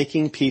of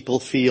making people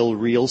feel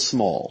real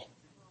small.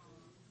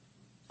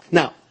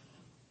 Now,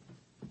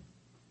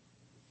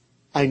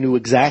 I knew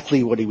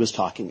exactly what he was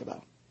talking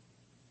about.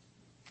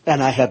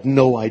 And I had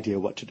no idea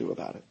what to do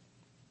about it.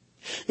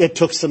 It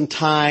took some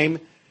time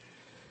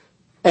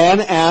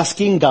and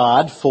asking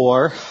God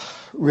for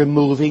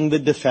removing the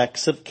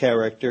defects of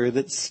character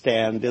that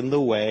stand in the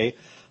way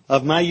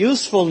of my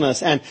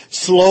usefulness. And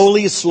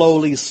slowly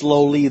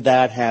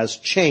that has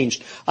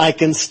changed. I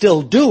can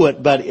still do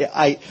it, but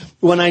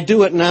when I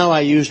do it now,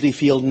 I usually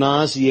feel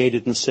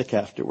nauseated and sick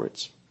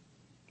afterwards.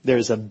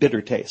 There's a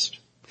bitter taste,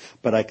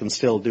 but I can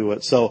still do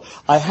it. So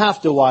I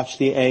have to watch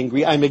the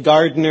angry. I'm a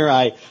gardener.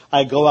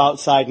 I go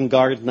outside and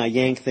garden. I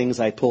yank things.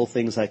 I pull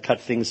things. I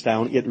cut things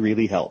down. It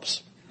really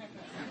helps.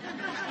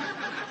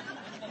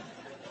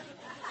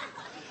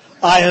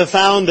 I have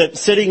found that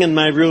sitting in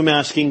my room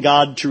asking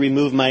God to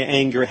remove my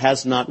anger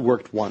has not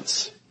worked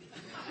once.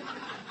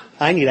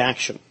 I need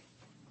action.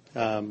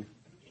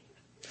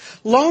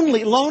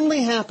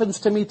 Lonely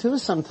happens to me too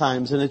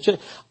sometimes, and it's just,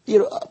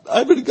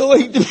 I've been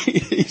going to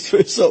meetings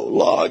for so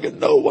long and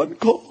no one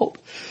called.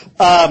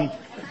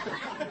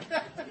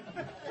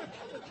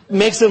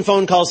 Make some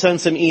phone calls,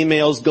 send some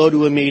emails, go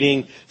to a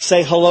meeting,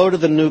 say hello to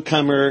the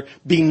newcomer,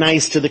 be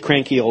nice to the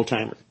cranky old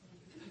timer.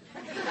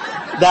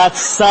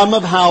 That's some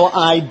of how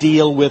I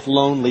deal with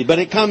lonely, but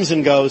it comes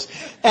and goes.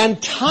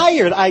 And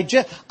tired,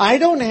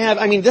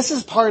 this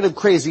is part of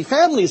crazy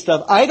family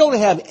stuff. I don't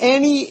have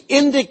any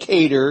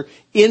indicator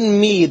in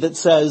me that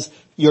says,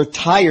 you're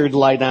tired,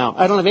 lie down.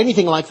 I don't have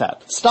anything like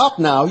that. Stop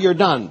now, you're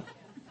done.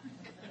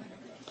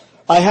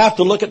 I have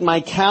to look at my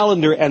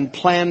calendar and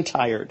plan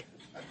tired.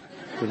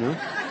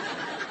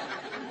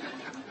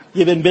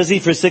 You've been busy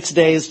for 6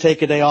 days,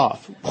 take a day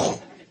off.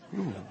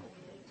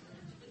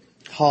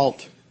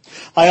 Halt.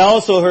 I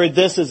also heard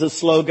this as a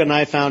slogan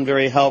I found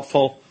very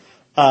helpful.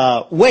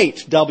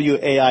 Wait,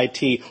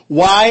 W-A-I-T.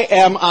 Why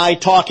am I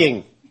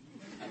talking?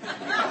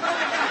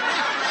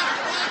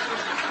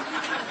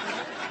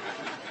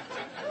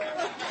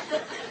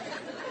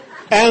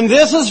 And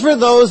this is for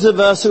those of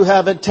us who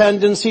have a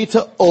tendency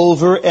to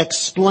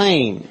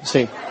over-explain.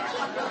 See,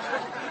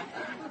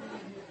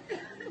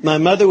 my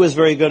mother was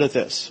very good at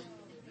this.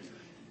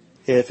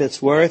 If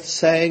it's worth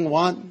saying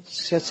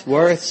once, it's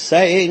worth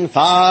saying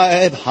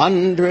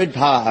 500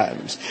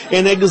 times.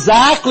 In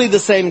exactly the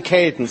same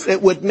cadence.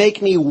 It would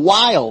make me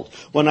wild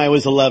when I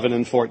was 11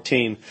 and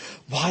 14.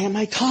 Why am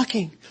I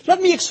talking? Let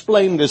me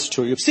explain this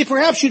to you. See,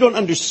 perhaps you don't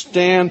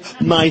understand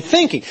my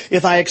thinking.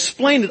 If I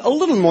explain it a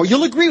little more,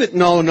 you'll agree with,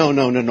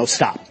 no,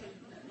 stop.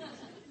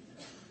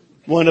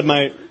 One of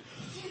my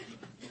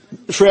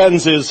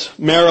friends is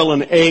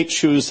Marilyn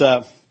H., who's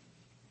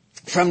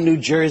from New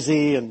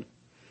Jersey, and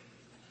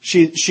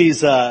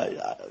she's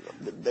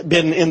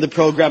been in the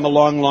program a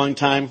long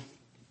time.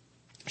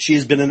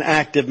 She's been an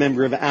active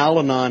member of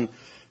Al-Anon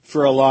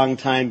for a long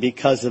time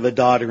because of a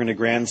daughter and a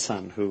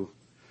grandson who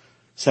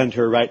sent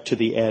her right to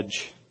the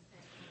edge.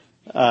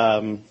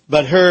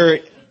 But her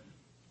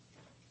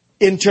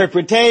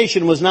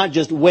interpretation was not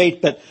just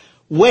wait, but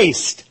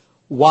waste.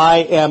 Why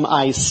am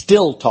I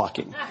still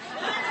talking?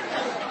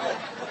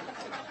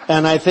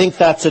 And I think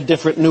that's a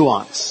different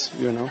nuance,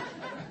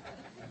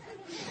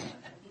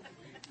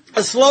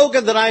 A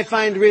slogan that I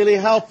find really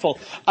helpful.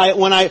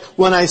 When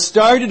I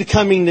started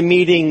coming to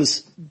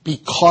meetings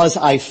because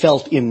I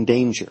felt in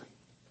danger.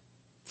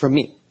 For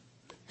me,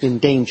 in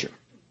danger.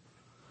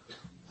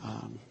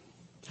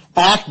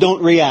 Act,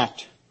 don't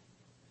react.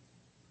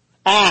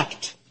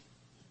 Act.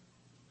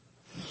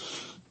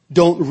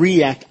 Don't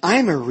react.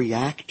 I'm a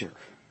reactor.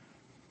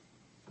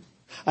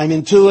 I'm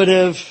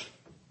intuitive.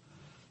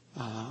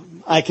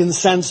 I can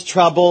sense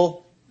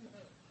trouble.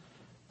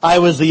 I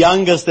was the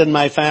youngest in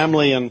my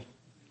family, and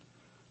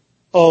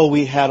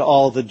we had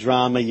all the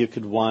drama you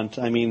could want.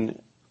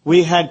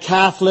 We had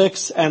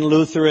Catholics and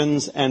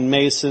Lutherans and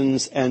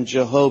Masons and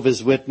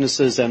Jehovah's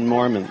Witnesses and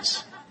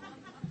Mormons.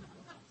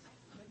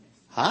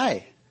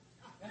 Hi.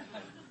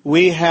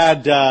 We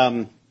had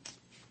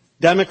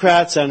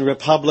Democrats and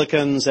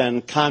Republicans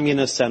and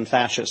communists and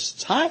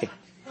fascists. Hi.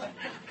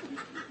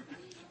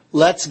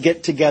 Let's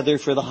get together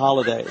for the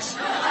holidays.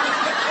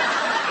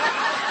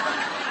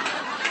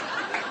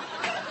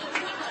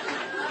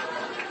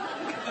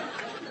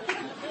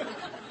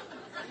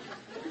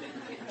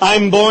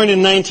 I'm born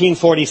in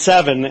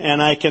 1947,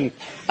 and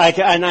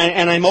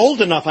I'm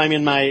old enough. I'm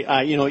in my,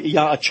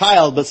 a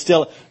child, but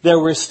still, there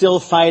were still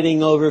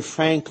fighting over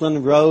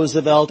Franklin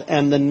Roosevelt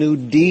and the New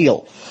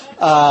Deal.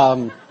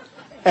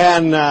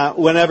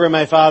 Whenever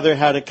my father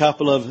had a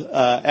couple of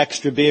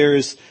extra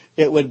beers,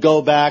 it would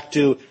go back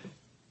to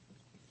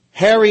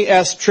Harry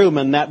S.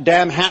 Truman, that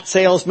damn hat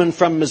salesman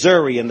from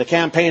Missouri, in the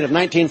campaign of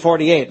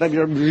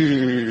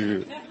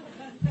 1948.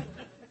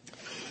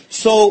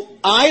 So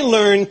I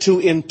learned to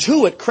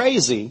intuit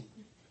crazy,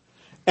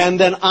 and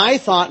then I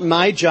thought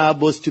my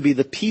job was to be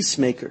the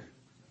peacemaker.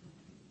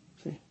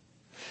 See?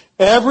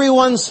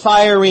 Everyone's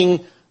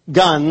firing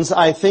guns,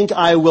 I think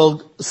I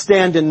will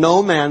stand in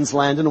no man's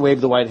land and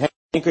wave the white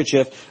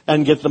handkerchief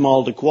and get them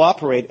all to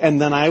cooperate.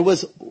 And then I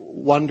was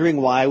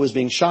wondering why I was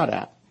being shot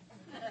at.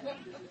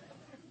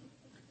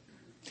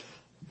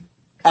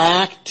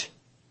 Act,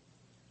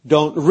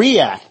 don't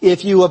react.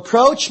 If you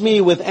approach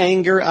me with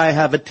anger, I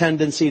have a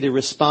tendency to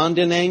respond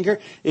in anger.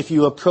 If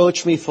you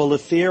approach me full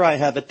of fear, I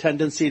have a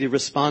tendency to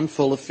respond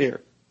full of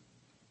fear.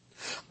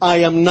 I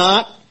am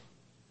not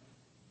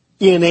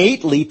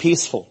innately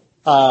peaceful.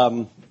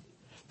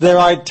 There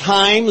are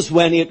times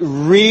when it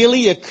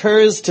really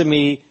occurs to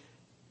me,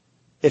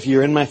 if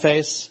you're in my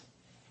face,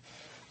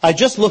 I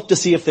just look to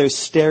see if there's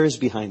stairs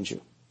behind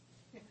you.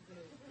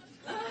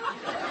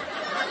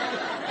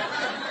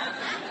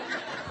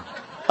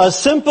 A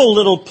simple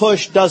little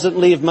push doesn't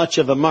leave much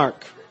of a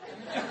mark.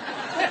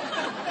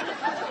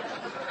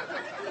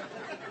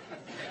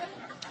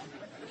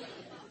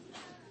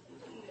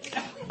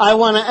 I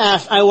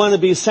want to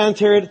be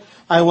centered,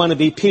 I want to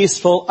be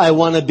peaceful, I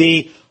want to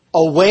be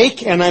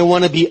awake, and I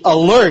want to be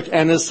alert.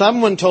 And as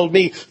someone told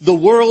me, the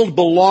world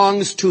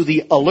belongs to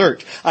the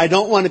alert. I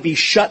don't want to be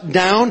shut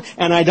down,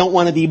 and I don't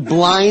want to be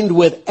blind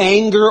with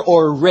anger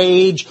or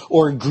rage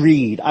or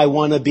greed. I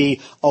want to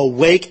be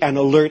awake and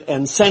alert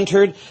and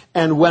centered.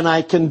 And when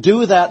I can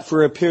do that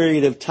for a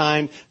period of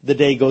time, the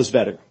day goes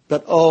better.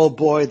 But oh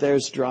boy,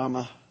 there's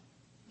drama.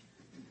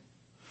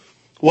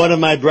 One of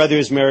my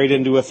brothers married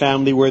into a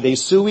family where they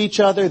sue each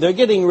other. They're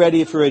getting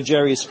ready for a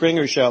Jerry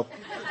Springer show.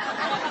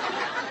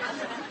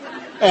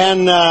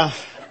 And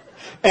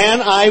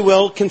I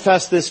will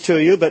confess this to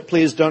you, but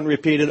please don't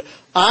repeat it.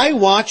 I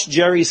watch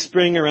Jerry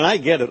Springer and I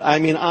get it. I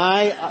mean,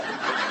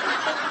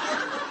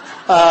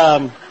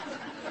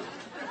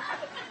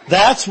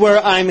 that's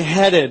where I'm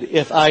headed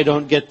if I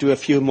don't get to a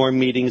few more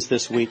meetings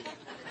this week.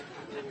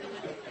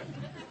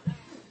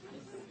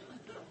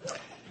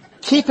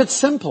 Keep it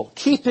simple.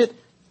 Keep it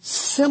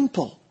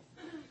simple.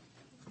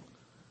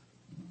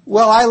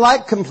 Well, I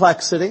like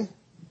complexity.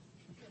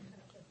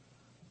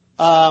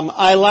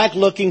 I like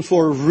looking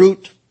for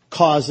root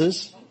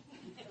causes.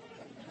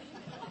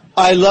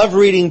 I love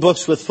reading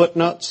books with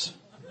footnotes.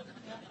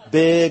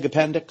 Big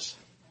appendix.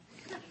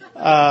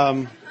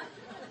 And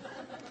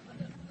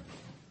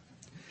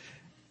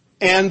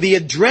the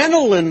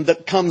adrenaline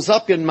that comes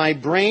up in my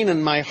brain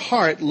and my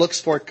heart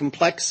looks for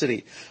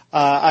complexity.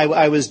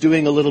 I was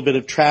doing a little bit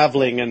of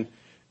traveling and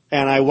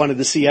I wanted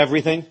to see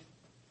everything.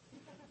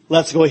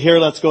 Let's go here,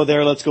 let's go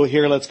there, let's go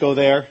here, let's go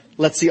there.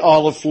 Let's see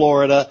all of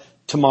Florida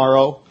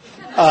tomorrow.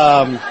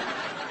 And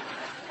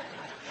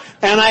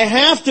I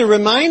have to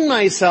remind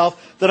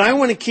myself that I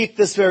want to keep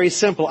this very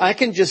simple. I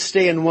can just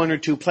stay in one or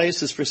two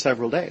places for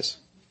several days.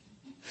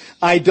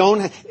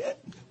 If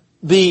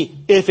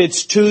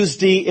it's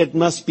Tuesday, it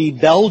must be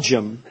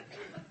Belgium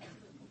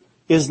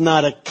is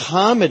not a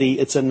comedy,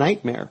 it's a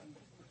nightmare.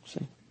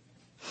 See?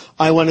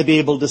 I want to be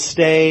able to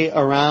stay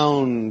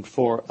around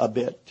for a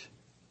bit.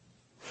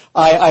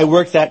 I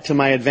work that to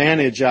my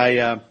advantage.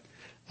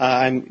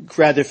 I'm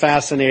rather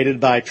fascinated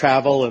by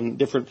travel and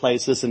different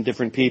places and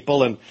different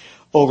people. And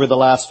over the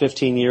last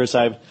 15 years,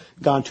 I've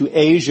gone to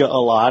Asia a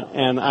lot.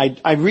 And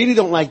I really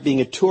don't like being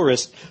a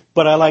tourist,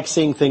 but I like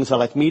seeing things. I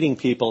like meeting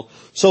people.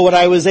 So what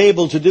I was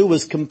able to do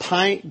was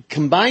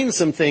combine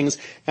some things.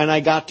 And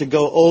I got to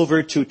go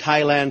over to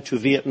Thailand, to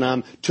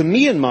Vietnam, to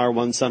Myanmar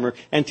one summer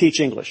and teach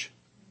English.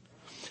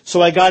 So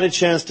I got a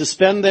chance to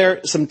spend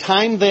some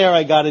time there.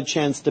 I got a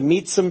chance to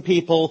meet some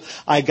people.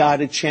 I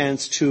got a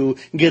chance to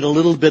get a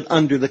little bit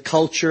under the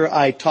culture.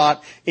 I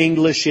taught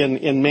English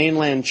in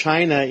mainland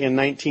China in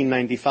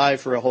 1995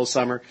 for a whole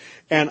summer,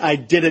 and I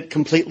did it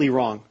completely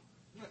wrong.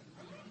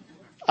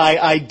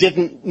 I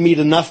didn't meet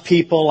enough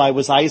people. I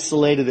was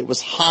isolated. It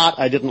was hot.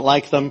 I didn't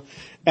like them.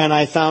 And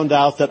I found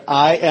out that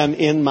I am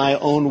in my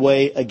own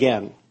way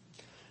again.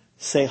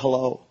 Say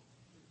hello.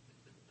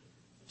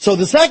 So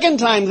the second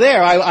time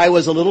there, I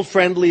was a little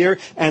friendlier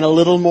and a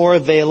little more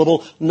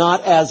available,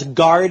 not as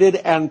guarded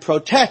and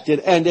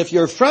protected. And if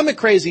you're from a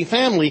crazy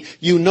family,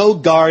 you know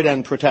guard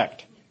and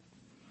protect.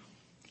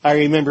 I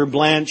remember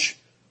Blanche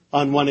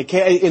on one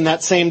occasion, in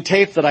that same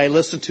tape that I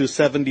listened to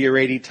 70 or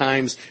 80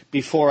 times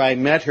before I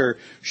met her,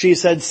 she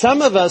said,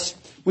 some of us,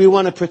 we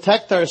want to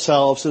protect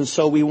ourselves, and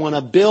so we want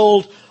to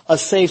build a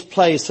safe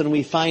place, and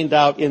we find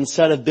out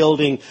instead of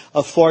building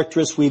a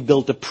fortress, we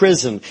built a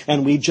prison,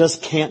 and we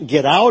just can't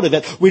get out of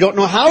it. We don't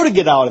know how to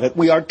get out of it.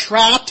 We are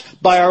trapped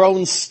by our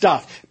own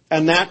stuff.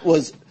 And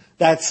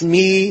that's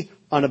me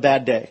on a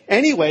bad day.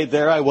 Anyway,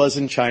 there I was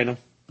in China,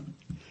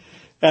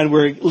 and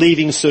we're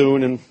leaving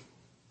soon, and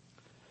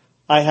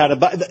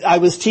I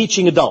was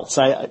teaching adults.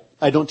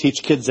 I don't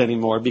teach kids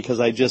anymore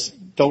because I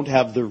just don't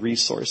have the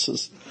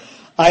resources.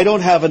 I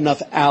don't have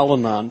enough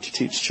Al-Anon to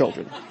teach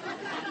children.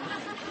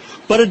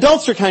 But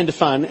adults are kind of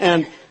fun,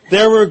 and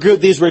there were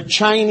these were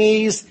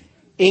Chinese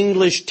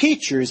English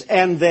teachers,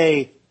 and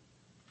they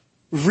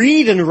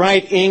read and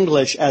write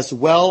English as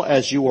well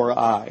as you or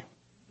I,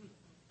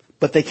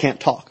 but they can't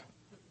talk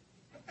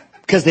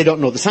because they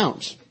don't know the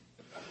sounds.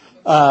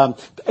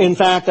 In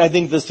fact, I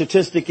think the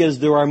statistic is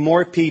there are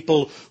more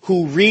people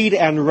who read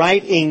and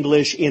write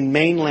English in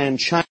mainland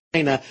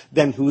China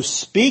than who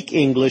speak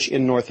English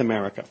in North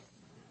America.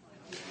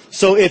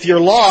 So if you're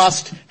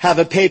lost, have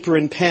a paper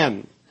and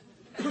pen.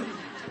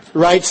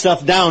 Write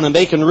stuff down and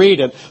they can read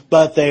it,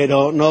 but they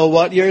don't know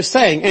what you're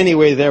saying.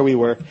 Anyway, there we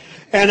were.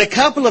 And a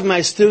couple of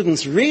my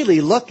students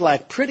really looked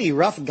like pretty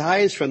rough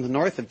guys from the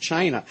north of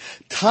China.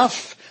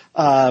 Tough,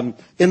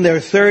 in their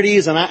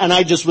 30s, and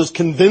I just was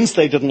convinced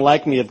they didn't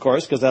like me, of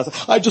course, because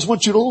I just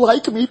want you to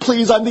like me,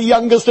 please. I'm the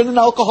youngest in an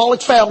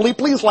alcoholic family.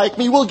 Please like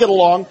me. We'll get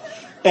along.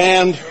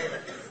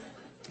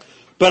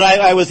 But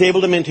I was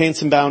able to maintain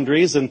some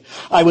boundaries, and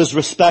I was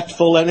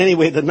respectful. And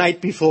anyway, the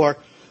night before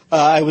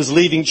I was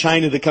leaving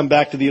China to come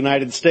back to the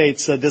United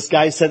States, this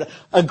guy said,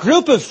 a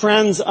group of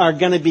friends are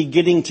going to be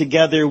getting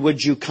together.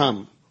 Would you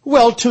come?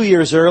 Well, 2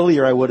 years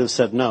earlier, I would have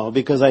said no,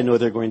 because I know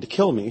they're going to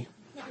kill me.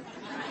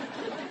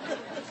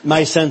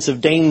 My sense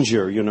of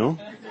danger, you know.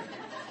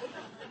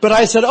 But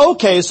I said,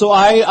 okay, so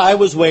I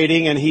was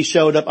waiting, and he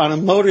showed up on a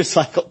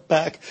motorcycle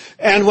back.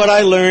 And what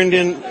I learned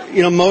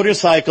in,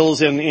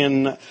 motorcycles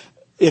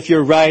if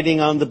you're riding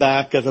on the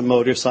back of a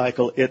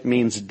motorcycle, it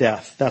means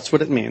death. That's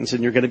what it means,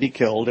 and you're going to be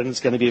killed, and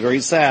it's going to be very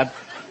sad.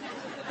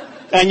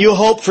 And you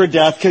hope for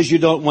death because you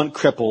don't want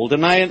crippled.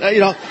 And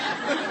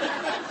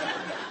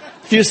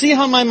do you see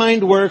how my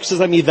mind works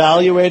as I'm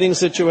evaluating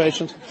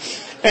situations?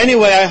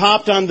 Anyway, I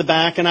hopped on the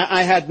back, and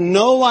I had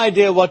no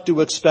idea what to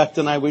expect,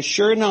 and I was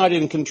sure not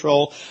in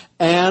control,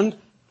 and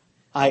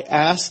I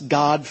asked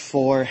God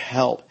for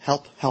help.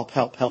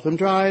 Help him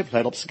drive,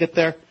 help us get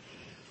there.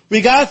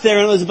 We got there,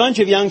 and it was a bunch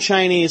of young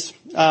Chinese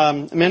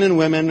men and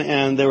women,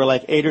 and there were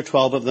like 8 or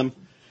 12 of them.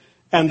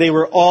 And they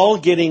were all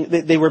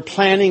they were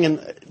planning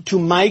to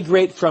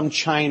migrate from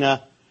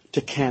China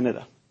to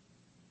Canada.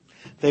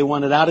 They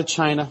wanted out of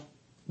China.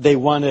 They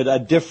wanted a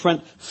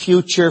different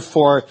future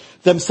for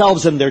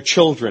themselves and their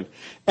children.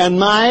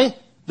 And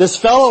this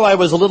fellow I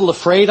was a little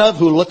afraid of,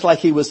 who looked like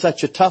he was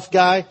such a tough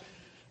guy,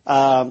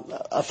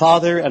 a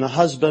father and a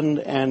husband,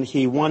 and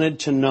he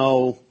wanted to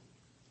know,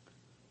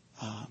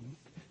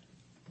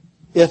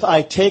 if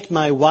I take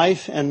my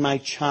wife and my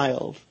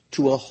child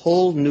to a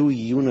whole new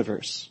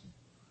universe,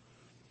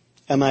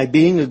 am I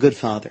being a good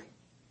father?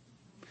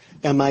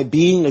 Am I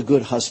being a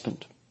good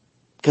husband?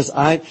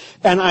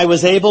 I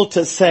was able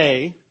to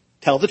say,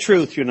 tell the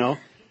truth,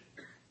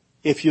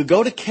 if you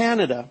go to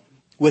Canada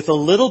with a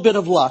little bit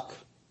of luck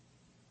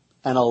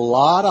and a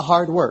lot of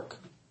hard work,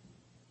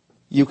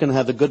 you can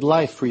have a good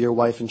life for your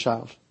wife and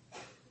child.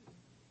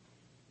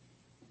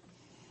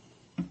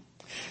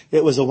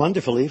 It was a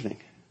wonderful evening.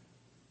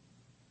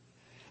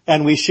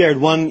 And we shared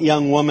one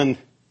young woman.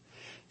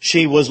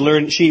 She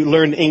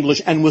learned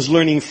English and was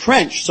learning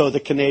French so the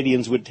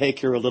Canadians would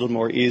take her a little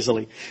more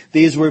easily.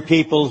 These were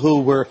people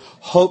who were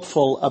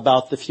hopeful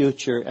about the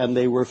future, and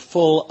they were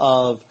full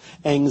of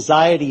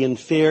anxiety and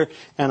fear,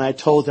 and I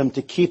told them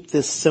to keep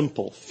this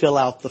simple. Fill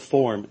out the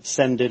form,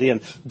 send it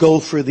in, go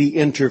for the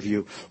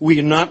interview. We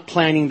are not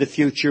planning the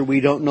future. We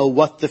don't know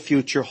what the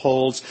future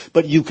holds,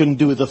 but you can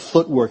do the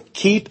footwork.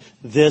 Keep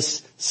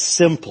this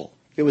simple.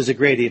 It was a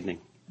great evening.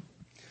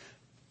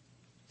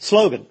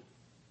 Slogan.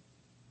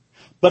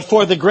 But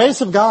for the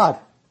grace of God,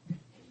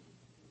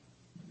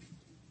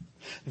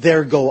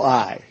 there go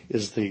I,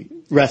 is the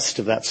rest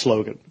of that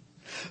slogan.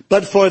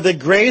 But for the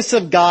grace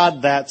of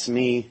God, that's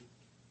me,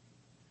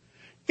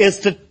 is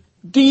to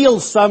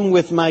deal some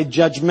with my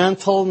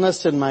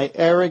judgmentalness and my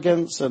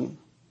arrogance, and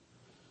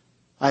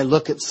I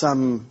look at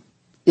some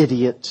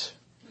idiot.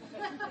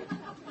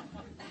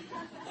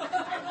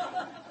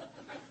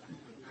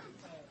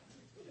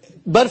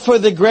 But for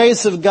the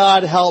grace of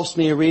God helps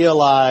me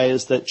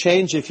realize that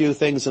change a few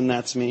things, and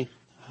that's me.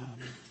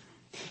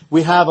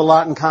 We have a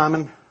lot in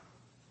common.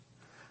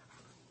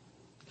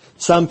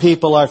 Some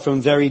people are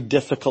from very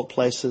difficult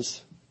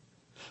places.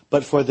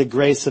 But for the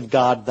grace of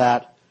God,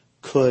 that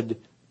could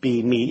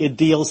be me. It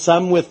deals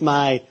some with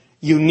my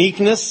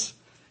uniqueness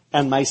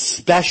and my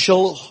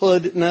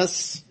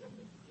specialhoodness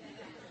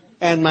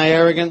and my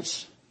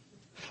arrogance.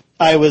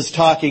 I was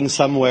talking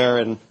somewhere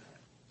and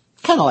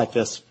kind of like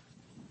this.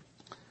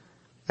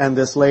 And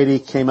this lady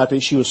came up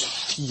and she was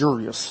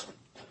furious.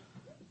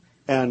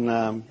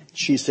 And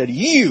she said,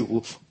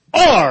 "You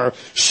are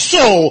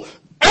so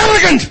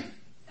arrogant!"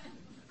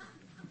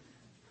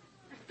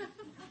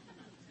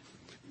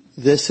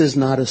 This is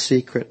not a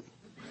secret.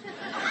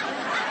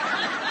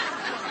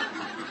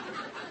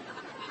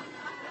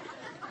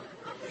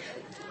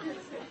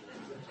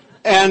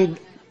 And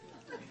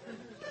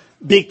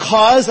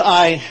because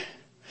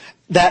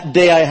that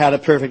day I had a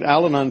Perfect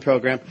Al-Anon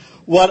program,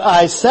 what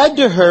I said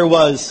to her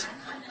was,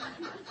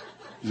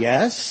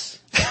 yes.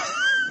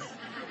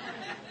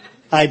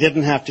 I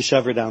didn't have to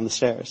shove her down the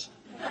stairs,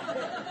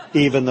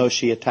 even though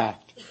she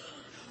attacked.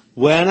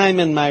 When I'm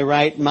in my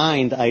right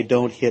mind, I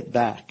don't hit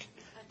back.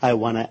 I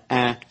want to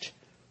act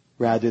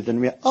rather than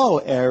react. Oh,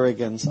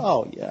 arrogance.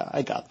 Oh, yeah,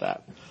 I got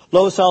that.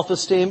 Low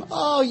self-esteem.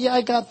 Oh, yeah,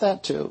 I got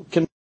that too.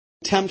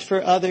 Contempt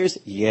for others.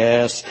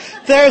 Yes.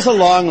 There's a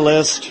long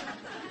list.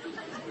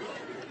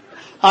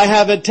 I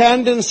have a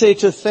tendency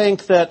to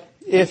think that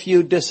if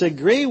you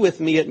disagree with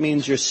me, it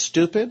means you're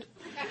stupid.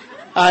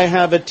 I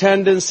have a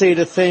tendency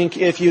to think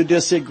if you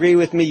disagree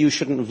with me, you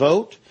shouldn't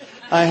vote.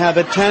 I have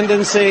a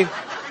tendency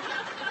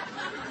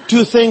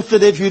to think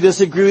that if you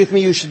disagree with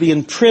me, you should be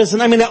in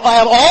prison. I mean, I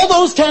have all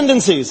those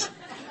tendencies.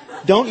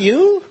 Don't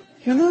you?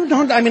 You know,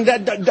 don't, I mean,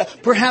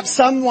 perhaps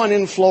someone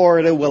in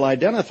Florida will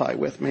identify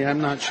with me.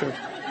 I'm not sure.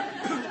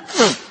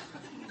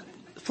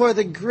 For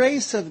the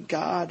grace of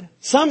God,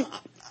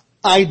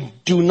 I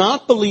do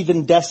not believe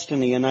in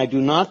destiny and I do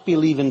not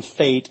believe in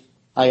fate.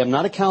 I am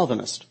not a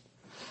Calvinist.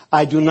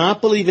 I do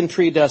not believe in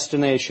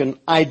predestination.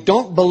 I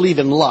don't believe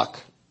in luck.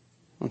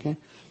 Okay?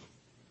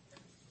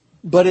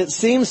 But it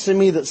seems to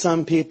me that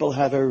some people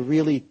have a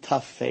really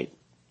tough fate.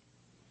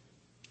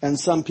 And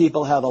some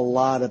people have a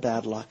lot of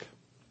bad luck.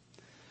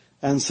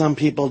 And some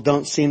people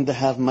don't seem to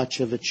have much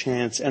of a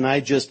chance. And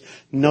I just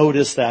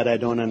notice that. I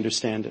don't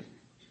understand it.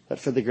 But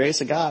for the grace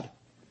of God,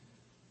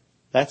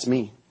 that's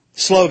me.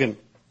 Slogan.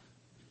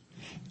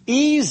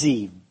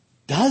 Easy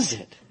does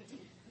it.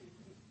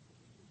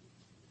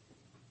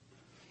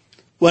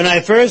 When I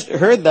first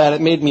heard that,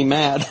 it made me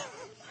mad.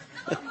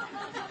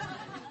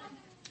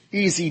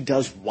 Easy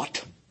does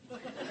what?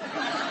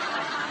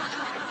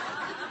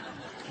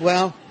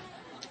 Well,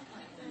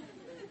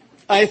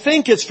 I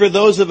think it's for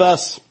those of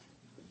us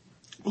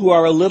who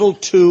are a little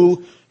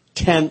too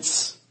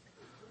tense,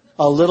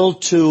 a little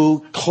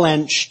too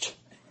clenched,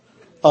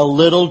 a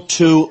little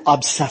too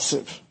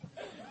obsessive.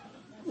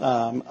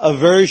 A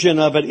version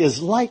of it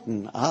is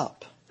lighten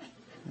up.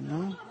 You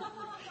know?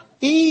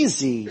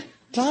 Easy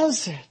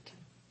does it.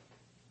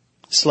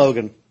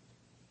 Slogan.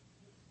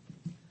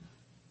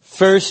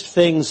 First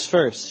things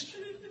first.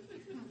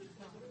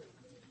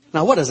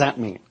 Now what does that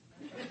mean?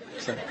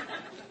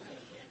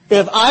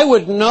 If I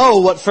would know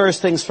what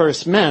first things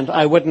first meant,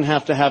 I wouldn't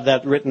have to have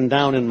that written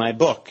down in my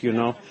book, you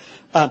know.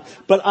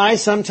 But I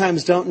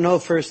sometimes don't know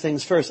first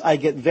things first. I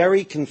get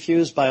very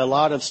confused by a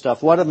lot of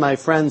stuff. One of my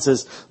friends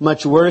is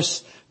much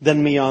worse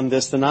than me on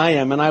this than I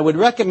am, and I would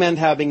recommend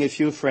having a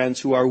few friends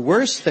who are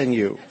worse than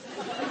you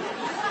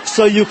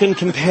so you can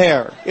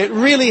compare. It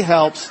really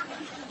helps.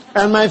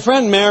 And my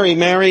friend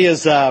Mary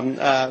is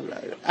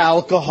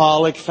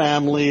alcoholic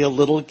family, a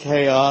little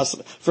chaos.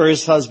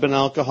 First husband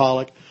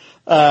alcoholic.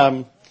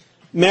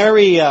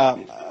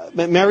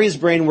 Mary's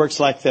brain works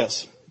like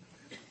this.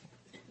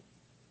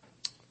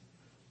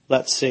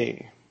 Let's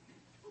see.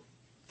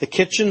 The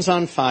kitchen's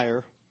on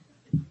fire.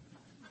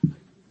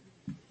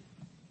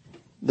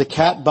 The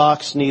cat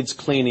box needs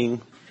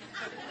cleaning.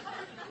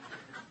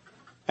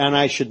 And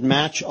I should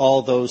match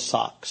all those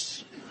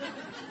socks.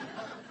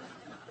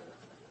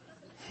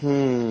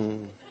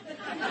 And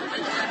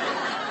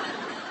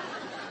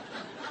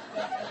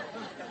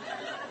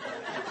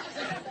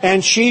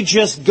she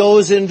just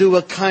goes into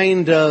a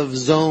kind of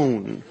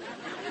zone,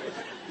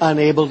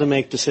 unable to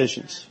make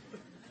decisions.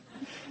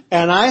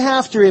 And I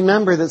have to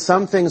remember that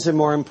some things are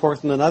more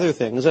important than other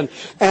things.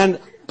 And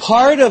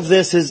part of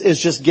this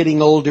is just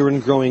getting older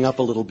and growing up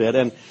a little bit.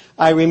 And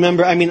I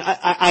remember,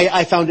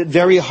 I found it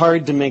very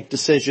hard to make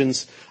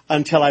decisions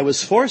until I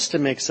was forced to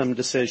make some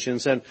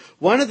decisions. And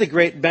one of the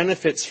great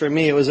benefits for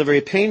me, it was a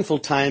very painful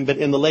time, but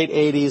in the late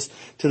 80s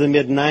to the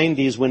mid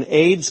 90s, when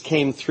AIDS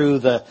came through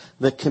the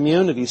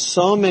community,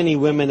 so many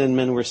women and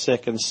men were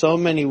sick and so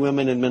many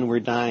women and men were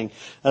dying,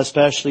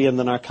 especially in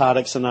the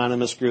Narcotics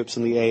Anonymous groups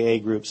and the AA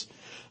groups.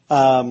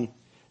 And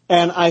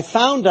I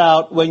found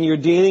out when you're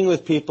dealing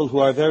with people who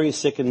are very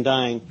sick and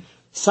dying,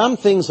 some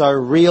things are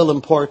real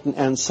important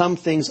and some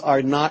things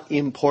are not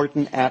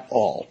important at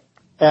all.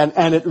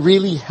 And it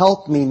really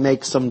helped me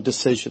make some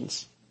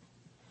decisions.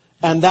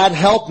 And that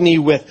helped me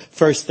with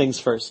first things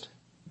first.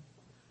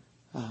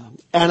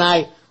 And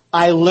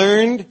I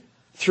learned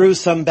through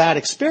some bad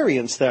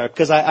experience there,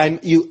 because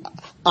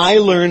I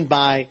learned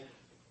by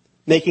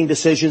making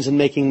decisions and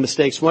making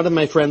mistakes. One of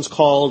my friends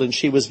called and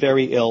she was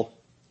very ill.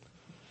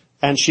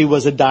 And she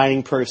was a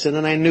dying person,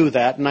 and I knew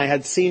that, and I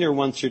had seen her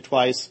once or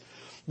twice.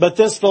 But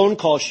this phone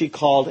call, she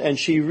called, and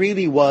she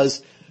really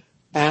was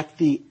at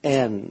the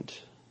end.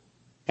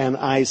 And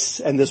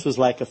this was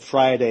like a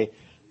Friday.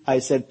 I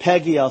said,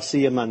 Peggy, I'll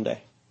see you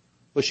Monday.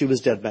 Well, she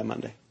was dead by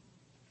Monday.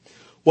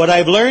 What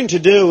I've learned to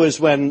do is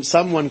when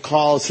someone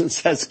calls and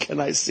says, can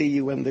I see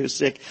you when they're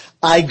sick?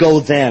 I go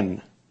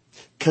then,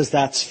 because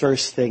that's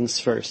first things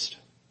first.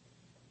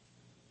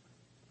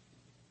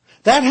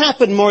 That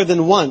happened more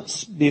than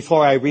once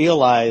before I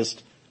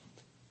realized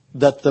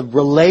that the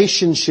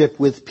relationship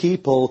with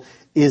people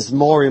is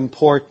more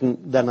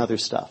important than other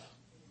stuff.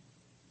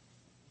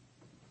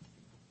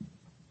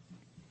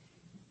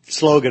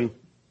 Slogan.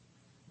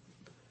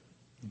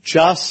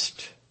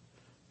 Just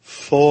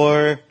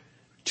for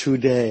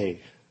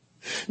today.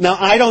 Now,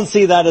 I don't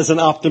see that as an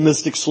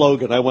optimistic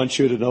slogan. I want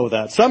you to know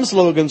that. Some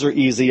slogans are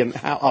easy and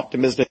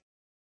optimistic.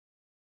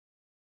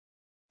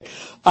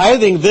 I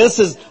think this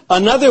is,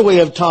 another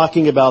way of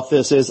talking about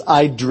this is,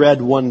 I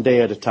dread one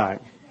day at a time.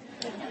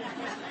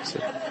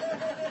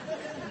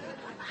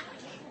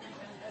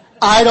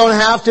 I don't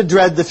have to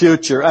dread the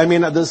future. I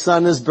mean, the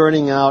sun is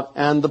burning out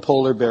and the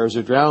polar bears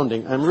are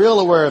drowning. I'm real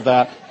aware of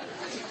that.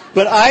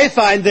 But I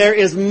find there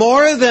is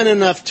more than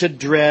enough to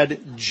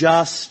dread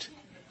just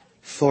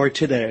for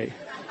today.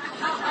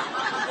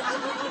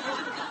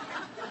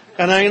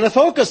 And I'm going to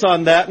focus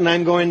on that, and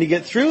I'm going to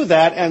get through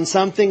that, and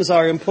some things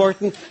are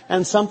important,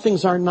 and some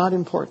things are not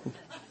important.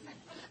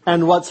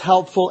 And what's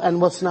helpful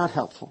and what's not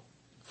helpful.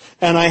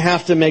 And I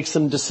have to make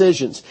some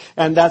decisions.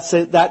 And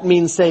that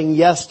means saying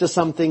yes to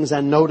some things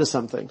and no to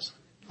some things.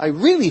 I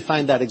really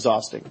find that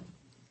exhausting.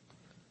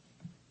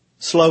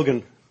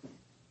 Slogan.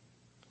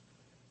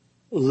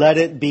 Let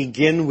it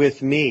begin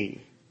with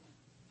me.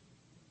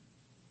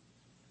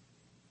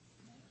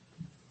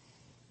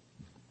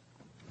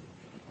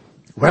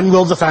 When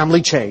will the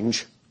family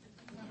change?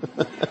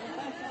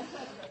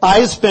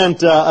 I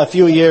spent a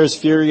few years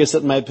furious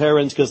at my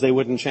parents because they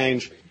wouldn't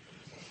change.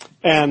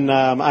 And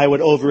I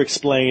would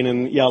over-explain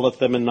and yell at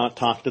them and not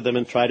talk to them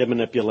and try to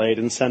manipulate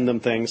and send them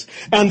things.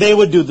 And they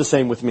would do the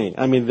same with me.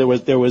 I mean,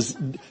 there was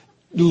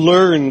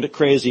learned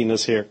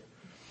craziness here.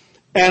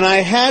 And I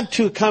had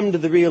to come to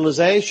the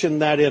realization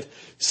that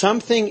if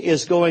something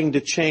is going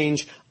to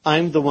change,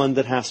 I'm the one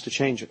that has to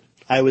change it.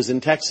 I was in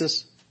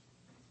Texas,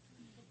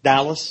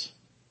 Dallas,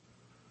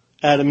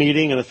 at a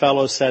meeting, and a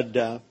fellow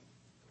said,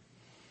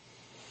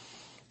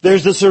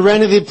 there's the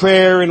serenity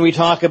prayer, and we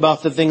talk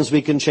about the things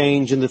we can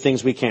change and the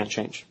things we can't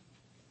change.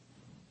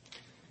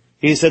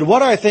 He said,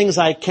 what are things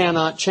I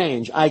cannot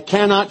change? I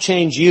cannot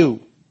change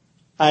you.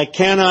 I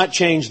cannot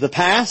change the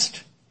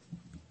past.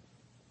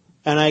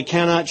 And I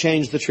cannot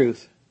change the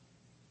truth.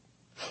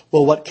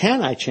 Well, what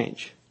can I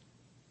change?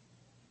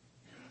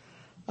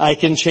 I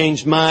can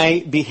change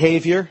my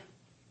behavior,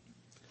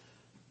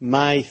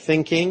 my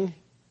thinking,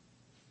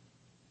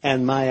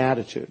 and my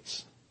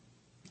attitudes.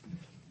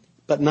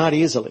 But not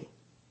easily.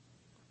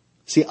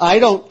 See, I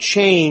don't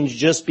change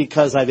just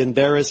because I've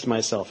embarrassed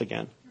myself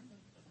again.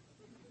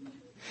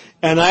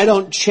 And I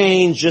don't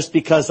change just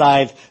because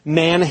I've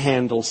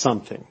manhandled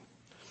something.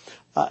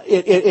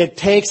 It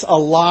takes a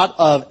lot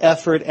of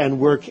effort and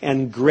work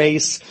and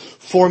grace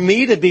for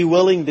me to be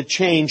willing to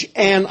change,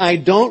 and I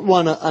don't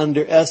want to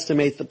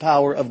underestimate the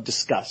power of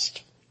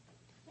disgust.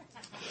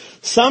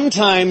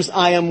 Sometimes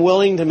I am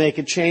willing to make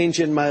a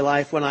change in my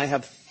life when I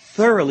have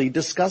thoroughly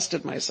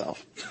disgusted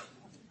myself.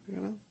 You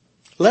know?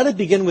 Let it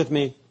begin with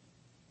me.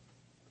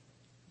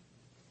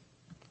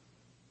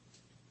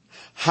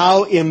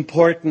 How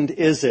important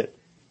is it?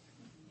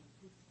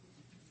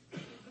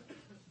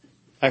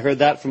 I heard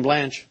that from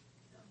Blanche.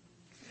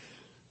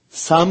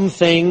 Some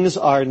things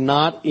are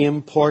not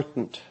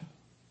important.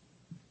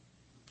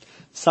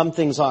 Some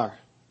things are.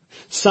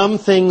 Some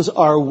things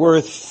are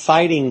worth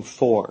fighting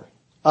for.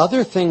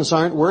 Other things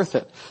aren't worth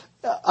it.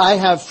 I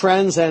have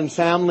friends and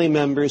family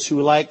members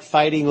who like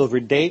fighting over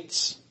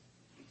dates.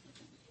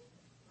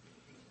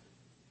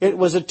 It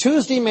was a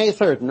Tuesday, May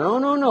 3rd. No.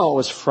 It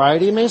was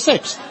Friday, May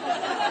 6th.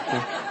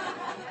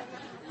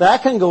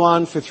 That can go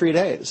on for 3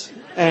 days.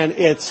 And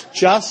it's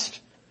just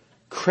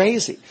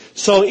crazy.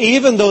 So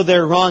even though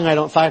they're wrong, I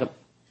don't fight them.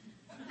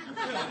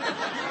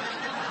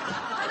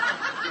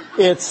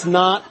 It's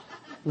not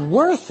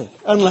worth it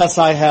unless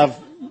I have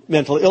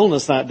mental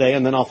illness that day,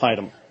 and then I'll fight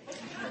them.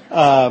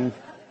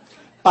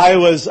 I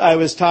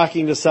was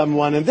talking to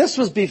someone, and this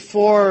was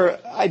before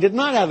I did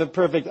not have a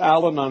perfect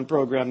Al-Anon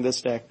program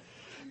this day.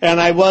 And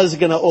I was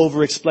going to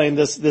over-explain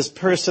this. This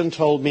person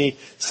told me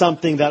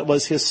something that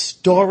was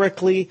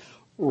historically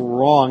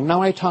wrong.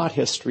 Now, I taught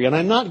history, and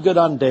I'm not good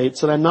on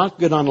dates, and I'm not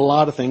good on a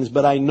lot of things,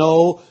 but I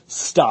know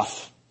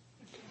stuff.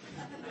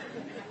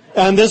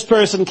 And this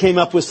person came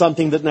up with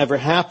something that never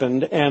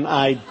happened, and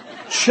I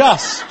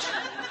just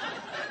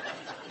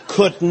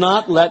could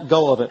not let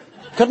go of it.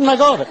 Couldn't let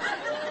go of it.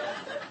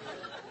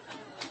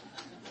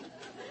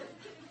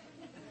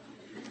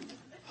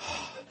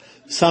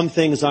 Some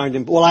things aren't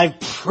important. Well, I've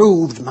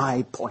proved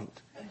my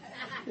point.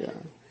 Yeah.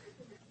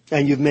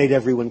 And you've made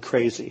everyone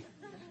crazy.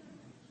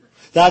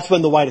 That's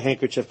when the white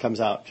handkerchief comes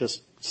out.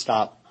 Just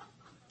stop.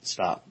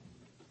 Stop.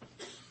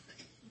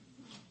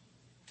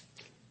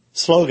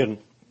 Slogan.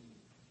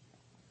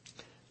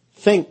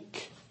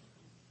 Think.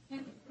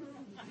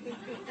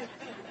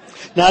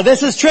 Now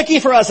this is tricky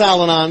for us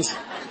Al-Anons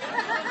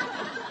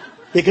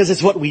because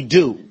it's what we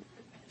do.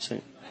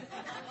 See?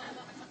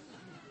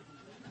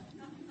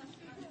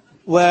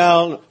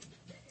 Well,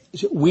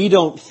 we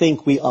don't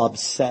think, we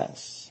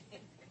obsess.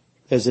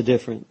 There's a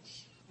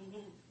difference.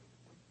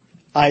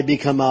 I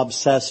become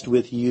obsessed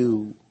with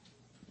you.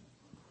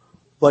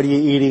 What are you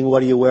eating?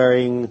 What are you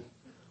wearing?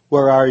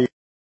 Where are you?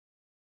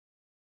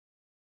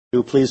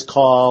 Please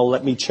call.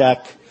 Let me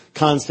check.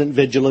 Constant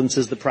vigilance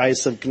is the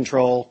price of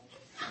control.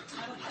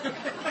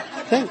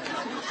 Think.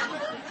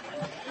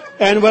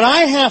 And what I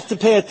have to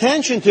pay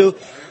attention to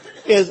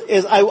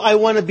is I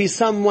want to be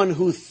someone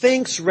who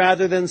thinks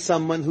rather than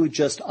someone who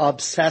just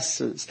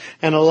obsesses.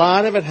 And a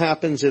lot of it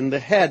happens in the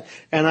head,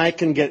 and I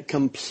can get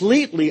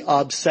completely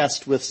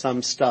obsessed with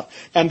some stuff.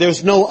 And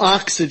there's no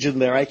oxygen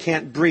there. I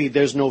can't breathe.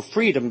 There's no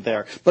freedom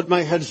there. But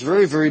my head's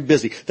very, very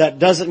busy. That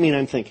doesn't mean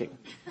I'm thinking.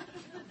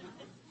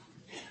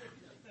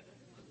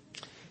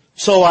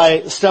 So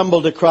I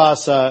stumbled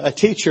across a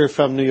teacher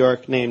from New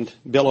York named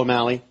Bill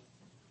O'Malley,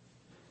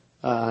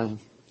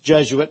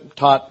 Jesuit,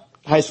 taught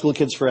high school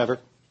kids forever.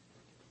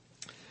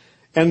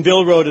 And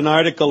Bill wrote an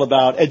article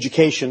about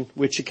education,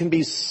 which it can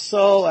be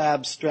so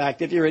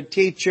abstract. If you're a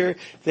teacher,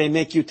 they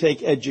make you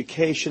take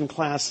education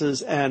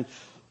classes, and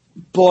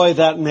boy,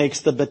 that makes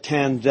the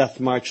Bataan Death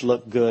March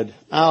look good.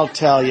 I'll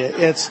tell you,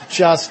 it's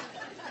just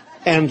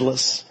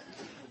endless.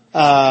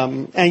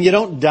 And you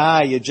don't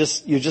die, you're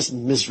just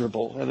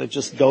miserable, and it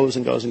just goes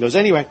and goes and goes.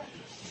 Anyway,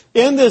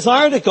 in this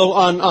article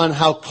on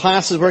how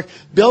classes work,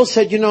 Bill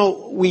said,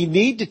 we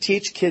need to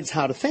teach kids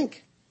how to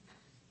think.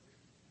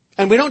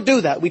 And we don't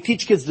do that. We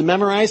teach kids to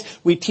memorize,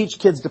 we teach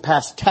kids to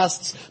pass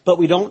tests, but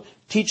we don't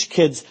teach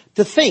kids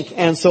to think.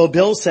 And so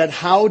Bill said,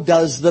 how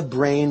does the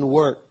brain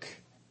work?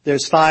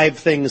 There's 5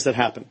 things that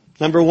happen.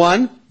 Number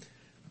 1,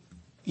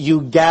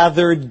 you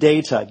gather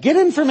data. Get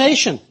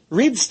information.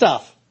 Read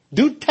stuff.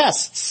 Do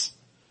tests.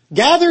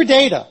 Gather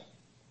data.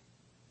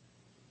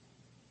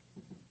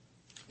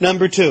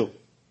 Number 2,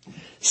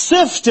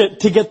 sift it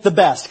to get the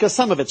best, because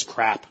some of it's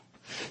crap.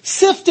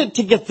 Sift it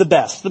to get the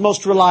best, the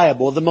most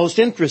reliable, the most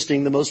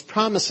interesting, the most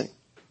promising.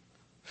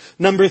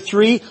 Number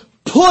 3,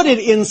 put it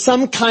in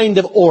some kind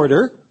of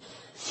order.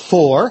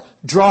 4,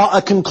 draw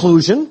a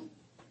conclusion.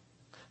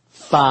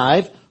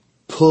 5,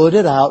 put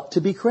it out to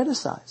be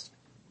criticized.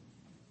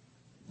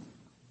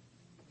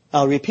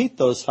 I'll repeat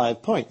those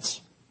 5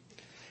 points.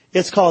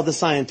 It's called the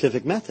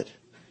scientific method.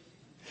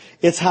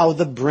 It's how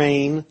the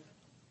brain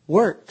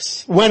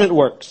works, when it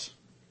works.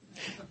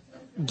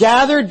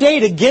 Gather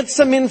data, get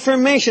some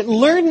information,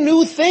 learn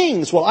new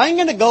things. Well, I'm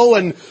going to go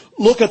and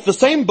look at the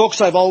same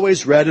books I've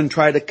always read and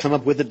try to come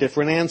up with a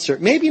different answer.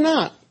 Maybe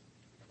not.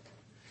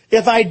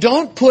 If I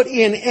don't put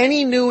in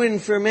any new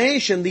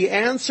information, the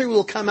answer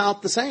will come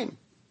out the same.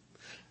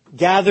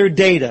 Gather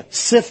data,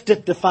 sift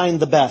it to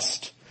find the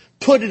best.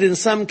 Put it in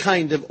some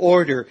kind of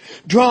order.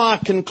 Draw a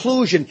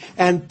conclusion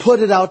and put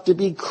it out to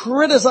be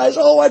criticized.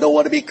 Oh, I don't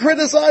want to be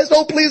criticized.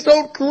 Oh, please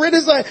don't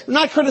criticize. I'm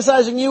not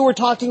criticizing you. We're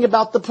talking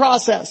about the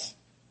process.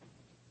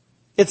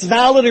 It's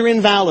valid or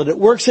invalid. It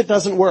works, it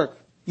doesn't work.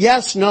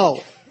 Yes,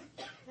 no.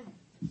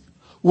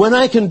 When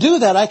I can do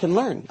that, I can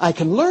learn. I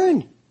can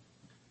learn.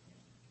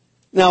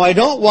 Now, I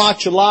don't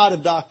watch a lot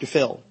of Dr.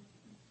 Phil.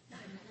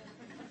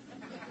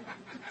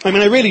 I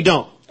really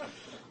don't.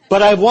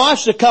 But I've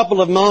watched a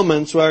couple of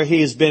moments where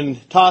he's been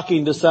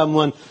talking to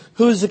someone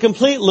who's a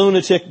complete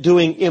lunatic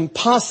doing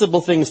impossible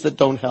things that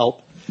don't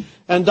help.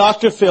 And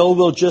Dr. Phil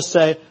will just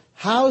say,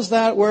 how's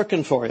that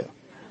working for you?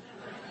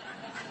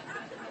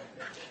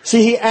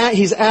 See,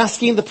 he's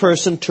asking the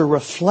person to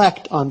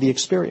reflect on the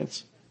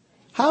experience.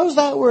 How's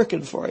that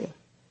working for you?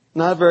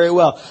 Not very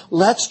well.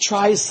 Let's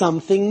try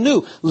something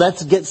new.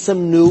 Let's get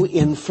some new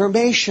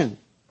information.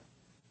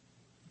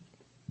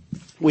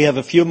 We have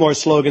a few more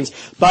slogans.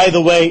 By the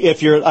way,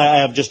 I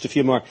have just a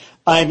few more.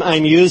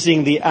 I'm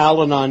using the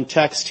Al-Anon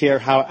text here,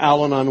 how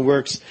Al-Anon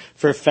works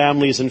for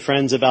families and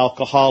friends of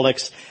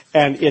alcoholics,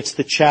 and it's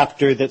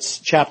the that's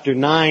chapter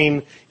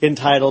 9,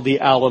 entitled the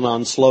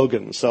Al-Anon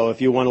slogan. So if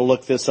you want to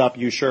look this up,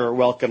 you sure are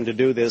welcome to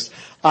do this.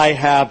 I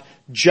have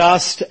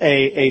just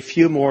a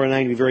few more, and I'm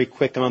going to be very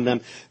quick on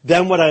them.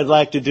 Then what I'd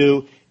like to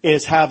do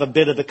is have a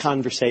bit of a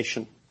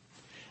conversation.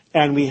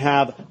 And we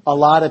have a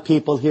lot of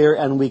people here,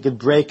 and we could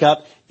break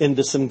up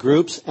into some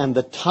groups. And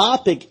the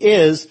topic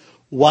is,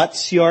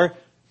 what's your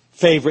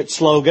favorite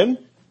slogan?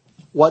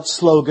 What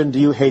slogan do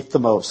you hate the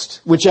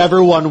most?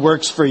 Whichever one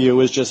works for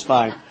you is just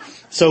fine.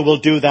 So we'll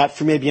do that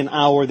for maybe an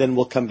hour, then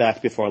we'll come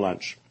back before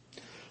lunch.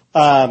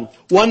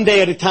 One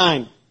day at a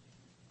time.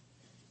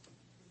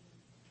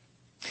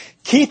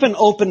 Keep an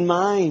open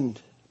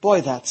mind. Boy,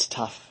 that's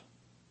tough.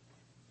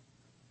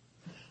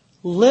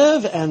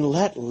 Live and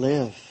let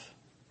live.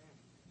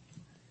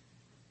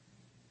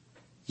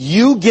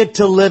 You get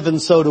to live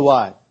and so do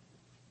I.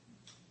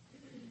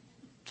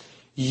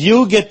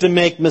 You get to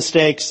make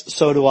mistakes,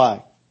 so do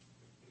I.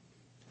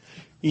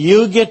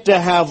 You get to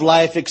have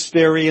life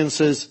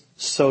experiences,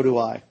 so do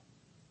I.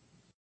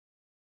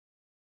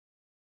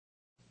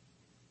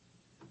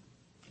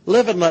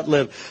 Live and let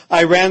live.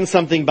 I ran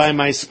something by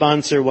my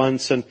sponsor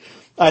once, and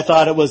I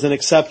thought it was an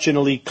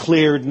exceptionally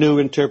clear new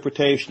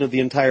interpretation of the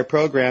entire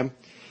program.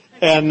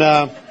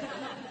 And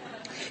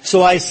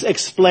so I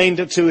explained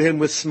it to him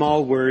with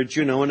small words,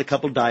 and a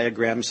couple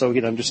diagrams so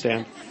he'd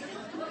understand.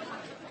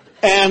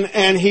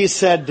 And he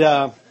said,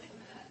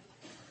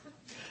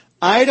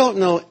 I don't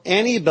know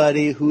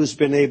anybody who's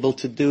been able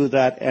to do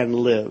that and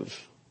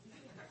live.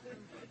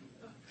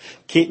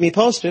 Keep me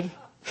posted.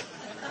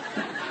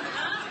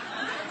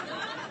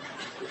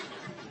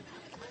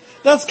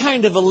 That's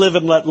kind of a live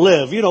and let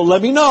live.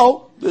 Let me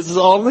know. This is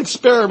all an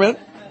experiment.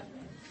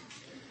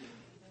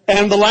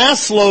 And the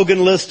last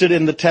slogan listed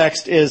in the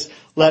text is,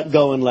 let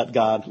go and let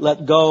God.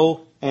 Let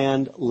go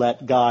and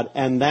let God.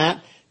 And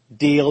that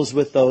deals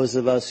with those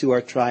of us who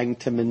are trying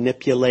to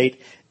manipulate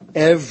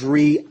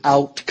every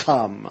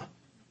outcome,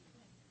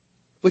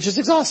 which is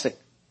exhausting.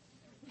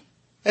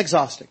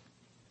 Exhausting.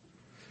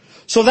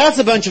 So that's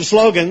a bunch of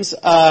slogans.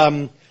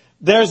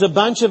 There's a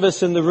bunch of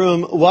us in the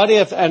room. What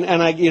if,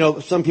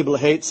 and some people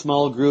hate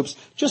small groups.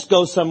 Just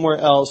go somewhere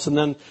else, and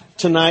then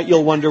tonight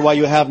you'll wonder why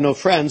you have no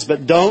friends,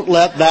 but don't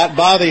let that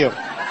bother you.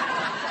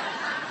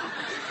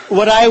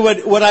 What I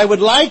would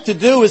like to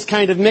do is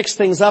kind of mix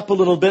things up a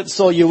little bit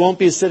so you won't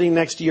be sitting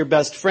next to your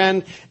best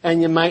friend,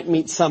 and you might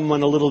meet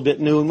someone a little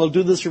bit new, and we'll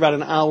do this for about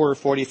an hour or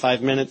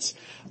 45 minutes.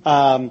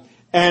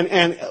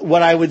 And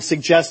what I would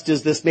suggest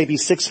is this, maybe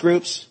 6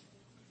 groups.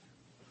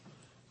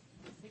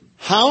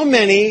 How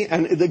many,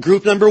 and the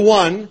group number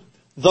 1,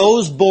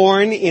 those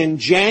born in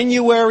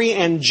January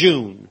and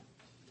June?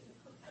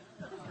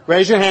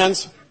 Raise your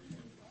hands.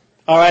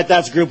 All right,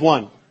 that's group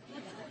 1.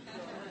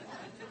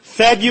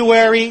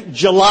 February,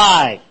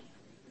 July.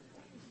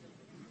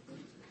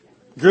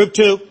 Group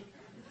 2.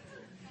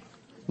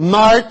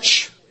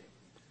 March,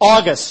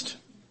 August.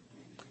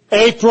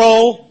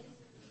 April,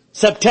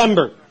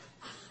 September.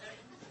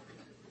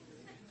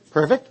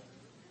 Perfect.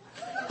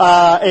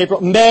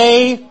 April,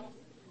 May,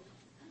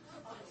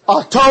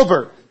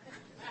 October.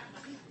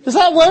 Does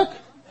that work?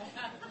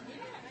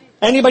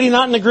 Anybody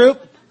not in the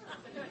group?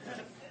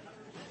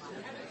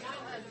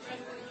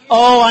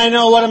 Oh, I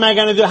know. What am I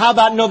going to do? How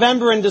about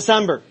November and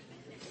December?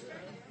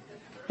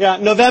 Yeah,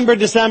 November,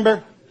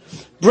 December.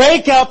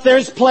 Break up.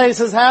 There's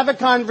places. Have a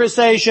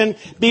conversation.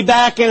 Be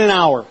back in an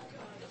hour.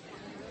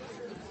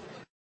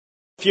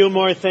 A few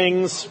more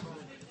things.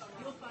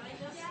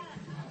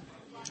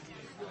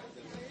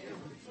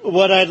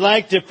 What I'd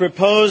like to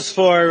propose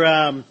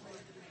for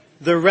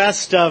the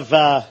rest of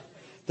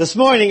this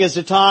morning is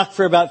to talk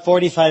for about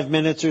 45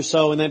 minutes or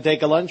so and then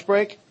take a lunch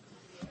break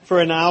for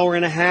an hour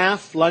and a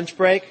half, lunch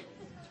break,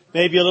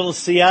 maybe a little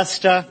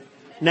siesta,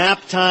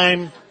 nap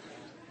time.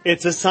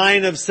 It's a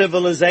sign of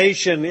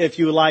civilization if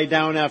you lie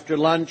down after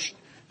lunch,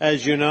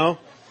 as you know.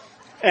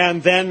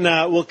 And then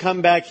we'll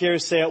come back here,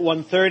 say at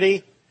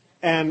 1:30,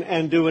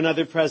 and do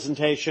another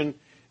presentation,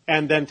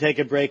 and then take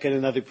a break and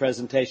another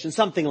presentation,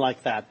 something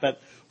like that. But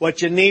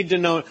what you need to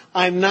know,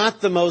 I'm not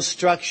the most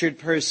structured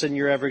person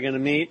you're ever going to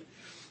meet.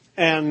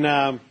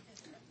 And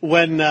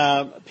when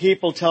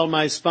people tell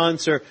my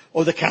sponsor,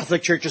 oh, the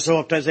Catholic Church is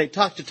so uptight, I say,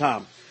 talk to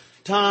Tom.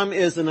 Tom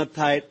isn't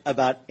uptight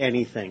about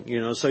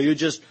anything, so you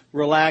just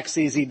relax,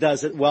 easy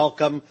does it,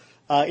 welcome.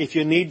 If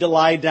you need to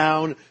lie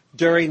down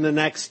during the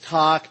next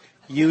talk,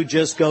 you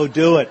just go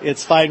do it.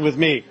 It's fine with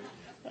me.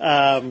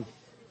 Did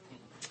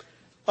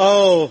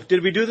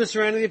we do the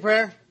serenity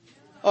prayer?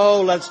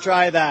 Oh, let's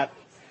try that.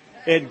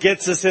 It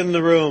gets us in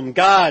the room.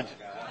 God,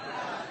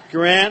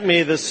 grant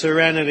me the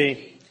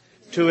serenity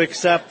to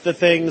accept the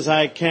things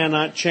I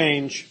cannot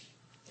change,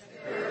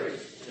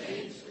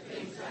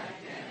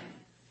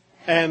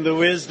 and the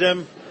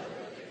wisdom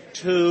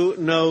to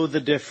know the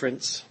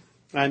difference.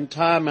 I'm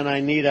Tom, and I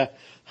need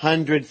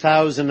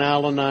 100,000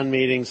 Al-Anon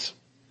meetings.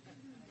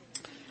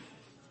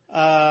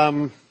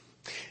 In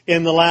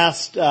the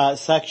last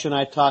section,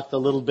 I talked a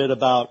little bit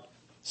about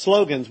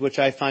slogans, which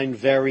I find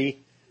very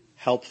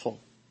helpful.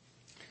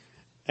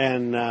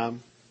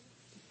 And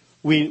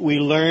we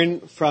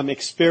learn from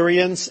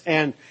experience,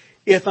 and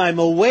if I'm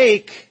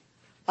awake,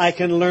 I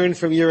can learn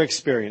from your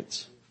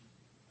experience.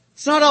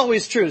 It's not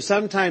always true.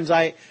 Sometimes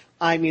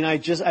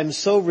I'm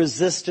so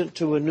resistant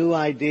to a new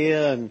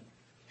idea, and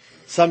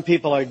some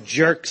people are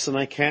jerks, and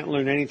I can't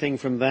learn anything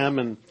from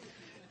them,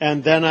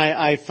 and then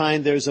I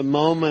find there's a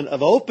moment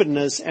of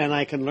openness, and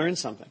I can learn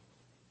something.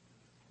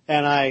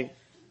 And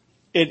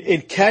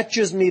it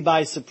catches me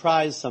by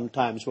surprise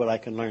sometimes what I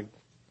can learn.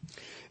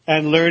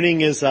 And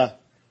learning is a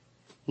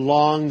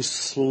long,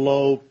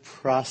 slow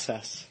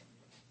process.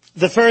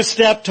 The first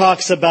step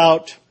talks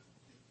about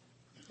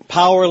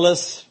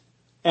powerless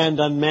and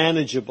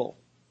unmanageable.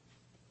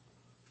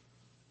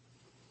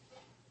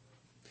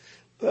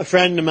 A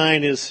friend of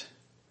mine is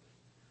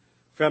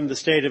from the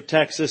state of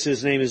Texas.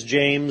 His name is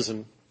James,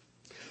 and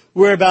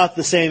we're about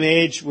the same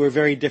age. We're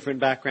very different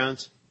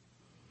backgrounds.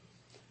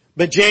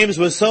 But James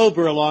was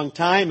sober a long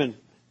time, and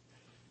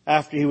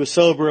after he was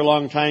sober a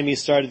long time, he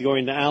started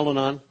going to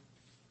Al-Anon.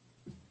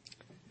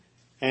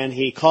 And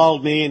he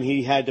called me, and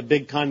he had a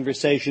big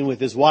conversation with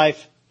his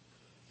wife.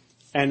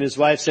 And his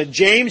wife said,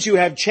 James, you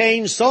have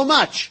changed so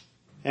much.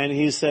 And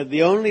he said,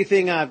 the only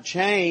thing I've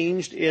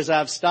changed is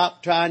I've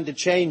stopped trying to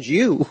change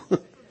you.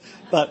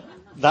 But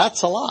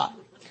that's a lot.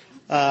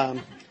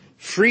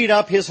 Freed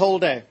up his whole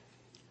day.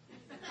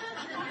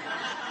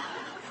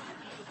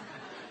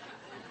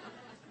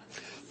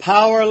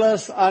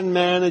 Powerless,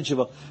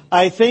 unmanageable.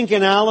 I think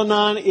in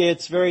Al-Anon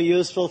it's very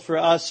useful for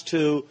us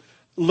to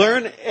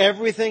learn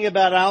everything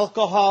about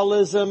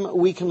alcoholism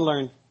we can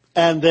learn.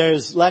 And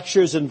there's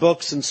lectures and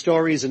books and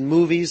stories and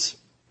movies.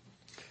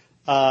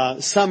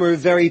 Some are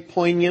very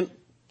poignant.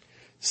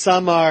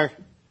 Some are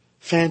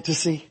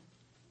fantasy.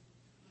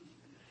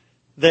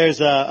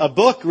 There's a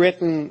book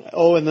written,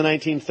 in the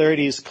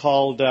 1930s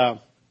called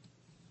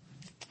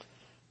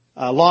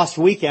Lost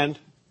Weekend.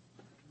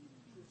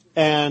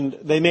 And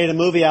they made a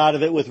movie out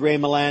of it with Ray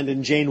Milland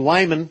and Jane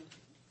Wyman.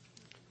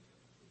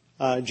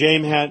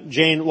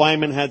 Jane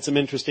Wyman had some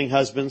interesting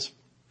husbands.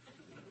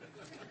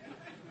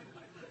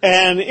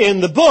 And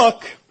in the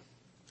book,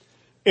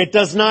 It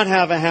does not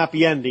have a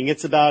happy ending.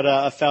 It's about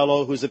a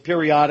fellow who's a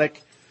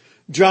periodic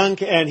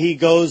drunk, and he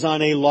goes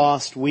on a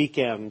lost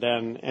weekend,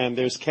 and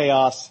there's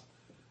chaos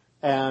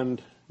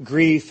and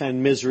grief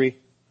and misery.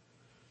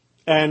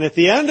 And at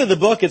the end of the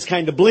book, it's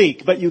kind of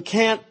bleak, but you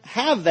can't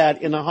have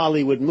that in a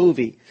Hollywood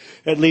movie.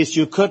 At least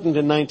you couldn't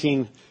in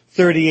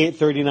 1938,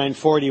 39,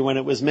 40 when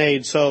it was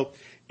made. So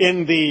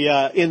in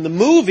the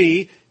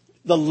movie,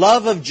 the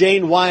love of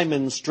Jane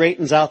Wyman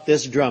straightens out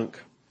this drunk.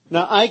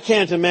 Now, I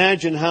can't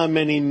imagine how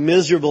many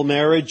miserable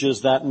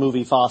marriages that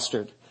movie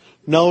fostered,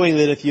 knowing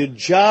that if you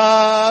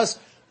just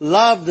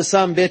loved the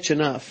sumbitch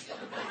enough,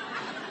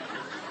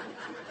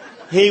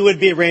 he would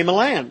be Ray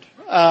Milland.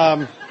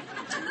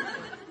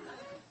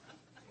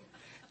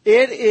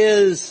 It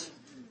is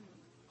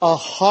a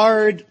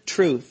hard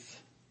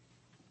truth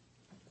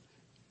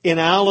in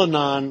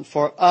Al-Anon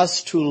for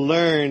us to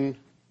learn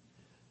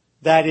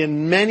that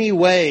in many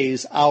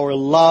ways our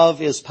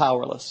love is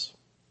powerless.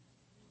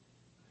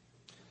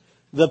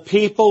 The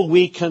people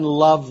we can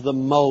love the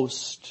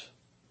most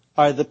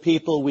are the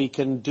people we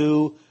can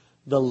do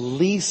the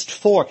least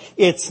for.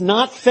 It's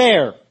not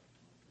fair.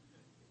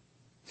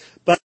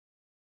 But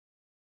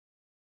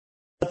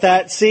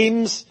that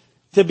seems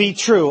to be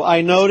true.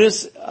 I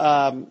notice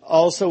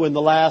also in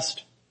the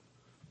last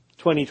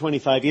 20,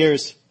 25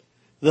 years,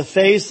 the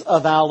face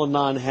of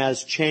Al-Anon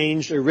has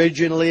changed.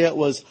 Originally it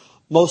was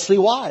mostly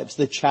wives,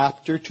 the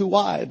chapter to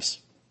wives.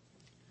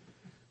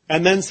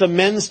 And then some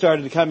men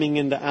started coming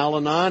into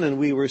Al-Anon, and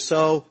we were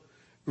so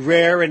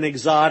rare and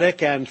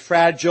exotic and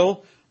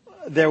fragile.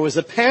 There was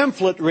a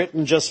pamphlet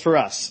written just for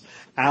us.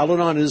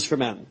 Al-Anon is for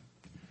men.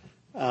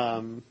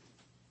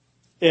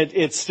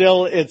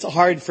 It's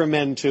hard for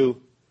men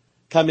to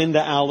come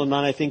into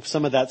Al-Anon. I think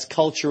some of that's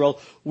cultural.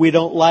 We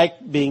don't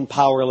like being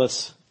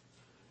powerless.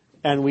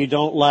 And we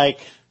don't like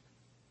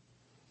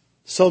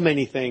so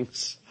many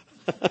things.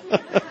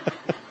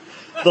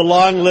 The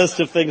long list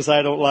of things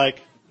I don't like.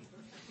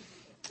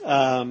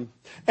 And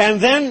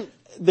then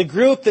the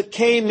group that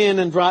came in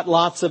and brought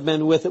lots of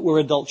men with it were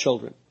adult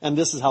children. And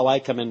this is how I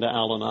come into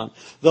Al-Anon.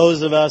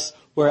 Those of us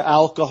where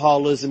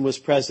alcoholism was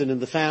present in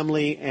the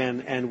family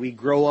and we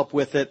grow up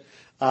with it.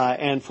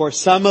 And for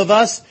some of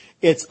us,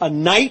 it's a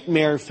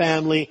nightmare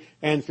family,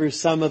 and for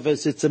some of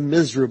us, it's a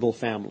miserable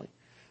family.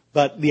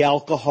 But the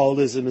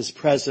alcoholism is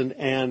present,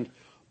 and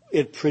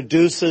it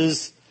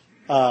produces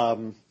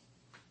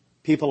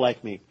people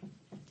like me.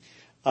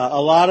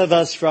 A lot of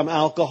us from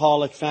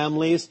alcoholic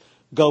families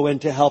go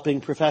into helping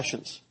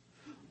professions.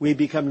 We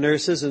become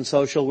nurses and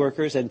social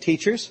workers and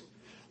teachers.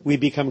 We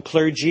become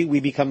clergy. We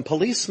become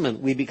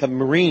policemen. We become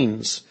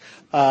Marines.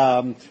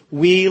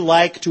 We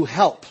like to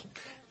help.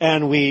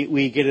 And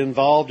we get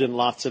involved in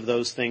lots of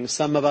those things.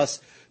 Some of us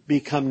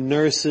become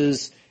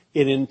nurses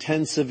in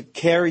intensive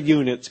care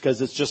units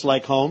because it's just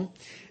like home.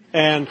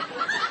 And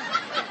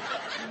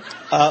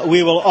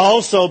we will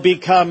also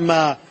become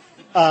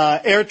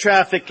air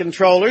traffic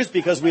controllers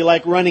because we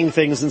like running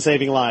things and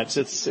saving lives.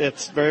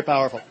 It's very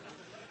powerful.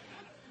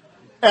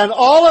 And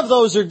all of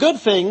those are good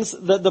things.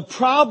 The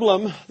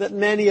problem that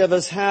many of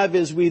us have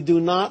is we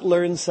do not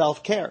learn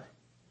self-care.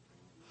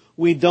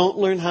 We don't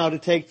learn how to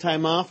take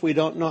time off. We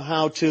don't know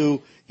how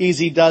to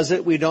easy does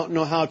it. We don't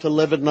know how to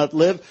live and not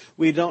live.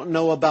 We don't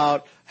know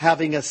about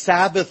having a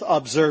Sabbath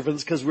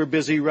observance because we're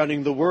busy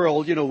running the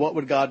world. You know, what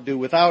would God do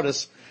without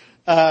us?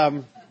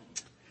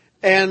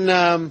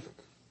 In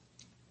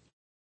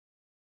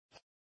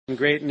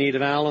great need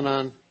of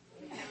Al-Anon.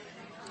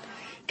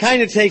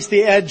 Kind of takes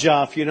the edge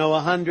off.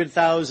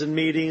 100,000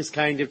 meetings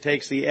kind of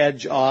takes the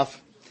edge off.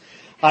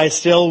 I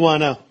still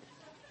want to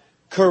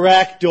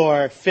correct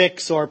or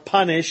fix or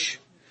punish,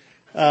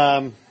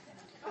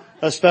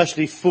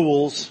 especially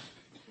fools.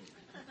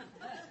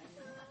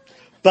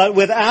 But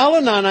with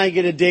Al-Anon, I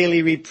get a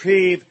daily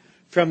reprieve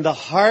from the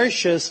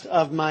harshest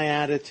of my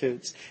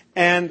attitudes,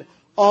 and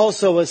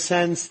also a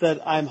sense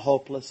that I'm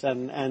hopeless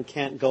and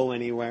can't go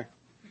anywhere.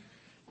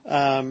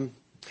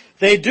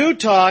 They do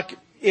talk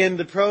in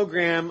the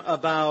program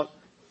about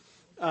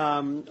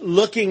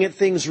looking at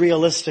things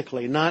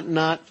realistically, not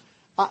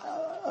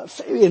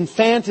in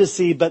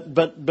fantasy,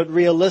 but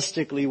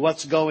realistically,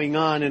 what's going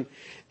on.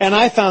 And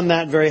I found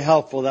that very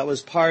helpful. That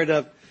was part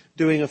of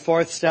doing a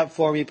fourth step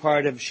for me,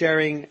 part of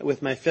sharing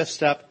with my fifth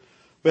step.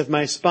 With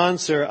my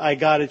sponsor, I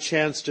got a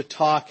chance to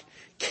talk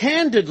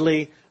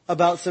candidly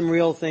about some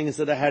real things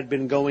that had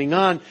been going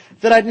on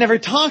that I'd never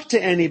talked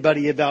to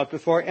anybody about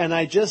before, and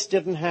I just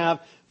didn't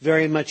have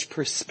very much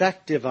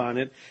perspective on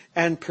it.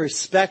 And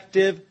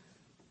perspective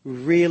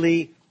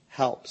really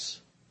helps.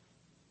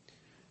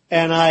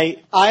 And I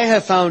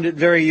have found it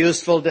very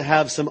useful to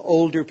have some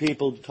older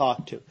people to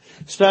talk to,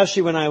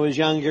 especially when I was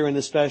younger and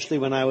especially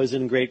when I was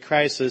in great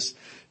crisis,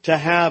 to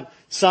have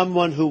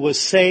someone who was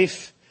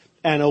safe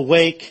and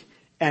awake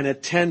and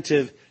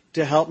attentive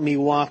to help me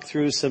walk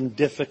through some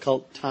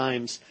difficult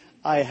times.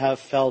 I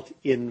have felt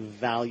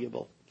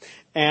invaluable.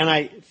 And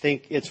I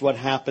think it's what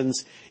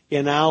happens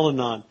in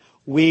Al-Anon.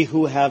 We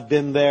who have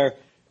been there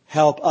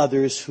help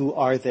others who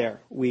are there.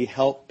 We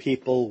help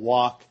people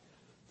walk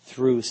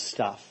through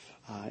stuff.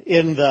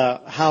 In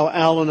the How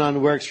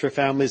Al-Anon Works for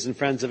Families and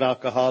Friends of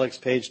Alcoholics,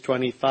 page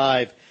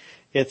 25,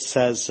 it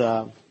says,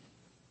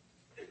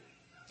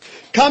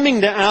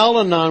 coming to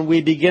Al-Anon,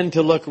 we begin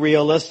to look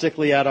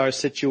realistically at our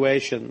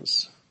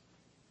situations.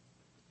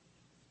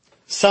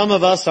 Some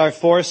of us are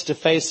forced to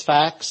face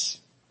facts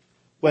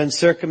when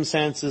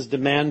circumstances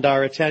demand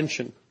our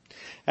attention,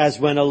 as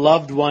when a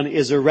loved one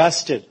is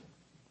arrested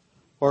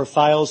or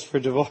files for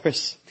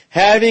divorce.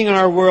 Having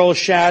our world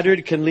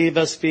shattered can leave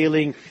us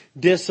feeling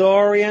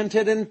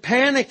disoriented and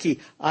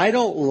panicky. I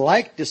don't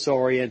like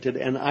disoriented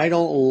and I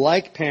don't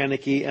like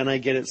panicky, and I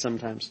get it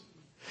sometimes.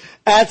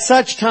 At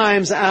such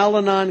times,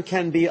 Al-Anon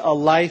can be a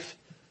life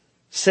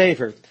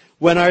saver.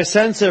 When our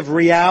sense of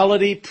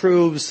reality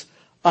proves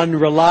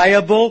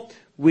unreliable,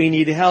 we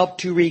need help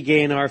to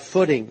regain our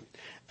footing.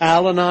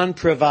 Al-Anon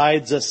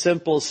provides a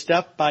simple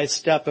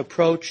step-by-step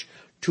approach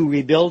to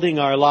rebuilding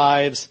our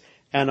lives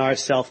and our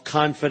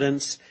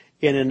self-confidence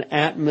in an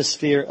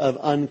atmosphere of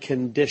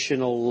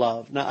unconditional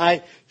love. Now,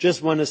 I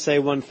just want to say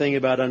one thing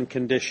about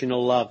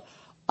unconditional love.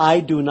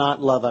 I do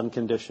not love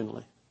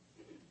unconditionally.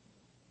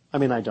 I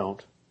mean, I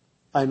don't.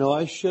 I know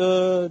I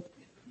should.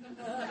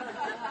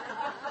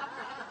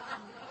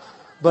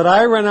 But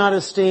I run out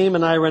of steam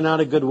and I run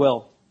out of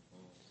goodwill.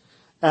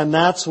 And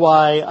that's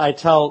why I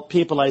tell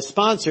people I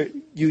sponsor,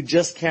 you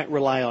just can't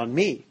rely on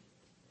me.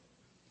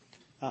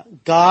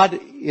 God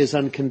is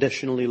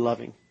unconditionally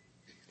loving.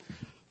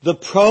 The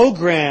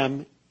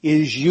program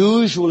is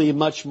usually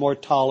much more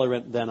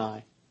tolerant than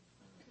I.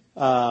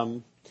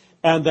 And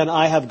then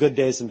I have good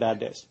days and bad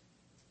days.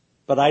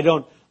 But I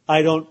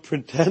don't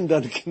pretend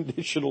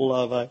unconditional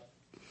love.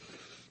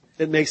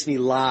 It makes me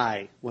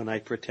lie when I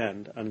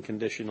pretend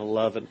unconditional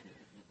love, and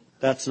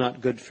that's not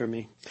good for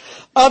me.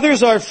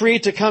 Others are free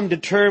to come to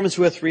terms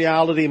with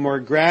reality more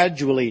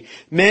gradually.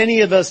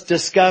 Many of us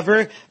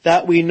discover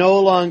that we no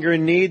longer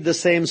need the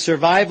same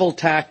survival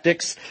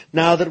tactics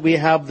now that we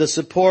have the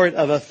support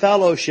of a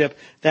fellowship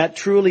that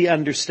truly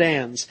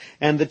understands,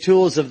 and the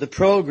tools of the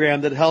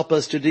program that help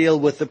us to deal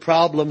with the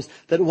problems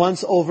that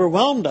once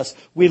overwhelmed us.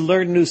 We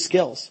learn new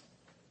skills.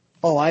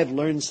 Oh, I've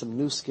learned some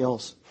new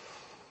skills.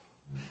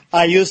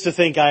 I used to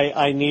think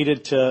I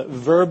needed to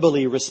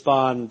verbally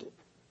respond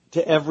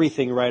to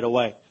everything right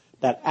away.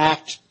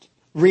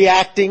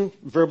 Reacting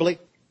verbally.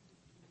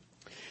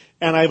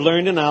 And I've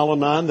learned in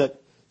Al-Anon that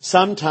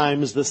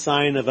sometimes the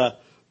sign of a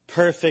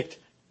perfect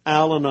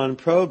Al-Anon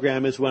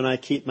program is when I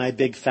keep my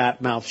big fat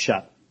mouth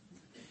shut.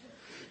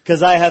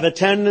 Because I have a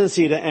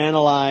tendency to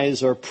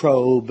analyze or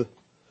probe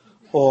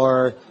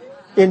or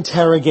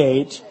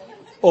interrogate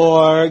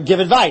or give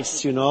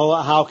advice,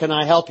 how can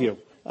I help you?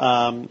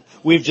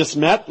 We've just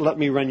met, let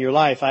me run your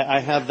life. I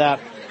have that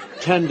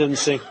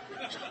tendency.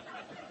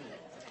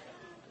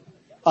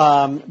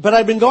 But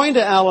I've been going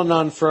to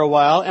Al-Anon for a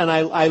while, and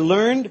I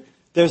learned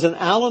there's an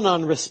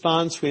Al-Anon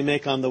response we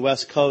make on the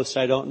West Coast.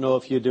 I don't know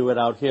if you do it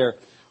out here.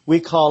 We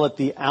call it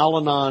the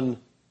Al-Anon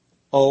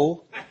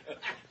O.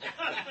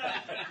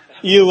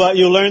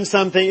 You learn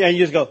something and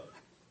you just go,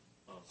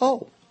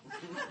 oh.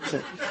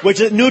 Which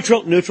is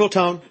neutral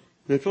tone,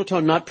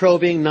 not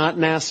probing, not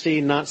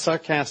nasty, not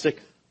sarcastic.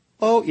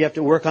 Oh, you have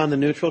to work on the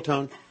neutral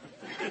tone.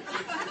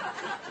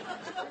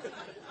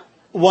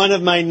 One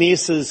of my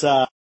nieces,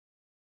 the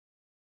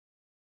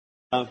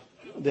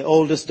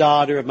oldest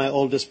daughter of my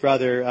oldest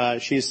brother,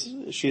 she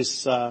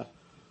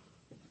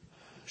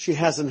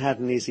hasn't had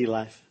an easy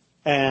life.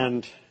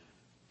 And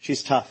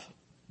she's tough.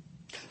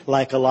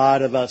 Like a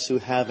lot of us who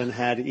haven't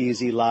had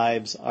easy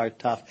lives are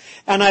tough.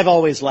 And I've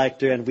always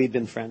liked her, and we've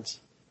been friends.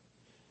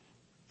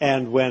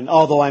 And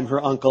although I'm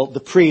her uncle, the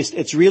priest,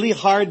 it's really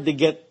hard to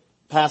get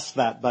past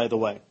that, by the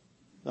way.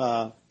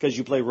 Because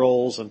you play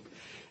roles. And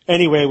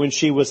anyway, when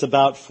she was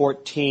about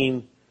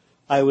 14,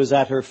 I was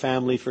at her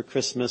family for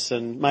Christmas,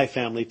 and my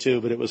family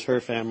too, but it was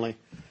her family.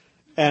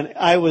 And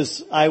I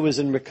was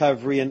in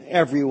recovery, and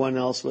everyone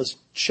else was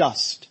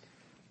just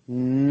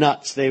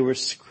nuts. They were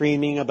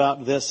screaming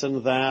about this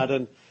and that,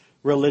 and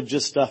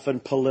religious stuff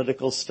and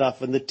political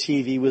stuff, and the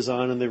TV was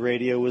on and the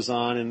radio was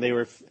on, and it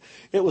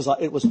was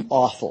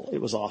awful. It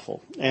was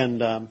awful.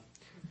 And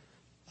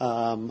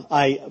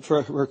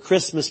for her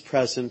Christmas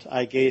present,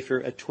 I gave her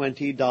a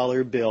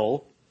 $20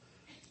 bill,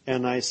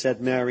 and I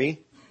said, Mary,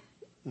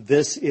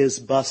 this is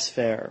bus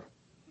fare.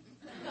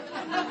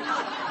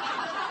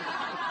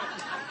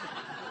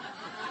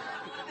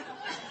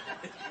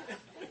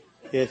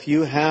 If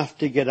you have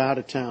to get out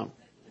of town.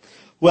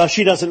 Well,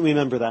 she doesn't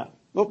remember that.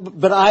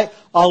 But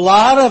a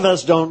lot of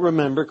us don't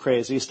remember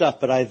crazy stuff,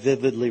 but I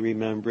vividly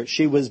remember it.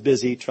 She was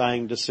busy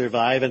trying to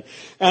survive,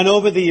 and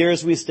over the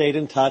years we stayed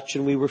in touch,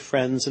 and we were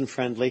friends and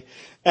friendly.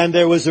 And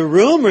there was a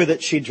rumor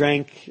that she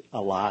drank a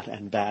lot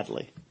and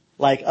badly,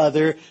 like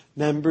other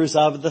members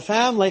of the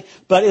family,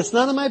 but it's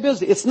none of my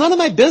business. It's none of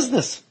my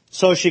business.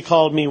 So she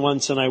called me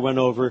once, and I went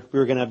over. We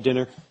were going to have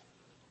dinner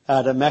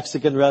at a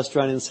Mexican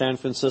restaurant in San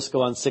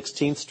Francisco on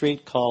 16th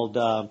Street called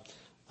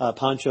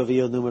Pancho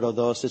Villa Número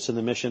Dos. It's in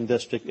the Mission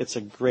District. It's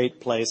a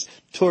great place.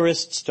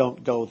 Tourists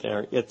don't go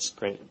there. It's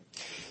great.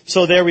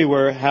 So there we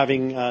were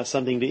having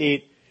something to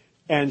eat.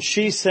 And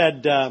she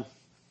said,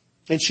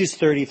 And she's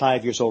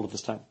 35 years old at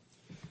this time.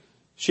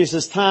 She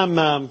says,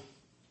 Tom,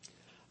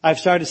 I've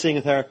started seeing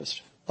a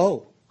therapist.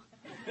 Oh.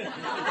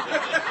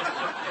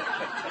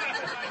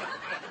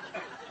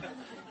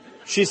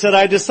 She said,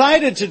 I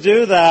decided to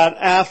do that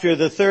after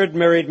the third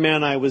married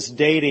man I was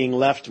dating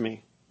left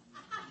me.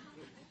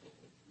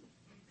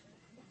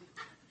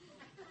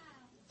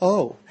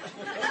 Oh.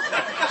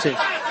 See,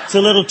 it's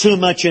a little too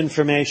much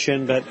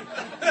information, but,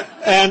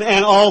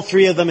 and all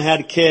three of them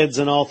had kids,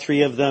 and all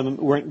three of them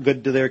weren't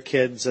good to their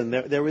kids, and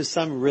there was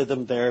some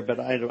rhythm there, but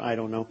I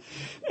don't know.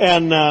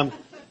 And,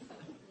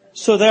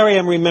 so there I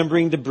am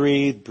remembering to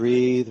breathe.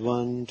 Breathe,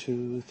 1,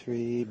 2,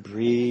 3,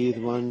 breathe,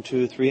 1,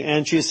 2, 3.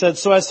 And she said,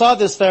 so I saw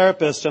this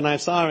therapist, and I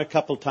saw her a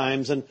couple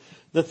times, and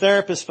the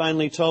therapist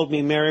finally told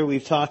me, Mary,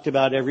 we've talked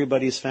about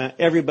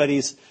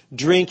everybody's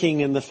drinking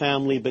in the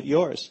family but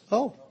yours.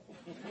 Oh.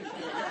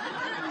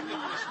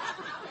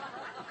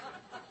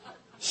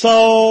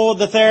 So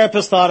the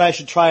therapist thought I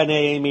should try an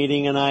AA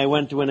meeting, and I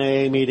went to an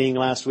AA meeting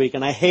last week,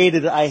 and I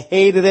hated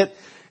it.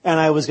 And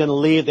I was going to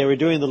leave. They were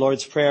doing the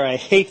Lord's Prayer. I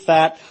hate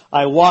that.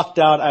 I walked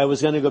out. I was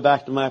going to go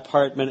back to my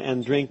apartment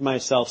and drink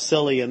myself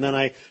silly. And then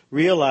I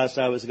realized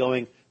I was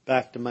going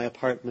back to my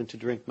apartment to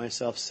drink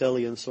myself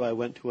silly. And so I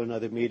went to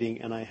another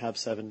meeting, and I have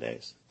 7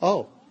 days.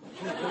 Oh.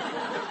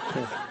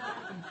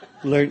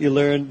 You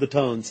learn the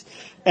tones.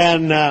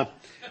 And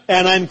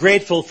I'm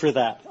grateful for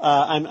that.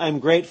 I'm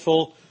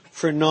grateful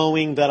for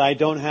knowing that I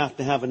don't have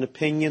to have an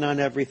opinion on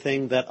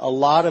everything, that a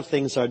lot of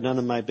things are none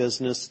of my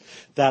business,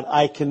 that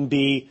I can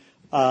be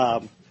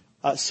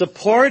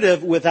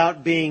supportive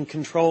without being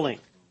controlling.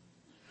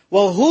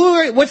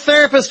 Well, what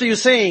therapist are you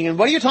seeing? And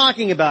what are you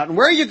talking about? And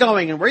where are you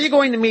going? And where are you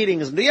going to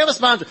meetings? And do you have a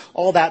sponsor?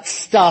 All that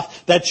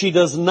stuff that she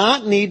does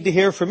not need to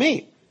hear from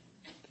me.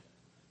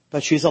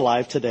 But she's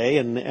alive today,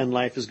 and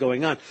life is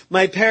going on.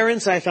 My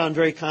parents I found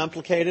very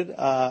complicated.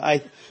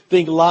 I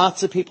think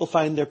lots of people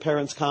find their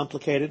parents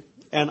complicated.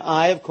 And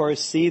I, of course,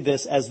 see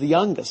this as the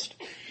youngest.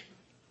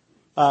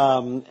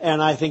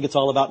 And I think it's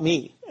all about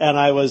me. And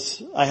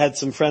I had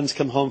some friends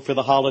come home for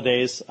the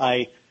holidays.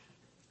 I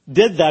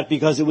did that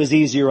because it was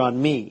easier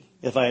on me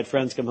if I had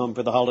friends come home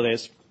for the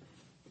holidays.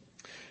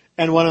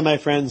 And one of my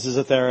friends is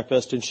a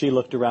therapist, and she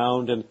looked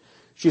around and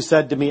she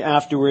said to me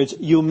afterwards,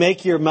 you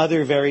make your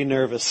mother very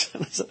nervous.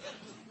 And I said,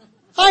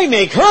 I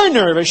make her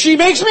nervous. She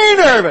makes me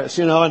nervous,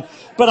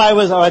 but I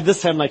was, at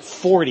this time, like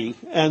 40.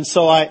 And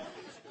so I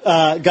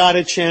got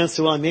a chance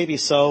to, well, maybe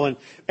so. And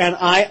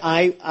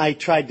I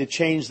tried to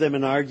change them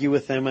and argue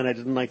with them, and I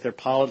didn't like their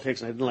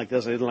politics, and I didn't like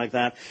this, I didn't like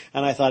that.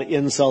 And I thought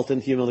insult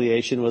and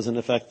humiliation was an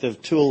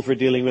effective tool for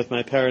dealing with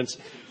my parents.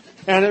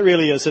 And it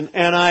really isn't.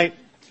 And I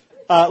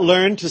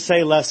learned to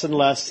say less and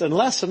less and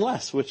less and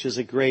less, which is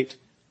a great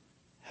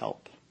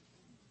help.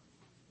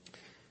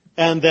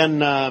 And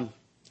then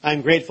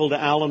I'm grateful to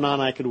Al-Anon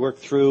I could work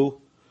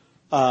through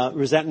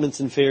resentments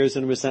and fears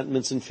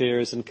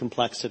and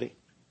complexity.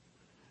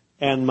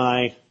 And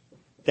my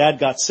dad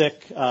got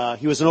sick.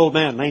 He was an old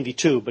man,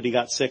 92, but he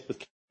got sick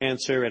with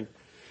cancer.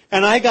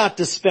 And I got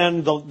to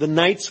spend the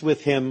nights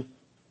with him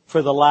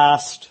for the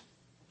last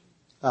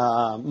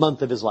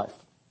month of his life.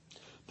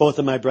 Both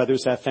of my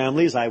brothers have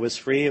families. I was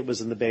free. It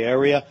was in the Bay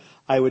Area.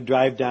 I would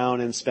drive down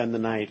and spend the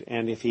night.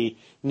 And if he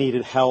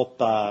needed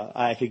help,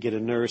 I could get a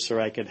nurse, or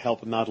I could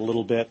help him out a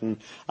little bit. And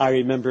I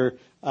remember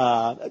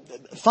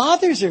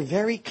fathers are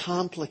very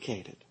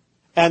complicated.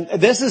 And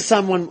this is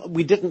someone,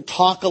 we didn't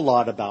talk a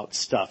lot about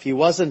stuff. He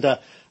wasn't a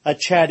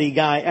chatty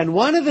guy. And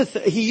one of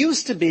he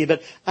used to be,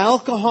 but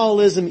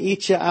alcoholism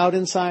eats you out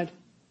inside.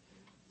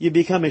 You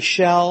become a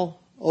shell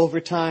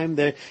over time.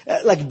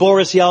 Like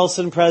Boris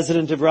Yeltsin,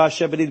 president of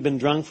Russia, but he'd been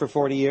drunk for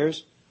 40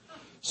 years.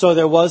 So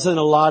there wasn't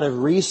a lot of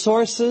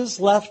resources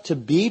left to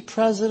be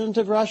president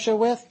of Russia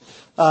with.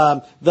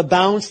 The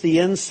bounce, the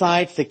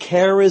insight, the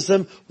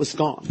charism was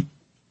gone.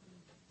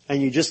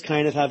 And you just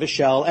kind of have a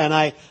shell. And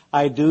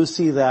I do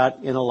see that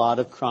in a lot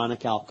of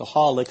chronic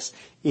alcoholics,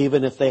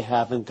 even if they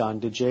haven't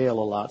gone to jail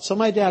a lot. So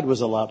my dad was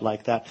a lot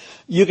like that.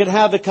 You could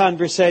have a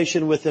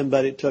conversation with him,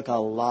 but it took a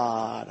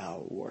lot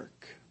of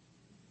work.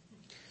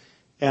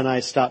 And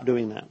I stopped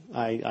doing that.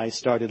 I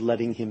started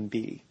letting him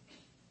be.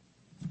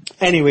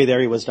 Anyway, there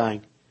he was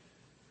dying.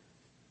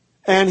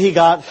 And he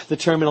got the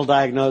terminal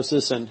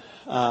diagnosis, and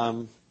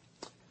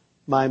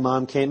my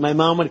mom came. My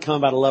mom would come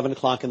about 11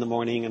 o'clock in the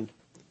morning and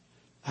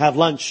have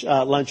lunch.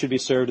 Lunch would be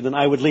served, and then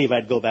I would leave.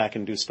 I'd go back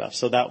and do stuff.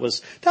 So that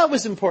was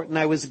important.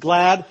 I was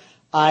glad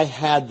I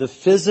had the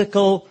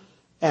physical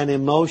and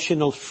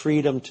emotional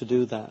freedom to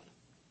do that.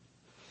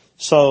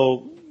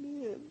 So,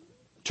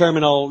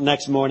 terminal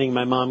next morning,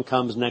 my mom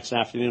comes. Next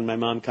afternoon, my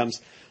mom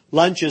comes.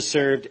 Lunch is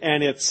served,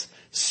 and it's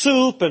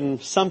soup and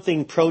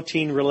something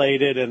protein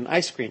related and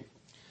ice cream.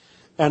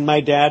 And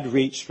my dad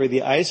reached for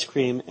the ice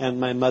cream, and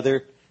my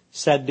mother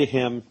said to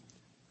him,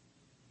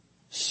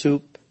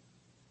 soup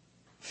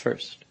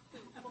first.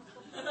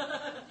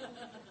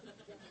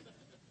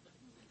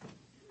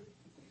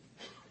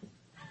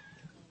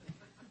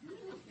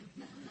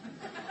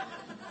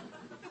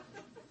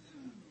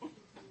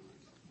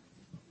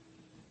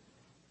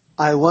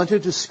 I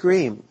wanted to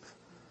scream.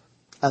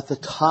 at the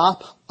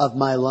top of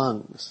my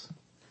lungs,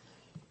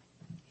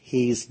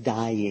 he's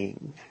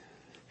dying.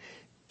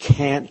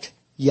 Can't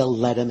you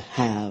let him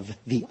have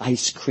the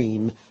ice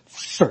cream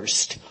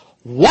first?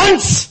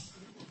 Once!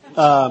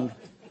 But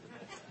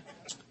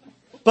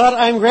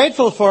I'm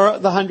grateful for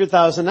the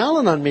 100,000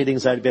 Al-Anon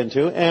meetings I'd been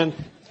to, and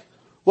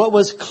what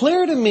was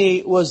clear to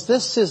me was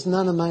this is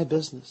none of my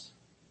business.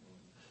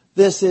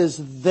 This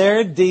is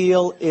their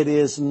deal. It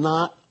is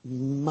not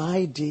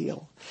my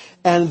deal.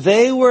 And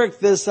they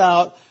worked this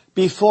out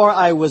before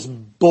I was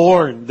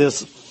born,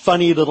 this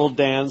funny little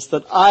dance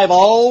that I've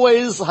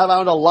always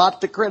found a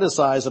lot to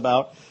criticize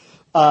about.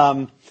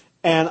 And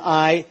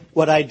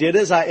what I did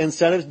is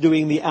instead of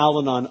doing the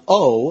Al-Anon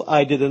O,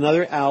 I did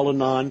another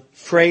Al-Anon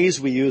phrase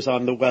we use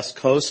on the West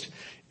Coast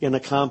in a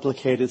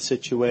complicated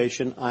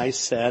situation. I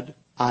said,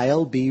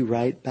 I'll be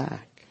right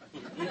back.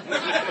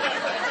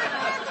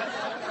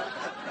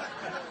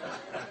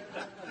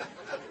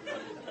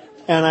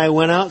 And I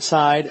went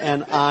outside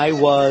and I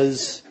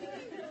was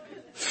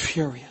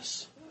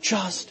furious.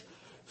 Just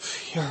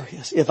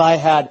furious. If I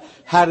had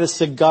a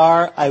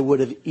cigar, I would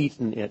have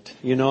eaten it,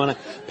 and I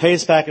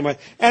paced back and forth.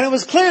 And it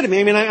was clear to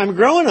me, I'm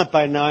growing up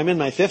by now, I'm in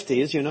my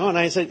 50s, and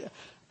I said,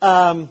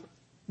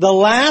 the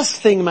last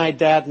thing my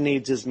dad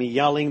needs is me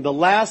yelling. The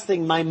last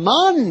thing my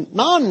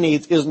mom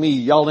needs is me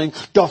yelling,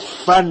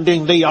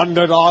 defending the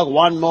underdog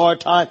one more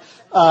time.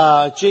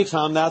 Gee,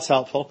 Tom, that's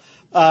helpful.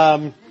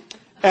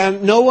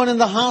 And no one in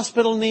the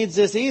hospital needs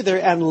this either,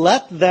 and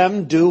let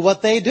them do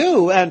what they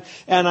do. And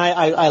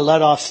I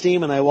let off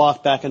steam and I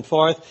walked back and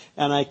forth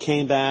and I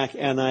came back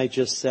and I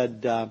just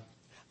said,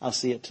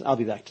 I'll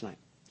be back tonight.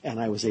 And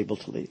I was able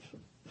to leave.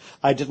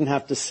 I didn't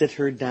have to sit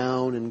her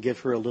down and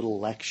give her a little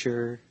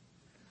lecture.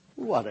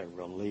 What a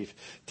relief.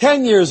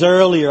 10 years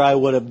earlier I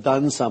would have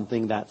done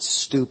something that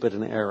stupid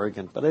and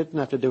arrogant, but I didn't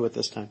have to do it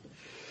this time.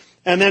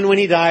 And then when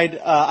he died,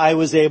 I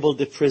was able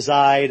to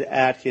preside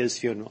at his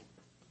funeral,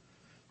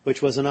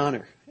 which was an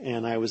honor,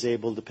 and I was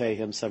able to pay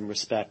him some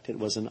respect. It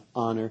was an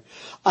honor.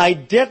 I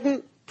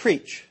didn't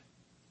preach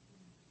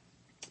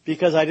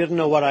because I didn't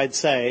know what I'd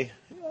say.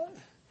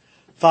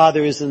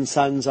 Fathers and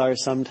sons are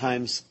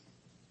sometimes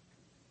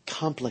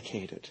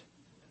complicated.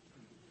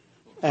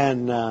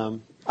 And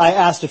I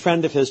asked a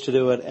friend of his to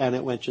do it, and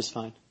it went just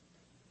fine.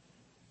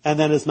 And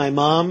then as my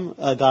mom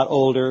got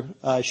older,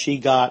 she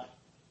could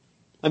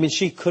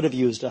have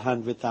used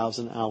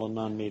 100,000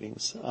 Al-Anon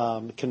meetings.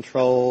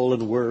 Control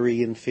and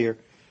worry and fear.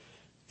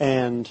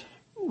 And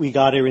we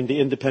got her into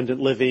independent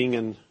living,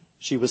 and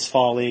she was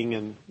falling,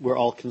 and we're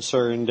all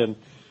concerned,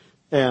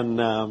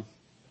 and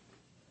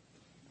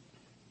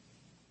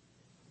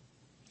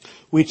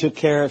we took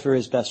care of her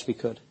as best we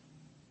could.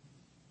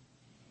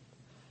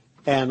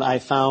 And I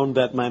found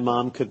that my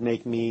mom could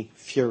make me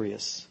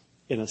furious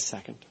in a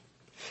second.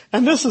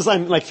 And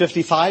I'm like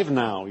 55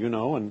 now,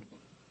 and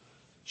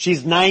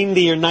she's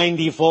 90 or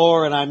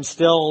 94, and I'm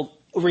still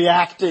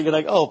reacting,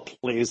 and oh,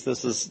 please,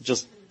 this is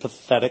just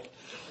pathetic.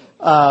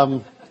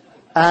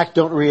 Act,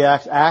 don't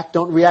react, act,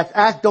 don't react,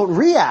 act, don't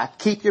react.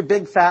 Keep your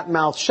big fat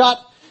mouth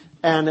shut.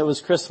 And it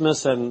was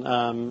Christmas,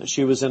 and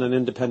she was in an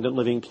independent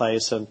living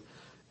place, and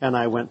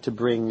I went to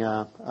bring,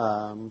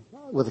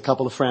 with a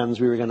couple of friends,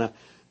 we were going to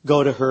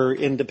go to her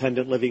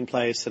independent living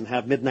place and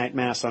have midnight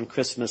mass on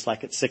Christmas,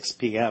 like at 6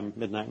 p.m.,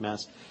 midnight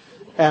mass.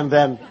 And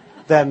then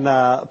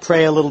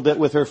pray a little bit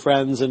with her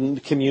friends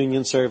and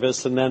communion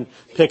service, and then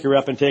pick her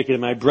up and take her to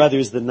my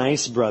brother's, the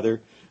nice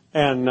brother,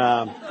 and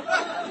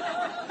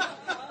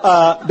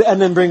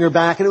then bring her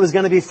back, and it was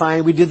going to be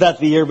fine. We did that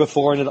the year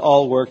before, and it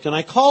all worked. And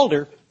I called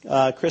her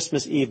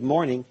Christmas Eve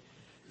morning,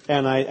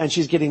 and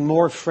she's getting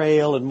more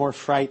frail and more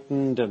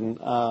frightened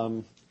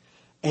and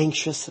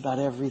anxious about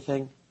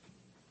everything.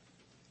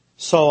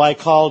 So I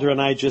called her and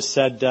I just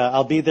said,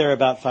 I'll be there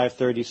about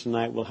 5:30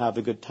 tonight. We'll have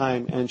a good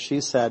time. And she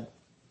said,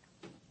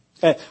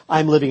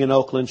 I'm living in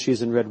Oakland.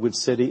 She's in Redwood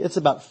City. It's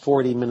about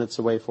 40 minutes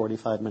away,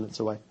 45 minutes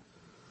away.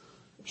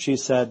 She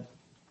said,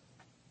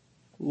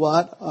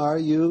 what are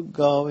you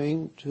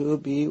going to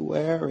be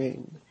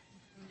wearing?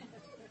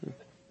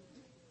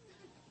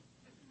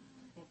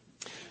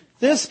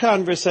 This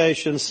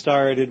conversation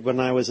started when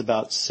I was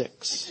about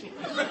 6.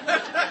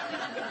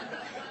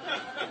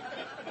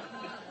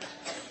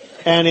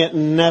 And it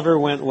never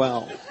went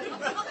well.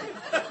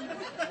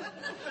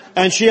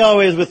 And she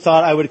always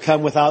thought I would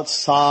come without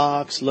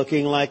socks,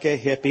 looking like a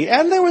hippie.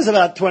 And there was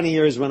about 20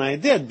 years when I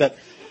did. But,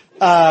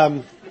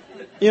 I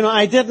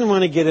didn't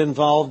want to get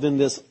involved in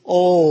this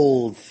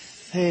old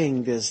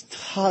thing, this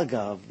tug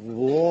of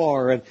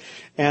war.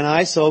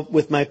 And so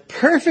with my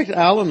perfect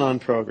Al-Anon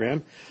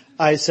program,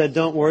 I said,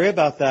 don't worry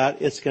about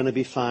that. It's going to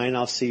be fine.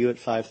 I'll see you at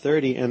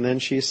 5:30. And then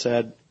she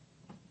said,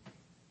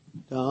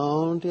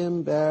 don't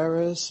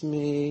embarrass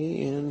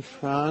me in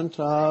front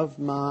of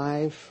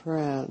my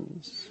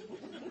friends.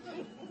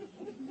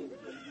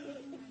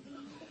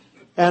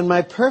 And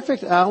my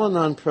perfect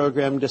Al-Anon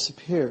program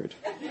disappeared.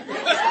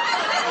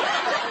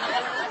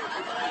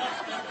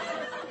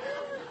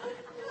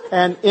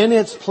 And in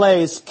its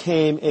place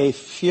came a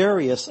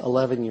furious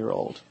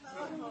 11-year-old.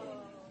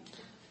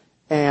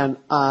 And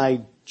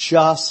I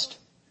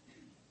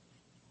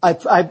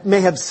I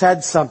may have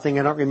said something,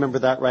 I don't remember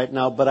that right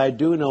now, but I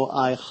do know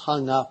I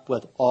hung up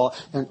with all,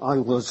 and I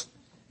was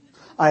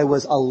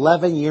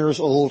 11 years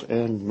old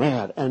and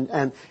mad,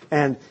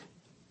 and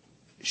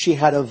she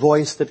had a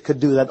voice that could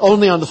do that,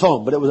 only on the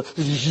phone, but it was,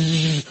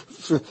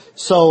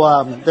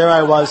 so, there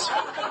I was.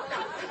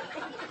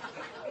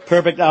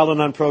 Perfect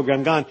Al-Anon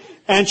program gone.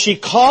 And she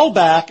called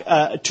back,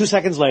 2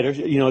 seconds later,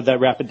 that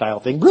rapid dial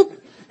thing, bloop,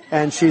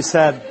 and she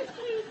said,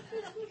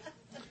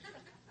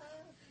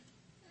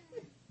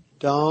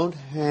 "Don't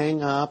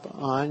hang up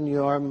on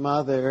your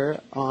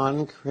mother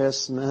on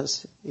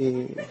Christmas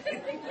Eve."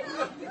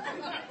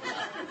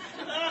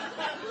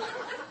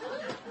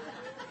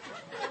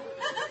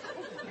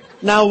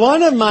 Now,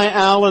 one of my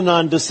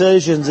Al-Anon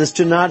decisions is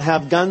to not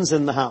have guns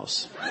in the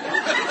house.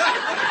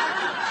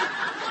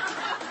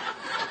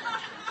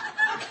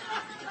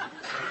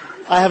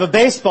 I have a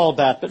baseball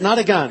bat, but not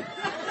a gun.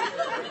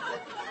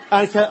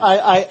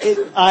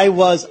 I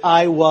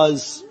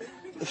was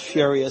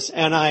furious,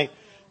 and I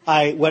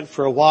went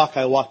for a walk.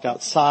 I walked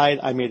outside.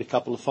 I made a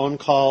couple of phone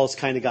calls,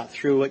 kind of got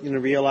through it,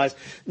 realized.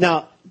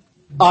 Now,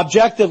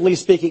 objectively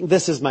speaking,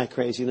 this is my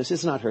craziness.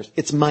 It's not hers.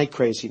 It's my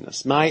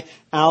craziness. My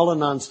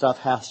Al-Anon stuff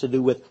has to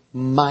do with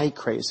my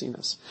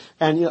craziness.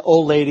 And,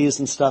 old ladies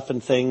and stuff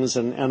and things,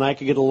 and I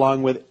could get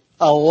along with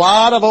a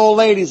lot of old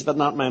ladies, but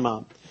not my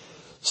mom.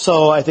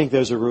 So I think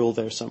there's a rule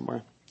there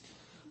somewhere.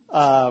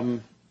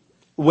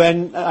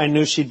 When I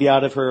knew she'd be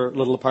out of her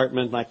little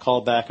apartment, and I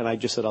called back and I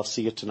just said, "I'll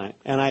see you tonight."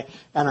 And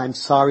I'm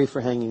sorry for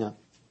hanging up.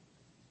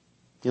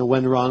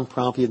 When wrong,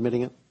 promptly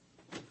admitting it.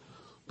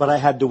 But I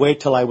had to wait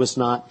till I was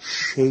not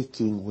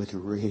shaking with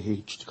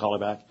rage to call her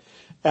back.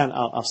 And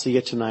I'll see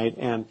you tonight.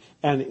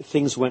 And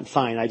things went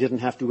fine. I didn't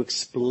have to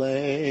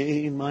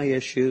explain my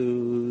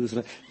issues.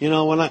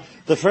 When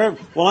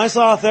I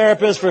saw a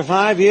therapist for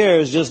 5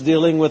 years just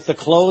dealing with the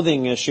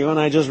clothing issue, and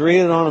I just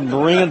read it on and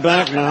bring it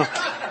back now.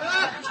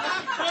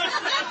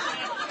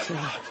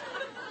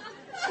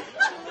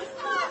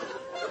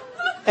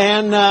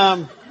 And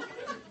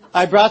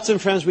I brought some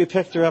friends, we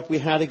picked her up, we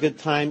had a good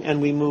time, and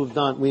we moved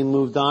on. We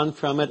moved on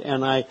from it,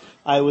 and I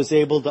was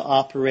able to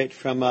operate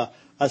from a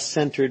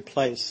centered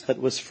place that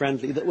was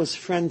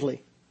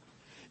friendly.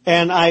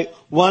 And I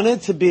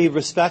wanted to be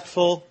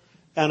respectful,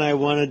 and I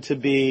wanted to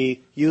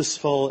be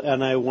useful,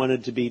 and I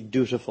wanted to be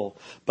dutiful.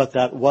 But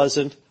that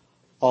wasn't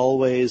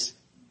always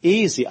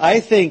easy. I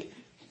think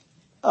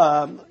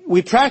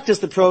we practice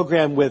the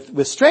program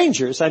with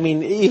strangers. I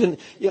mean, even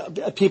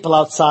people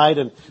outside,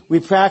 and we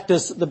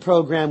practice the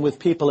program with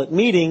people at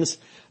meetings,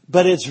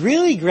 but it's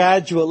really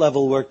graduate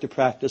level work to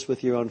practice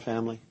with your own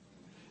family.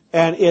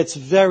 And it's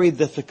very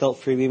difficult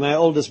for me. My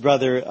oldest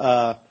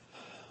brother,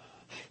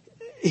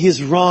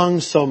 he's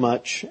wrong so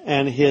much,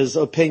 and his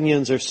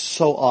opinions are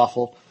so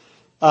awful.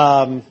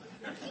 And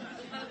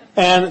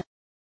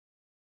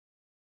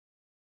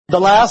the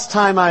last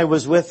time I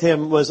was with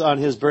him was on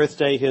his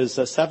birthday, his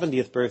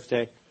 70th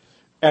birthday,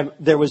 and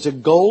there was a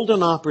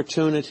golden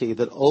opportunity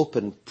that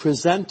opened,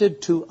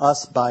 presented to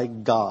us by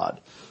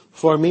God,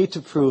 for me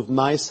to prove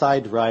my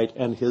side right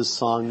and his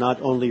song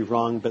not only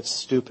wrong but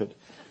stupid.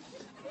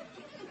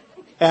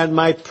 And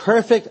my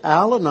perfect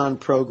Al-Anon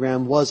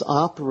program was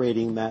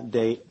operating that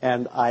day,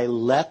 and I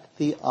let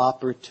the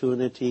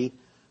opportunity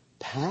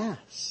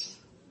pass.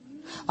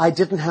 I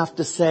didn't have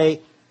to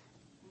say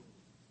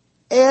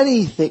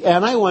anything.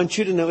 And I want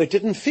you to know it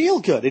didn't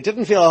feel good. It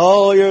didn't feel,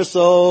 "Oh, you're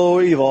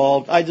so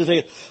evolved."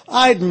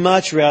 I'd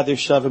much rather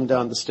shove him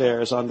down the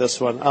stairs on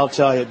this one, I'll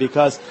tell you,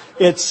 because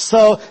it's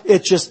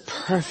just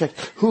perfect.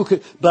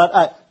 But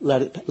I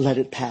let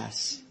it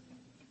pass.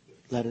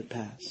 Let it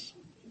pass.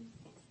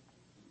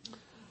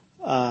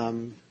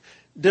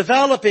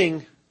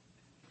 Developing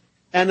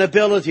an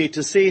ability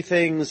to see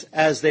things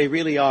as they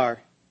really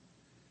are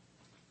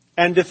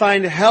and to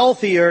find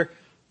healthier,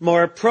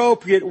 more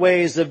appropriate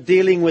ways of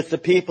dealing with the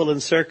people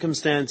and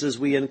circumstances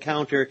we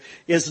encounter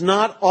is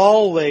not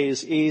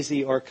always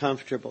easy or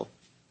comfortable.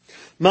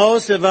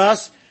 Most of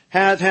us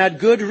have had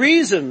good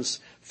reasons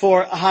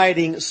for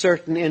hiding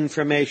certain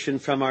information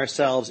from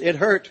ourselves. It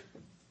hurt.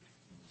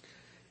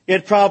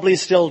 It probably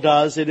still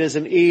does. It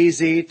isn't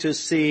easy to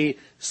see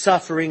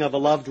suffering of a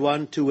loved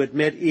one, to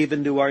admit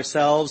even to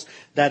ourselves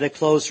that a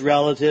close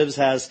relative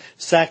has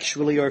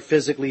sexually or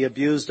physically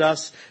abused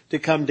us, to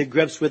come to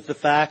grips with the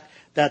fact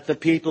that the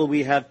people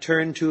we have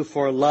turned to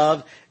for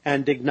love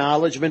and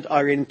acknowledgement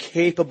are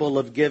incapable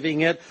of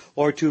giving it,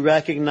 or to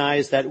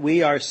recognize that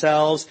we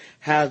ourselves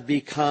have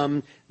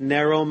become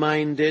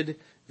narrow-minded,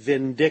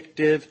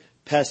 vindictive,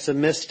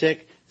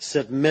 pessimistic,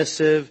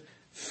 submissive,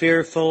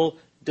 fearful,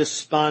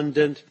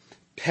 despondent,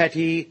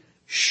 petty,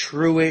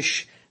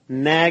 shrewish,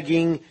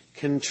 nagging,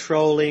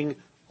 controlling,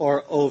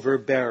 or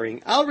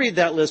overbearing. I'll read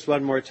that list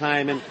one more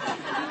time, and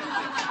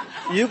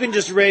you can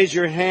just raise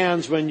your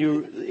hands when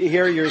you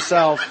hear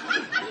yourself.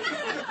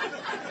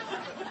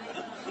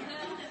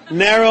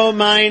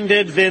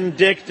 Narrow-minded,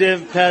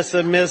 vindictive,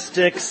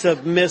 pessimistic,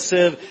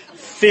 submissive,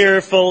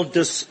 fearful,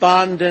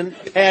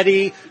 despondent,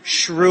 petty,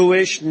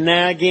 shrewish,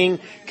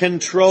 nagging,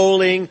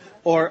 controlling,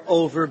 or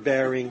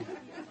overbearing.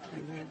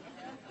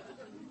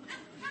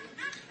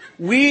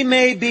 We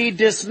may be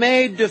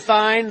dismayed to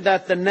find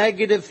that the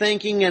negative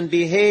thinking and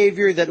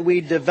behavior that we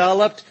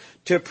developed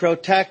to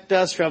protect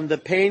us from the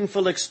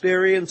painful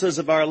experiences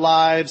of our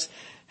lives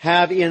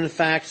have in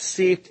fact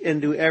seeped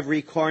into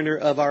every corner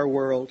of our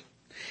world.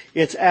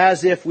 It's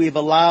as if we've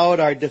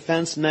allowed our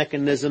defense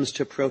mechanisms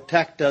to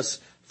protect us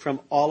from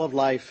all of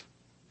life,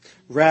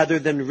 rather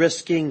than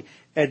risking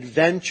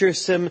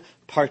adventuresome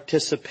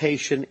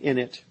participation in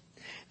it,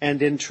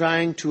 and in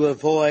trying to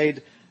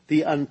avoid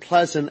the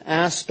unpleasant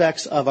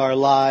aspects of our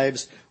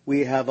lives,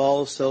 we have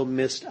also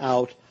missed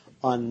out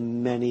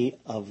on many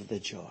of the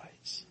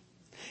joys.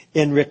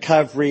 In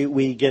recovery,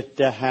 we get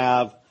to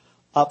have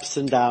ups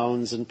and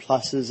downs and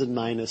pluses and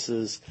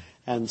minuses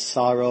and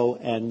sorrow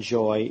and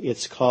joy.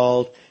 It's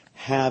called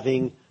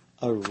having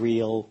a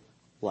real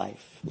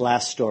life.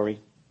 Last story.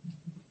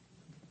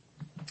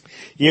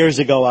 Years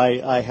ago,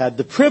 I had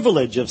the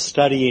privilege of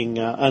studying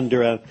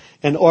under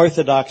an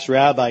Orthodox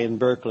rabbi in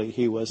Berkeley.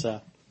 He was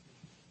a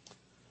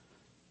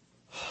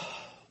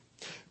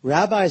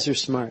Rabbis are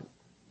smart.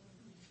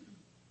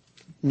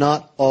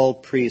 Not all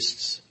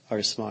priests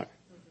are smart.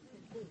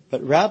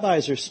 But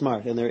rabbis are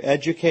smart, and they're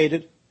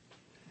educated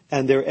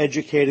in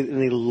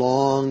a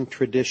long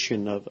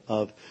tradition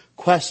of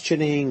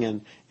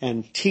questioning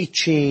and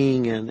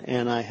teaching,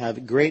 and I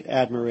have great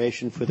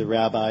admiration for the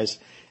rabbis,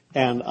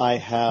 and I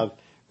have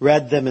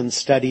read them and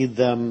studied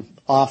them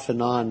off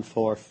and on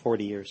for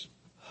 40 years.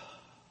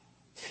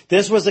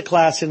 This was a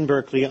class in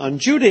Berkeley on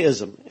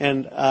Judaism,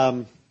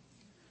 and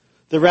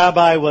the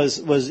rabbi it was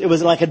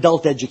like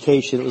adult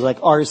education. It was like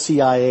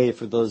RCIA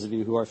for those of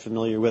you who are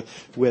familiar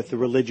with the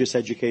religious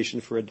education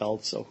for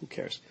adults, so who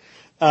cares?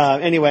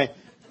 Anyway,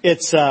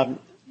 it's,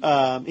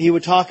 he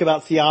would talk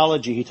about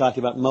theology. He talked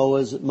about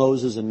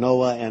Moses and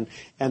Noah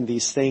and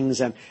these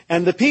things. And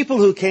the people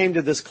who came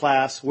to this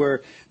class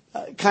were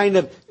kind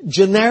of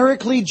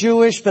generically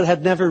Jewish, but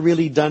had never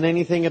really done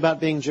anything about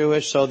being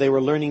Jewish, so they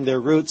were learning their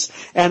roots.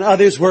 And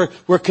others were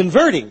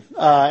converting.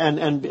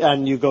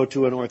 And you go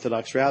to an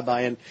Orthodox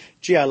rabbi, and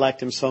gee, I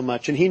liked him so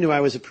much. And he knew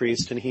I was a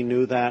priest, and he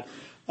knew that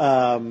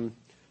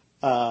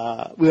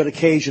we would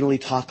occasionally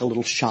talk a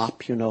little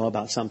shop,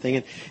 about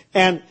something.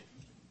 And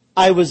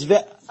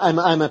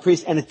I'm a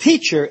priest and a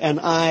teacher,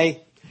 and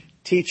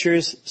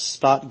teachers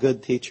spot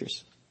good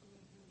teachers.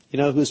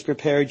 Who's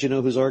prepared,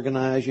 who's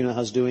organized,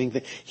 how's doing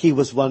things. He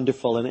was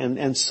wonderful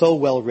and so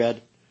well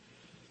read.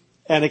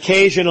 And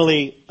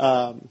occasionally,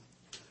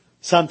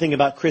 something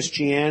about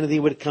Christianity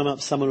would come up,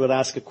 someone would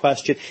ask a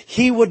question.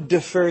 He would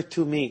defer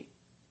to me.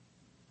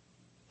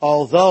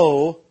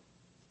 Although,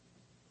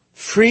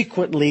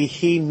 frequently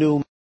he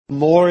knew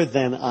more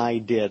than I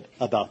did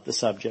about the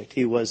subject.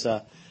 He was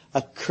a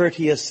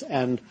courteous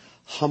and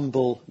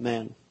humble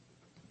man.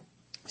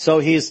 So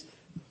he's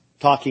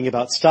talking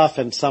about stuff,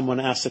 and someone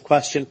asks a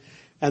question,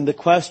 and the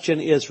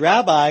question is,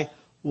 Rabbi,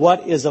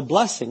 what is a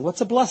blessing?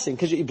 What's a blessing?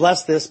 Because you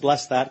bless this,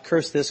 bless that,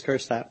 curse this,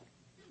 curse that.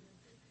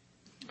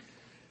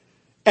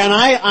 And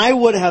I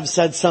would have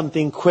said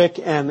something quick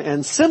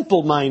and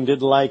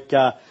simple-minded, like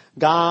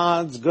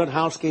God's good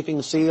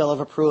housekeeping seal of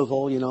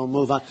approval,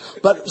 move on.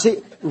 But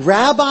see,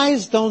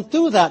 rabbis don't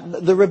do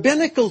that. The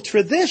rabbinical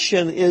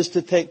tradition is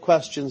to take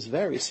questions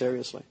very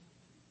seriously.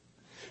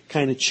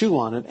 Kind of chew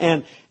on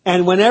it.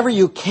 And whenever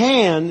you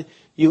can,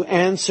 you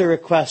answer a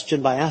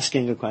question by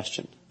asking a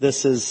question.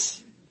 This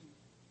is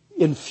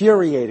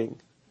infuriating,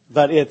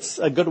 but it's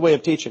a good way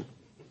of teaching.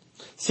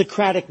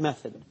 Socratic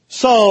method.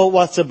 So,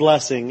 what's a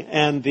blessing?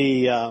 And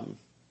the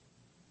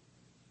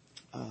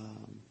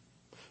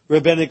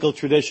rabbinical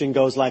tradition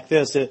goes like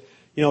this.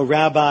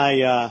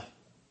 Rabbi,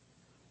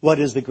 what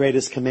is the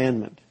greatest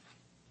commandment?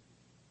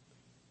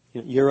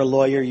 You're a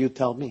lawyer, you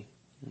tell me.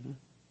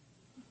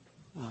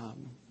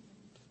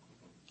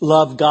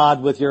 Love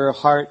God with your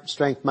heart,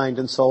 strength, mind,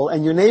 and soul.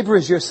 And your neighbor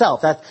is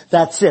yourself.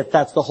 That's it.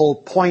 That's the whole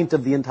point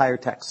of the entire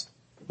text.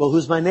 Well,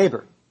 who's my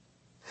neighbor?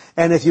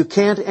 And if you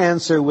can't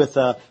answer with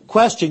a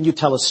question, you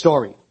tell a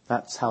story.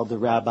 That's how the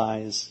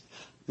rabbis...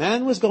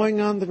 Man was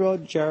going on the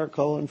road to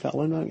Jericho and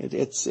fell in.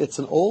 It's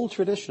an old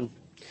tradition.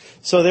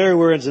 So there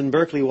we were in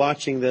Berkeley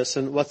watching this,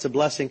 and what's a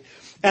blessing?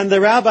 And the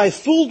rabbi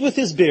fooled with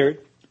his beard,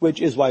 which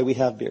is why we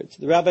have beards.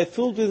 The rabbi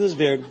fooled with his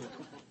beard,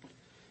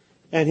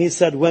 and he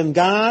said, when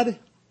God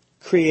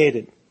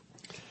created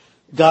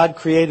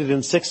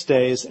in 6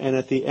 days, and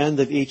at the end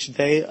of each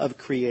day of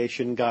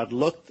creation, God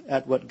looked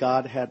at what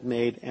God had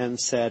made and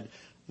said,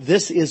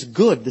 this is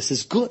good, this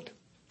is good,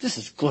 this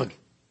is good.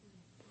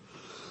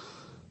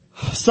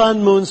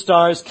 Sun, moon,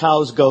 stars,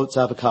 cows, goats,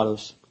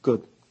 avocados,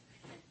 good.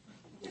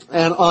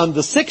 And on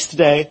the 6th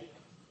day,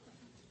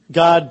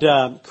 God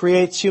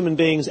creates human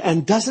beings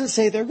and doesn't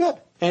say they're good.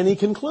 Any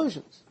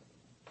conclusions?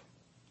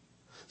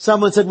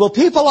 Someone said, well,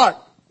 people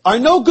are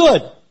no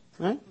good,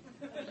 right?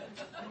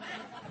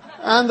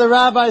 And the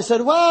rabbi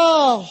said,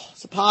 well,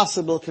 it's a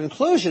possible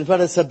conclusion,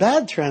 but it's a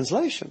bad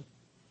translation.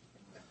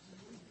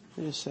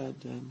 He said,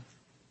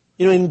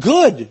 in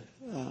good,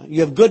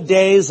 You have good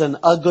days and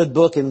a good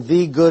book and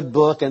the good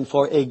book and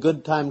for a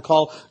good time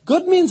call.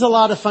 Good means a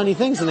lot of funny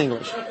things in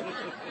English.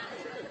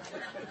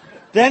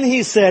 Then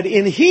he said,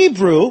 in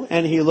Hebrew,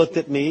 and he looked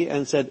at me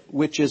and said,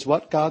 which is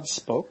what God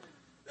spoke.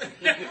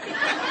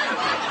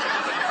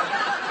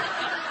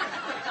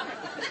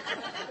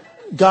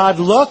 God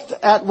looked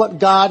at what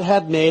God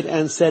had made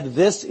and said,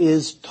 this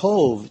is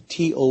Tov,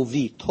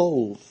 T-O-V,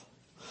 Tov.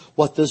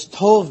 What does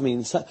Tov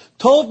mean?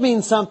 Tov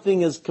means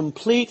something is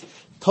complete.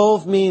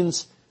 Tov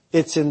means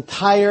it's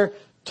entire.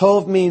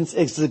 Tov means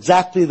it's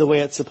exactly the way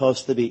it's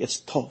supposed to be. It's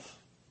Tov.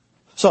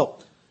 So,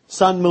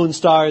 sun, moon,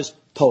 stars,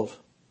 Tov.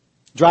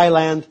 Dry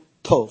land,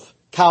 Tov.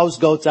 Cows,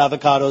 goats,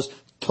 avocados,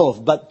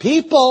 Tov. But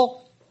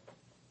people,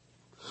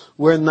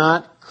 we're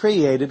not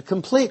created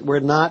complete. We're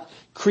not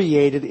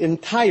created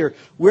entire.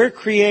 We're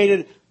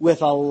created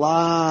with a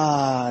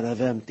lot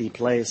of empty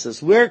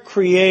places. We're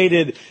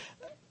created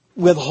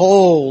with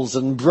holes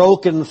and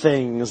broken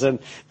things, and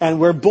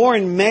we're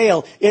born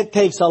male. It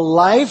takes a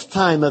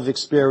lifetime of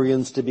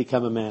experience to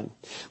become a man.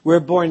 We're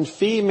born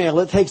female.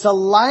 It takes a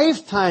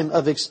lifetime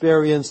of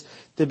experience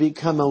to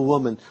become a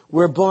woman.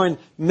 We're born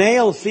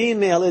male,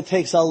 female. It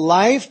takes a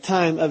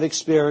lifetime of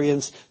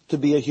experience to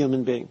be a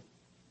human being.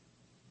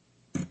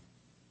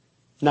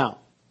 Now,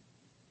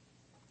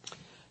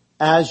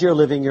 as you're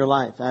living your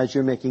life, as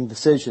you're making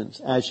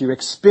decisions, as you're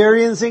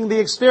experiencing the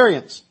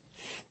experience,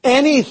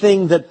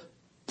 anything that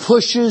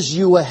pushes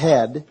you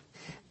ahead,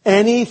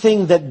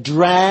 anything that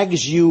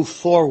drags you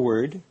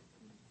forward,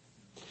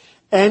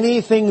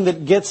 anything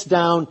that gets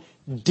down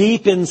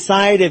deep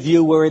inside of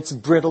you where it's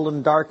brittle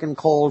and dark and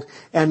cold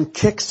and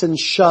kicks and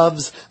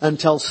shoves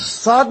until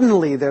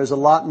suddenly there's a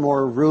lot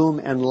more room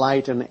and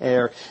light and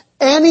air.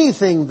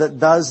 Anything that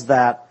does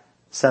that,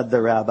 said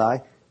the rabbi,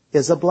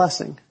 is a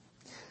blessing.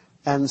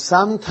 And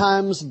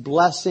sometimes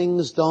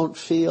blessings don't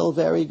feel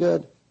very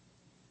good.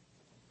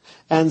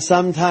 And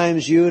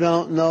sometimes you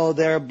don't know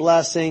they're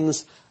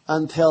blessings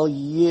until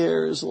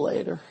years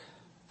later.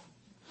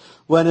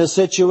 When a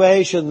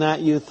situation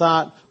that you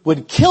thought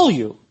would kill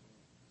you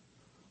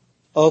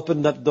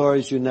opened up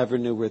doors you never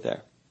knew were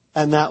there.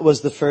 And that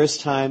was the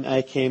first time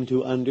I came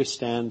to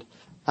understand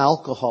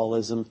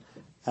alcoholism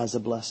as a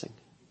blessing.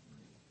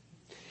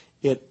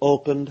 It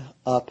opened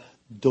up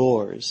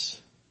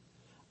doors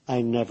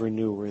I never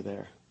knew were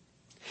there.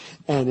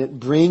 And it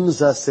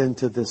brings us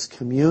into this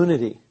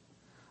community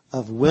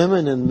of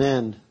women and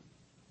men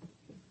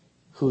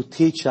who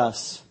teach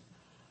us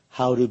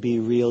how to be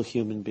real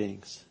human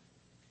beings.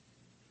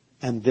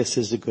 And this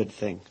is a good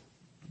thing.